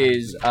 on Bad.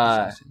 his,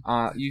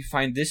 you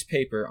find this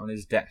paper on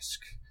his desk.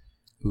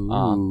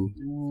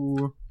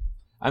 Ooh.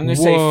 I'm going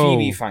to say Whoa.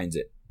 Phoebe finds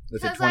it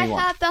with a Because I 21.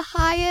 had the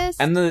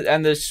highest. And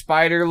the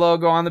spider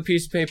logo on the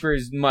piece of paper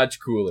is much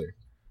cooler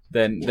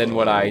than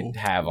what I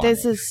have on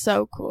This it. is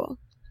so cool.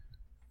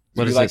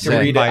 What Would you does like it to say?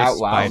 read it By out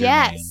loud?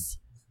 Spider-Man. Yes.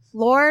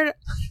 Lord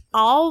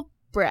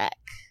Albrecht.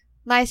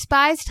 My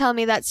spies tell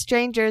me that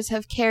strangers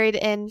have carried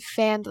in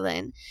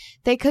Phandalin.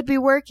 They could be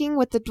working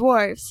with the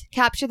dwarves.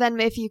 Capture them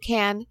if you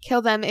can,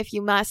 kill them if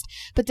you must,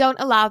 but don't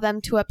allow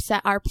them to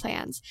upset our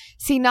plans.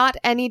 See, not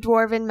any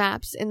dwarven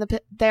maps in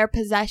their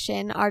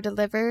possession are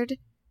delivered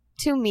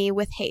to me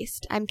with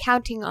haste. I'm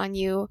counting on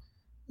you,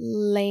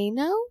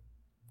 Leno.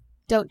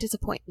 Don't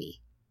disappoint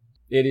me.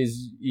 It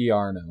is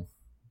Yarno.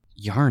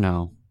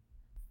 Yarno.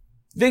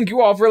 Thank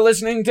you all for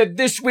listening to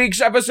this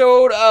week's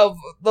episode of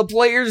The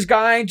Player's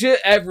Guide to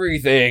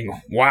Everything.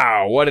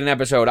 Wow, what an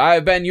episode.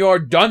 I've been your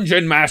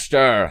Dungeon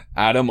Master,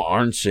 Adam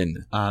Arnson.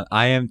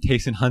 I am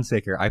Tayson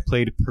Hunsaker. I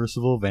played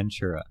Percival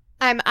Ventura.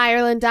 I'm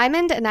Ireland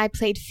Diamond, and I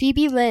played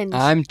Phoebe Lynn.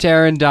 I'm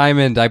Taryn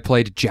Diamond. I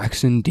played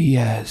Jackson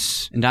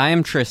Diaz. And I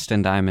am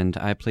Tristan Diamond.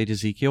 I played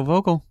Ezekiel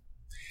Vogel.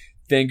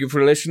 Thank you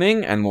for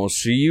listening, and we'll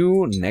see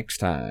you next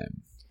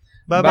time.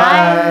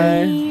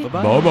 Bye-bye.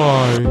 Bye.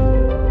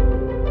 Bye-bye.